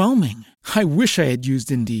overwhelming. I wish I had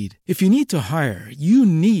used Indeed. If you need to hire, you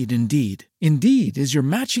need Indeed. Indeed is your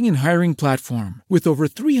matching and hiring platform with over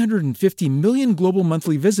 350 million global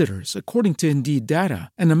monthly visitors, according to Indeed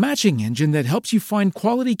data, and a matching engine that helps you find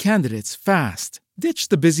quality candidates fast. Ditch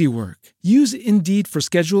the busy work. Use Indeed for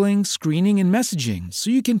scheduling, screening, and messaging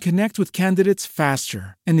so you can connect with candidates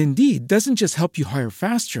faster. And Indeed doesn't just help you hire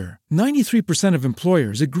faster. 93% of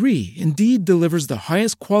employers agree Indeed delivers the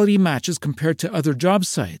highest quality matches compared to other job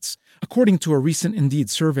sites, according to a recent Indeed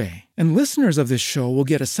survey. And listeners of this show will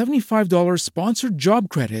get a $75 sponsored job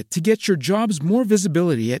credit to get your jobs more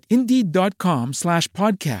visibility at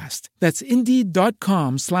Indeed.com/podcast. That's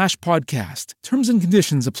Indeed.com/podcast. Terms and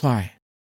conditions apply.